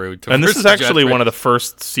extremely rude. To and this is actually Vercingetorix. one of the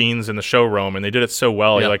first scenes in the show, Rome, and they did it so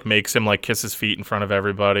well. Yeah. He like makes him like kiss his feet in front of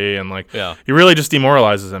everybody, and like Yeah. he really just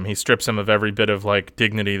demoralizes him. He strips him of every bit of like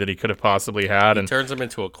dignity that he could have possibly had, and turns him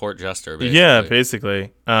into a court jester. Basically. yeah,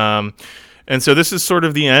 basically. And so this is sort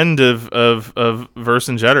of the end of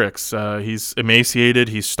Vercingetorix. He's emaciated,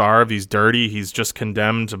 he's starved, he's dirty, he's just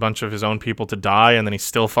condemned a bunch of his own people to die, and then he's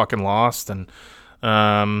still fucking lost, and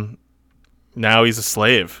now he's a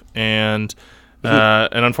slave. And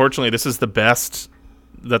unfortunately, this is the best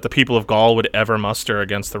that the people of Gaul would ever muster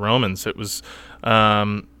against the Romans. It was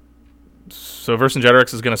so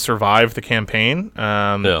Vercingetorix is going to survive the campaign.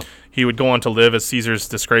 He would go on to live as Caesar's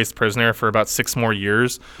disgraced prisoner for about 6 more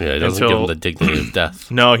years. Yeah, he doesn't give him the dignity of death.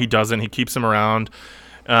 No, he doesn't. He keeps him around.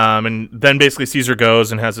 And then basically Caesar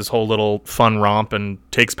goes and has this whole little fun romp and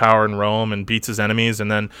takes power in Rome and beats his enemies. And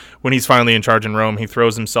then when he's finally in charge in Rome, he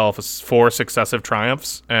throws himself 4 successive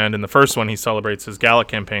triumphs. And in the first one, he celebrates his Gallic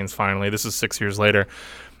campaigns finally. This is 6 years later.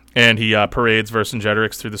 And he parades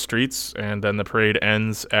Vercingetorix through the streets. And then the parade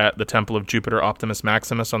ends at the Temple of Jupiter Optimus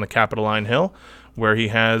Maximus on the Capitoline Hill, where he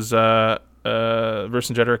has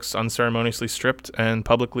Vercingetorix unceremoniously stripped and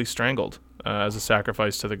publicly strangled as a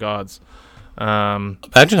sacrifice to the gods.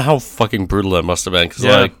 Imagine how fucking brutal that must have been, because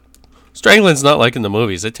Yeah. like strangling's not like in the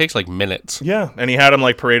movies. It takes like minutes. Yeah, and he had him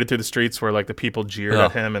like paraded through the streets where like the people jeered Yeah.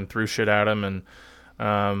 at him and threw shit at him, and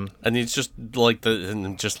And he's just like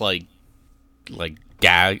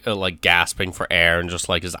gasping for air and just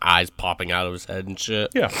like his eyes popping out of his head and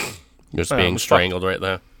shit. yeah. Just Yeah, being it was strangled right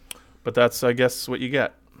there. But that's, I guess, what you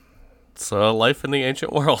get. It's life in the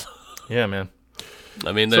ancient world. Yeah, man.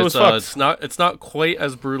 I mean, So there's, it's fucked. it's not quite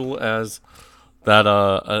as brutal as that.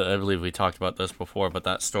 I believe we talked about this before, but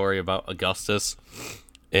that story about Augustus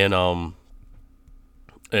in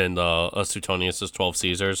Suetonius's 12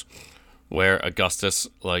 Caesars, where Augustus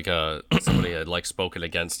like somebody had like spoken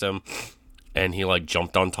against him, and he like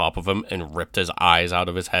jumped on top of him and ripped his eyes out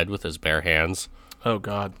of his head with his bare hands. Oh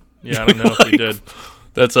God. Yeah, I don't know if he did.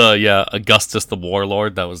 That's Augustus the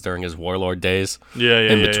warlord. That was during his warlord days. Yeah,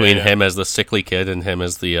 In between yeah. him as the sickly kid and him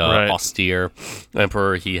as the Right. austere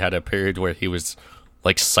emperor, he had a period where he was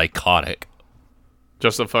like psychotic.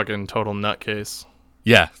 Just a fucking total nutcase.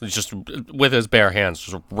 Yeah, just with his bare hands,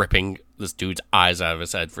 just ripping this dude's eyes out of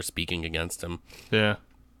his head for speaking against him. Yeah.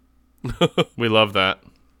 We love that.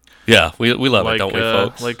 Yeah, we love it, don't we,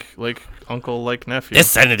 folks? Like uncle, like nephew.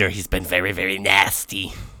 This senator, he's been very, very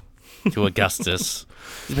nasty to Augustus.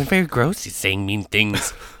 He's been very gross. He's saying mean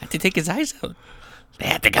things. I had to take his eyes out. They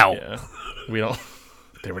had to go. Yeah. We don't.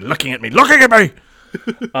 They were looking at me. Looking at me.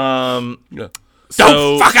 Yeah. So,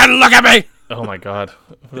 Don't fucking look at me! Oh my God.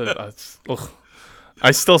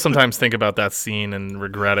 I still sometimes think about that scene and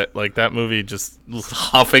regret it. Like that movie just.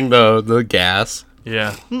 Huffing the gas.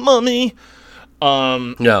 Yeah. Mummy.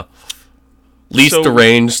 Yeah. Least So-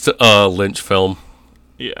 deranged Lynch film.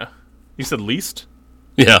 Yeah. You said least?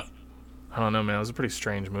 Yeah. I don't know, man. It was a pretty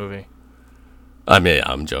strange movie. I mean,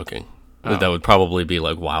 I'm joking. Oh. That would probably be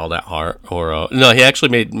like Wild at Heart or no. He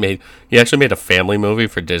actually made a family movie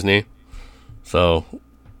for Disney. So,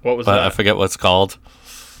 What was but that? I forget what it's called.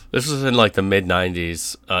 This was in like the mid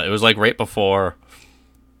 '90s. It was like right before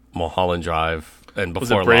Mulholland Drive and before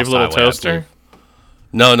Was it Brave Lost Little Highway, I Toaster? believe.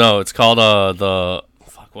 No. It's called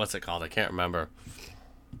what's it called? I can't remember.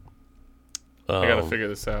 I gotta figure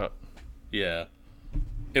this out. Yeah.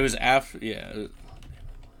 It was after. Yeah.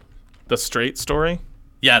 The Straight Story?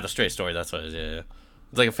 Yeah, The Straight Story. That's what it is. Yeah.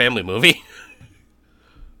 It's like a family movie.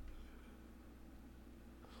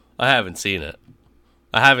 I haven't seen it.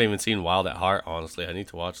 I haven't even seen Wild at Heart, honestly. I need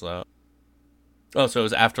to watch that. Oh, so it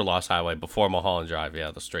was after Lost Highway, before Mulholland Drive.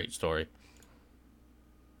 Yeah, The Straight Story.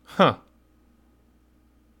 Huh.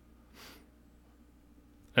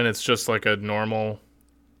 And it's just like a normal.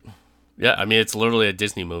 Yeah, I mean, it's literally a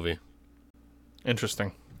Disney movie.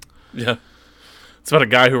 Interesting. Yeah. It's about a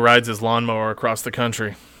guy who rides his lawnmower across the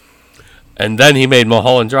country. And then he made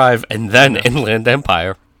Mulholland Drive, and then Inland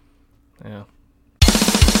Empire. Yeah.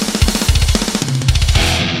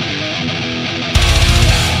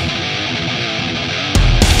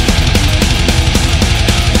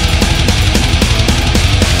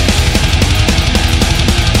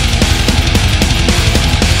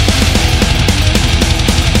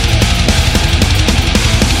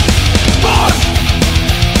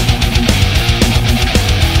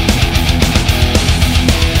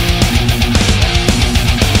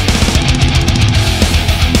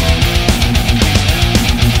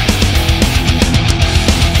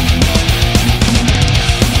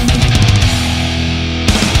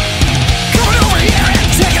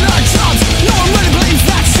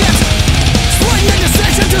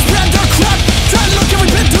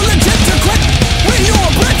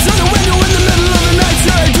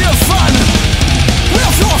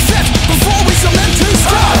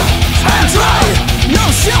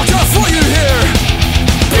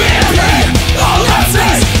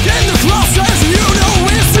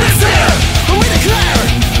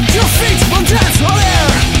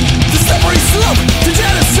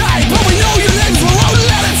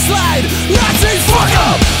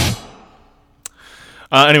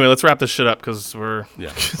 Anyway, let's wrap this shit up because we're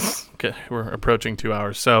we're approaching 2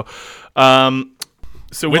 hours. So,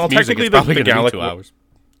 With music, it's probably going to be 2 hours.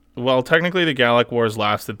 Well, technically, the Gallic Wars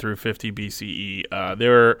lasted through 50 BCE.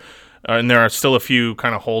 There are still a few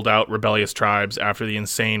kind of holdout rebellious tribes after the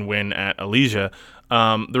insane win at Alesia.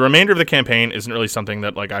 The remainder of the campaign isn't really something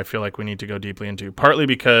that I feel like we need to go deeply into, partly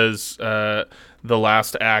because the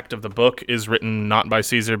last act of the book is written not by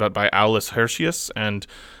Caesar but by Aulus Hirtius, and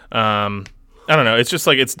I don't know, it's just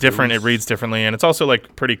it's different. It reads differently, and it's also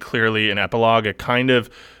pretty clearly an epilogue. It kind of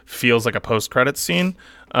feels like a post-credits scene,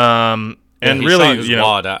 and he really, shot his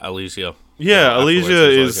wad at Alesia. Yeah,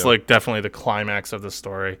 Alesia is definitely the climax of the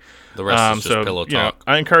story. The rest is just pillow talk.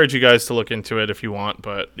 I encourage you guys to look into it if you want,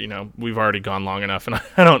 but we've already gone long enough, and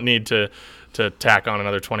I don't need to tack on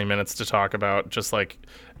another 20 minutes to talk about just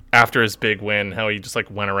after his big win, how he just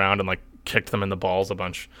went around and kicked them in the balls a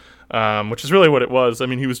bunch, which is really what it was. I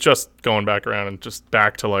mean, he was just going back around and just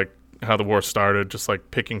back to how the war started, just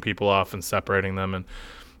picking people off and separating them and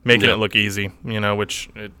making it look easy, which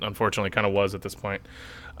it unfortunately kind of was at this point.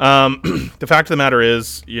 The fact of the matter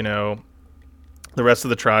is, the rest of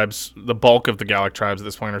the tribes, the bulk of the Gallic tribes at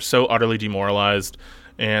this point, are so utterly demoralized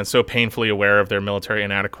and so painfully aware of their military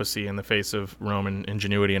inadequacy in the face of Roman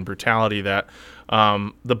ingenuity and brutality that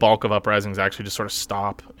the bulk of uprisings actually just sort of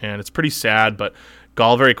stop. And it's pretty sad, but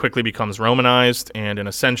Gaul very quickly becomes Romanized, and in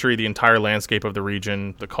a century, the entire landscape of the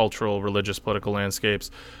region, the cultural, religious, political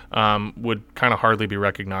landscapes, would kind of hardly be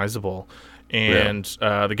recognizable. And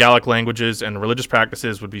the Gallic languages and religious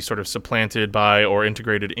practices would be sort of supplanted by or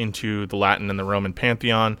integrated into the Latin and the Roman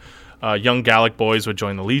pantheon. Young Gallic boys would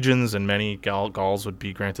join the legions, and many Gauls would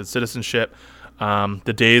be granted citizenship.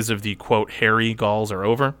 The days of the, quote, hairy Gauls are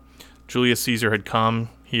over. Julius Caesar had come,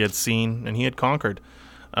 he had seen, and he had conquered.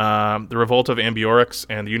 The revolt of Ambiorix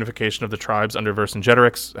and the unification of the tribes under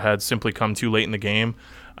Vercingetorix had simply come too late in the game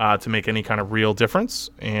to make any kind of real difference.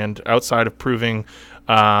 And outside of providing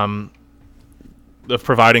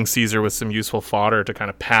Caesar with some useful fodder to kind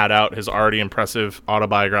of pad out his already impressive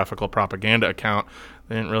autobiographical propaganda account,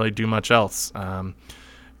 they didn't really do much else.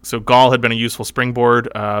 So Gaul had been a useful springboard,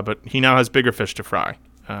 but he now has bigger fish to fry.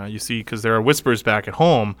 You see, because there are whispers back at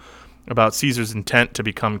home about Caesar's intent to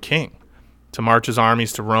become king, to march his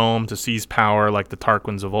armies to Rome, to seize power like the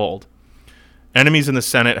Tarquins of old. Enemies in the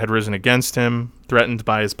Senate had risen against him, threatened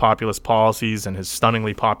by his populist policies and his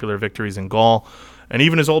stunningly popular victories in Gaul, and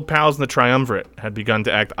even his old pals in the Triumvirate had begun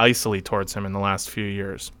to act icily towards him in the last few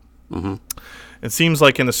years. Mm-hmm. It seems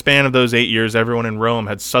like in the span of those 8 years, everyone in Rome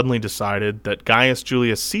had suddenly decided that Gaius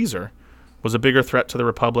Julius Caesar was a bigger threat to the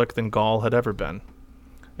Republic than Gaul had ever been.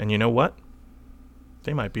 And you know what?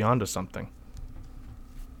 They might be onto something.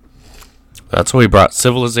 That's why he brought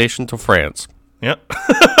civilization to France. Yep.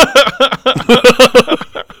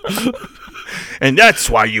 And that's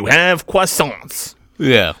why you have croissants.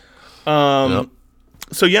 Yeah. Yep.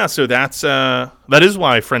 So that is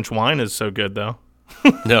why French wine is so good, though.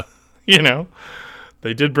 Yeah.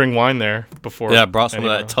 They did bring wine there before. Yeah, brought some of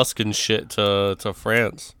that Tuscan shit to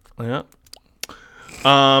France. Yeah.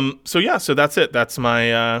 So that's it. That's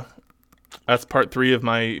my that's part 3 of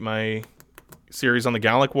my series on the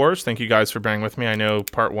Gallic Wars. Thank you guys for bearing with me. I know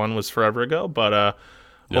part 1 was forever ago, but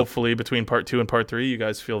hopefully between part 2 and part 3, you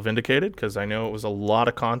guys feel vindicated, because I know it was a lot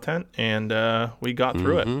of content, and we got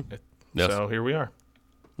through it. Yes. So here we are.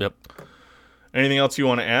 Yep. Anything else you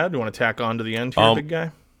want to add? Do you want to tack on to the end here, big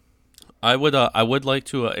guy? I would like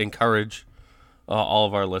to encourage all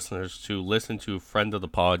of our listeners to listen to friend of the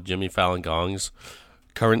pod, Jimmy Fallon Gong's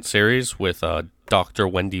current series with Dr.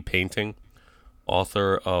 Wendy Painting,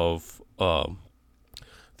 author of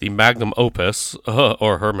the magnum opus,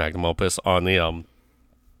 or her magnum opus, on the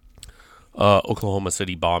Oklahoma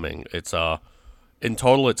City bombing. It's in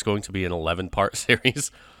total, it's going to be an 11-part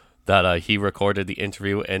series that he recorded the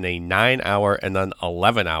interview in a 9-hour and then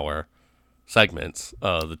 11-hour segments.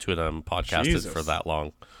 The two of them podcasted for that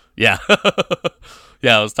long. Yeah.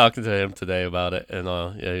 Yeah, I was talking to him today about it, and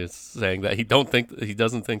he was saying that he doesn't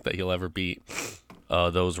think that he'll ever beat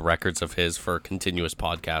those records of his for continuous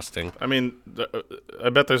podcasting. I mean, I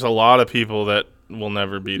bet there's a lot of people that will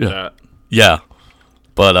never beat that. Yeah.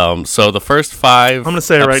 But so the first 5 I'm going to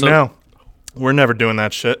say it right now. We're never doing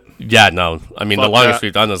that shit. Yeah, no. I mean, Fuck the longest that.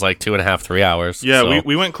 we've done is 2.5, 3 hours. Yeah, so.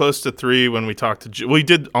 we went close to 3 when we talked to we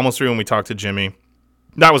did almost 3 when we talked to Jimmy.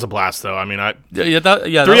 That was a blast, though. I mean, 3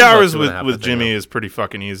 hours with Jimmy is pretty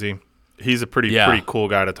fucking easy. He's a pretty cool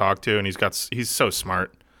guy to talk to, and he's so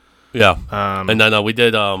smart. Yeah. And then we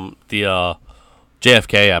did the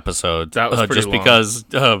JFK episode. That was pretty just long. because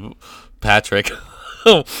Patrick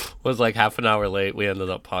was half an hour late. We ended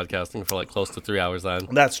up podcasting for close to 3 hours then.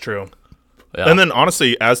 That's true. Yeah. And then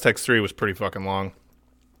honestly, Aztecs 3 was pretty fucking long.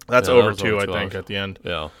 That's Yeah, that over was 2, over I 2 think, hours. at the end.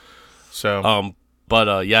 Yeah. So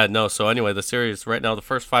So anyway, the series right now, the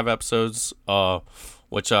first 5 episodes,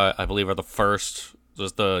 which I believe are the first,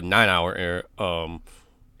 just the 9-hour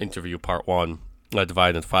interview part 1,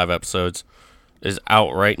 divided into 5 episodes, is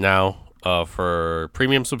out right now for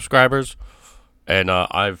premium subscribers, and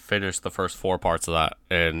I've finished the first 4 parts of that,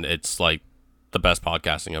 and it's like the best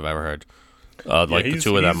podcasting I've ever heard. Like the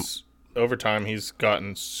two of them. Over time, he's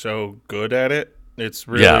gotten so good at it. It's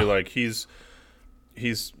really like he's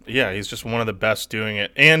just one of the best doing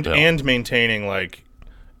it, and maintaining like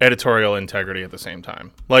editorial integrity at the same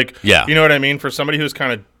time. Like, you know what I mean? For somebody who's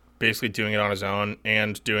kind of basically doing it on his own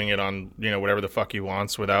and doing it on, you know, whatever the fuck he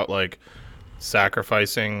wants without like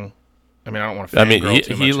sacrificing. I mean, I don't want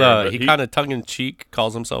to. He kind of tongue in cheek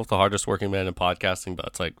calls himself the hardest working man in podcasting, but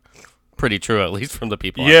it's like pretty true, at least from the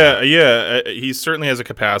people. He certainly has a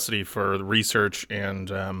capacity for research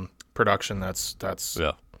and production. That's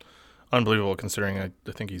unbelievable, considering I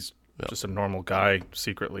think he's just a normal guy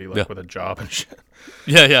secretly, like with a job and shit.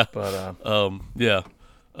 So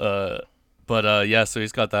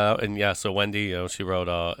he's got that out, and so Wendy, you know, she wrote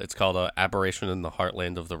it's called Aberration in the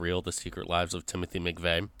Heartland of the Real: The Secret Lives of Timothy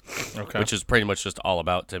McVeigh, which is pretty much just all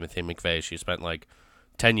about Timothy McVeigh. She spent like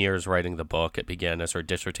 10 years writing the book. It began as her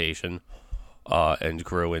dissertation and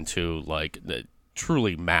grew into like the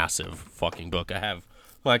truly massive fucking book. I have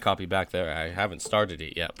my copy back there. I haven't started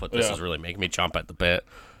it yet, but this is really making me chomp at the bit,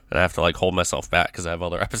 and I have to like hold myself back because I have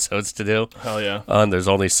other episodes to do. Hell yeah. And there's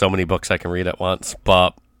only so many books I can read at once,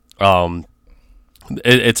 but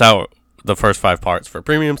it's out, the first 5 parts for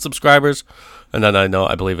premium subscribers, and then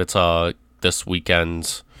I believe it's this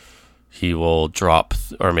weekend he will drop,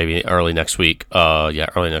 or maybe early next week.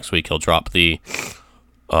 Early next week he'll drop the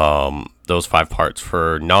those 5 parts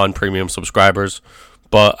for non-premium subscribers.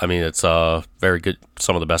 But I mean, it's very good,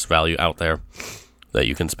 some of the best value out there that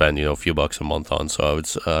you can spend, you know, a few bucks a month on. So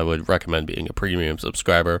I would recommend being a premium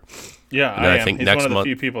subscriber. Yeah, and I think He's next one of the month,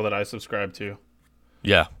 few people that I subscribe to.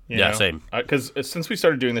 Yeah, You know? same. Because since we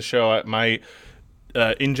started doing the show, my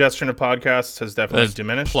ingestion of podcasts has definitely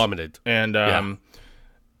diminished, plummeted, and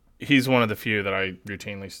he's one of the few that I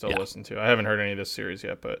routinely still listen to. I haven't heard any of this series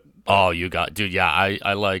yet, but you got, dude. Yeah,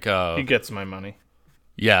 I like. He gets my money.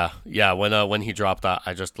 Yeah. When he dropped that,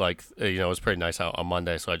 I just like, you know, it was pretty nice out on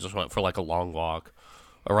Monday, so I just went for like a long walk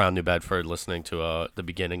around New Bedford, listening to the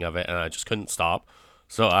beginning of it, and I just couldn't stop.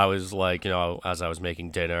 So I was like, you know, as I was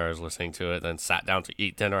making dinner, I was listening to it, then sat down to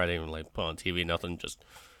eat dinner. I didn't even like put on TV, nothing, just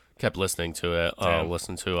kept listening to it.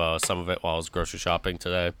 Listened to some of it while I was grocery shopping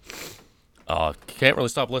today. Can't really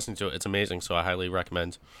stop listening to it. It's amazing, so I highly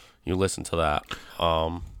recommend you listen to that.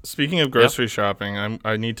 Speaking of grocery shopping,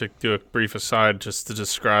 I need to do a brief aside just to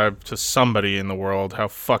describe to somebody in the world how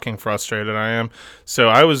fucking frustrated I am. So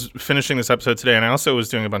I was finishing this episode today, and I also was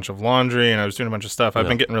doing a bunch of laundry, and I was doing a bunch of stuff. I've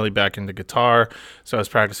been getting really back into guitar, so I was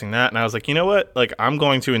practicing that, and I was like, you know what? Like, I'm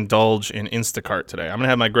going to indulge in Instacart today. I'm going to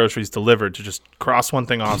have my groceries delivered to just cross one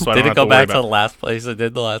thing off so I don't have to worry about it. Did it go back to the last place I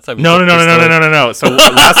did the last time? No. So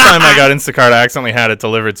last time I got Instacart, I accidentally had it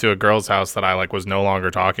delivered to a girl's house that I like was no longer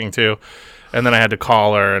talking to. And then I had to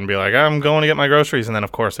call her and be like, I'm going to get my groceries. And then,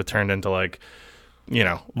 of course, it turned into, like, you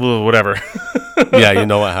know, whatever. Yeah, you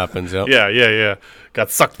know what happens, yep. Yeah.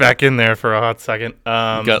 Got sucked back in there for a hot second.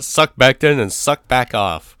 Got sucked back in and sucked back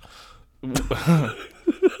off.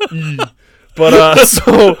 But,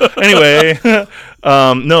 so, anyway, so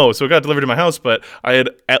it got delivered to my house, but I had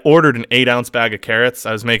ordered an 8-ounce bag of carrots.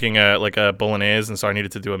 I was making a bolognese, and so I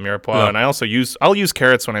needed to do a mirepoix, and I also I'll use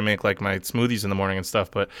carrots when I make, like, my smoothies in the morning and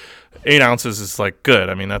stuff, but 8 ounces is, like, good.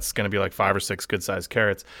 I mean, that's going to be, like, 5 or 6 good-sized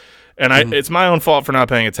carrots. And it's my own fault for not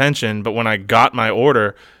paying attention, but when I got my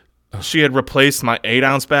order, she had replaced my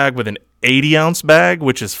 8-ounce bag with an 80-ounce bag,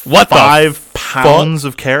 which is 5 pounds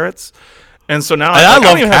of carrots. And so now I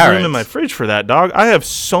don't even have room in my fridge for that, dog. I have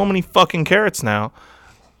so many fucking carrots now,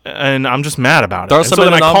 and I'm just mad about it. And so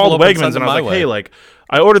then I called Wegmans, and I was like, hey, like,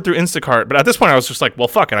 I ordered through Instacart, but at this point I was just like, well,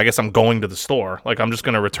 fuck it. I guess I'm going to the store. Like, I'm just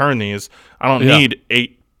going to return these. I don't need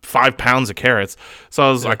 5 pounds of carrots.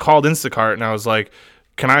 So I called Instacart, and I was like,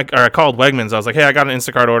 I called Wegmans. I was like, hey, I got an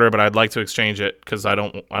Instacart order, but I'd like to exchange it because I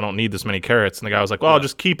don't need this many carrots. And the guy was like, well, I'll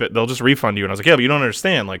just keep it. They'll just refund you. And I was like, yeah, but you don't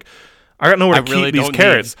understand. Like, I got nowhere to keep these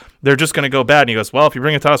carrots. They're just going to go bad. And he goes, well, if you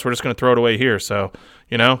bring it to us, we're just going to throw it away here. So,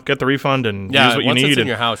 you know, get the refund and use what you need. Once it's in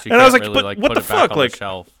your house, you and can't I was like, really, but what the fuck? Like,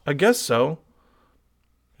 I guess so.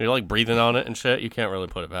 You're like breathing on it and shit. You can't really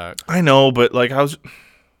put it back. I know, but like,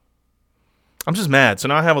 I'm just mad. So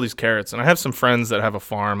now I have all these carrots, and I have some friends that have a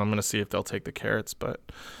farm. I'm gonna see if they'll take the carrots, but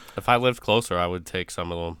If I lived closer, I would take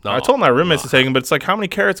some of them. No, I told my roommates to take them, but it's like, how many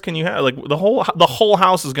carrots can you have? Like the whole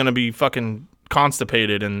house is gonna be fucking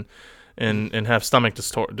constipated and have stomach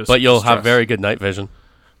distortion. but you'll have very good night vision.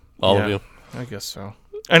 All of you. I guess so.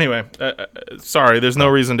 Anyway, sorry. There's no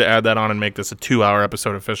reason to add that on and make this a 2-hour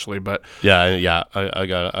episode officially, but Yeah. I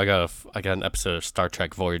got an episode of Star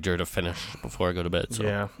Trek Voyager to finish before I go to bed. So.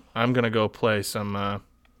 yeah, I'm gonna go play some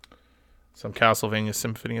Castlevania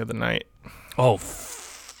Symphony of the Night. Oh,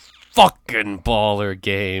 fucking baller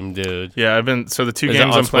game, dude. Yeah, the two Is it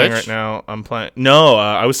games on I'm playing Switch? right now. I'm playing. No,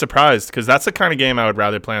 I was surprised because that's the kind of game I would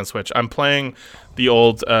rather play on Switch. I'm playing the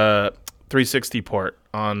old 360 port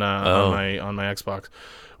on my Xbox,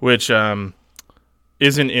 which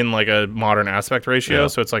isn't in like a modern aspect ratio, Yeah.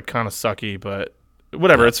 so it's like kind of sucky, but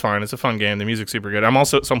whatever, it's fine. It's a fun game. The music's super good. I'm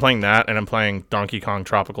playing that, and I'm playing Donkey Kong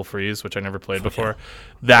Tropical Freeze, which I never played before.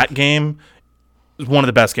 That game is one of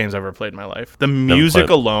the best games I've ever played in my life. The music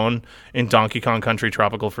alone in Donkey Kong Country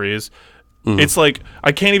Tropical Freeze, it's like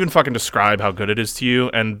I can't even fucking describe how good it is to you.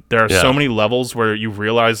 And there are so many levels where you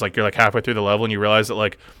realize, like, you're like halfway through the level and you realize that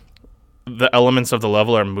like the elements of the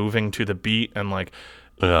level are moving to the beat, and like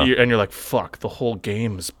you're like, fuck, the whole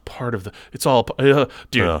game is part of the. It's all,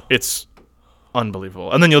 dude. It's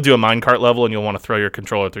unbelievable. And then you'll do a minecart level, and you'll want to throw your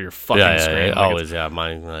controller through your fucking screen. Like, always,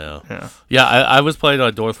 mine. Yeah. I was playing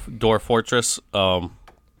Dwarf Fortress.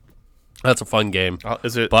 That's a fun game.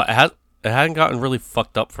 Is it? But it hadn't gotten really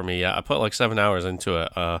fucked up for me yet. I put like 7 hours into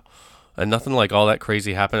it, and nothing like all that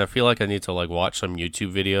crazy happened. I feel like I need to like watch some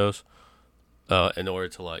YouTube videos in order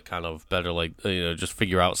to like kind of better like just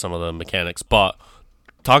figure out some of the mechanics. But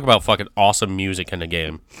talk about fucking awesome music in the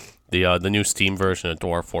game. The new Steam version of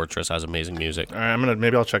Dwarf Fortress has amazing music. All right,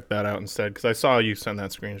 maybe I'll check that out instead, because I saw you send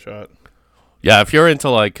that screenshot. Yeah, if you're into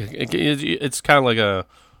like, it's kind of like a,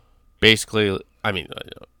 basically, I mean,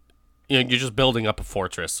 you're just building up a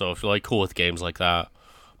fortress. So if you're like cool with games like that,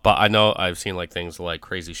 but I know I've seen like things like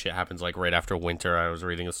crazy shit happens like right after winter. I was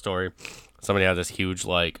reading a story. Somebody had this huge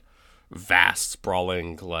like vast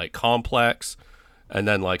sprawling like complex, and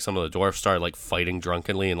then like some of the dwarfs started like fighting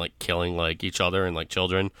drunkenly and like killing like each other and like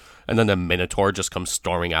children, and then the Minotaur just comes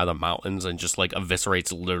storming out of the mountains and just like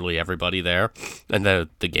eviscerates literally everybody there, and then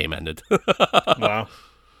the game ended. Wow.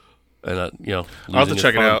 And I'll have to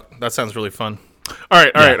check it out. That sounds really fun. All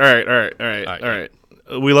right.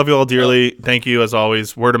 We love you all dearly. Thank you as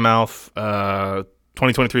always. Word of mouth.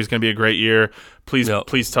 2023 is going to be a great year. Please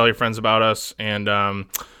tell your friends about us, and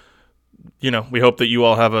we hope that you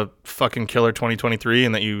all have a fucking killer 2023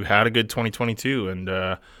 and that you had a good 2022.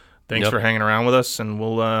 And thanks for hanging around with us. And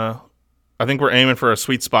we'll, I think we're aiming for a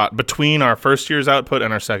sweet spot between our first year's output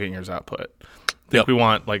and our second year's output. I think we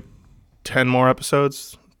want like 10 more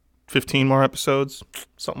episodes, 15 more episodes,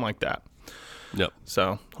 something like that. Yep.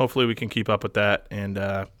 So hopefully we can keep up with that, and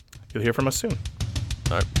you'll hear from us soon.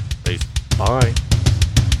 All right. Peace. Bye.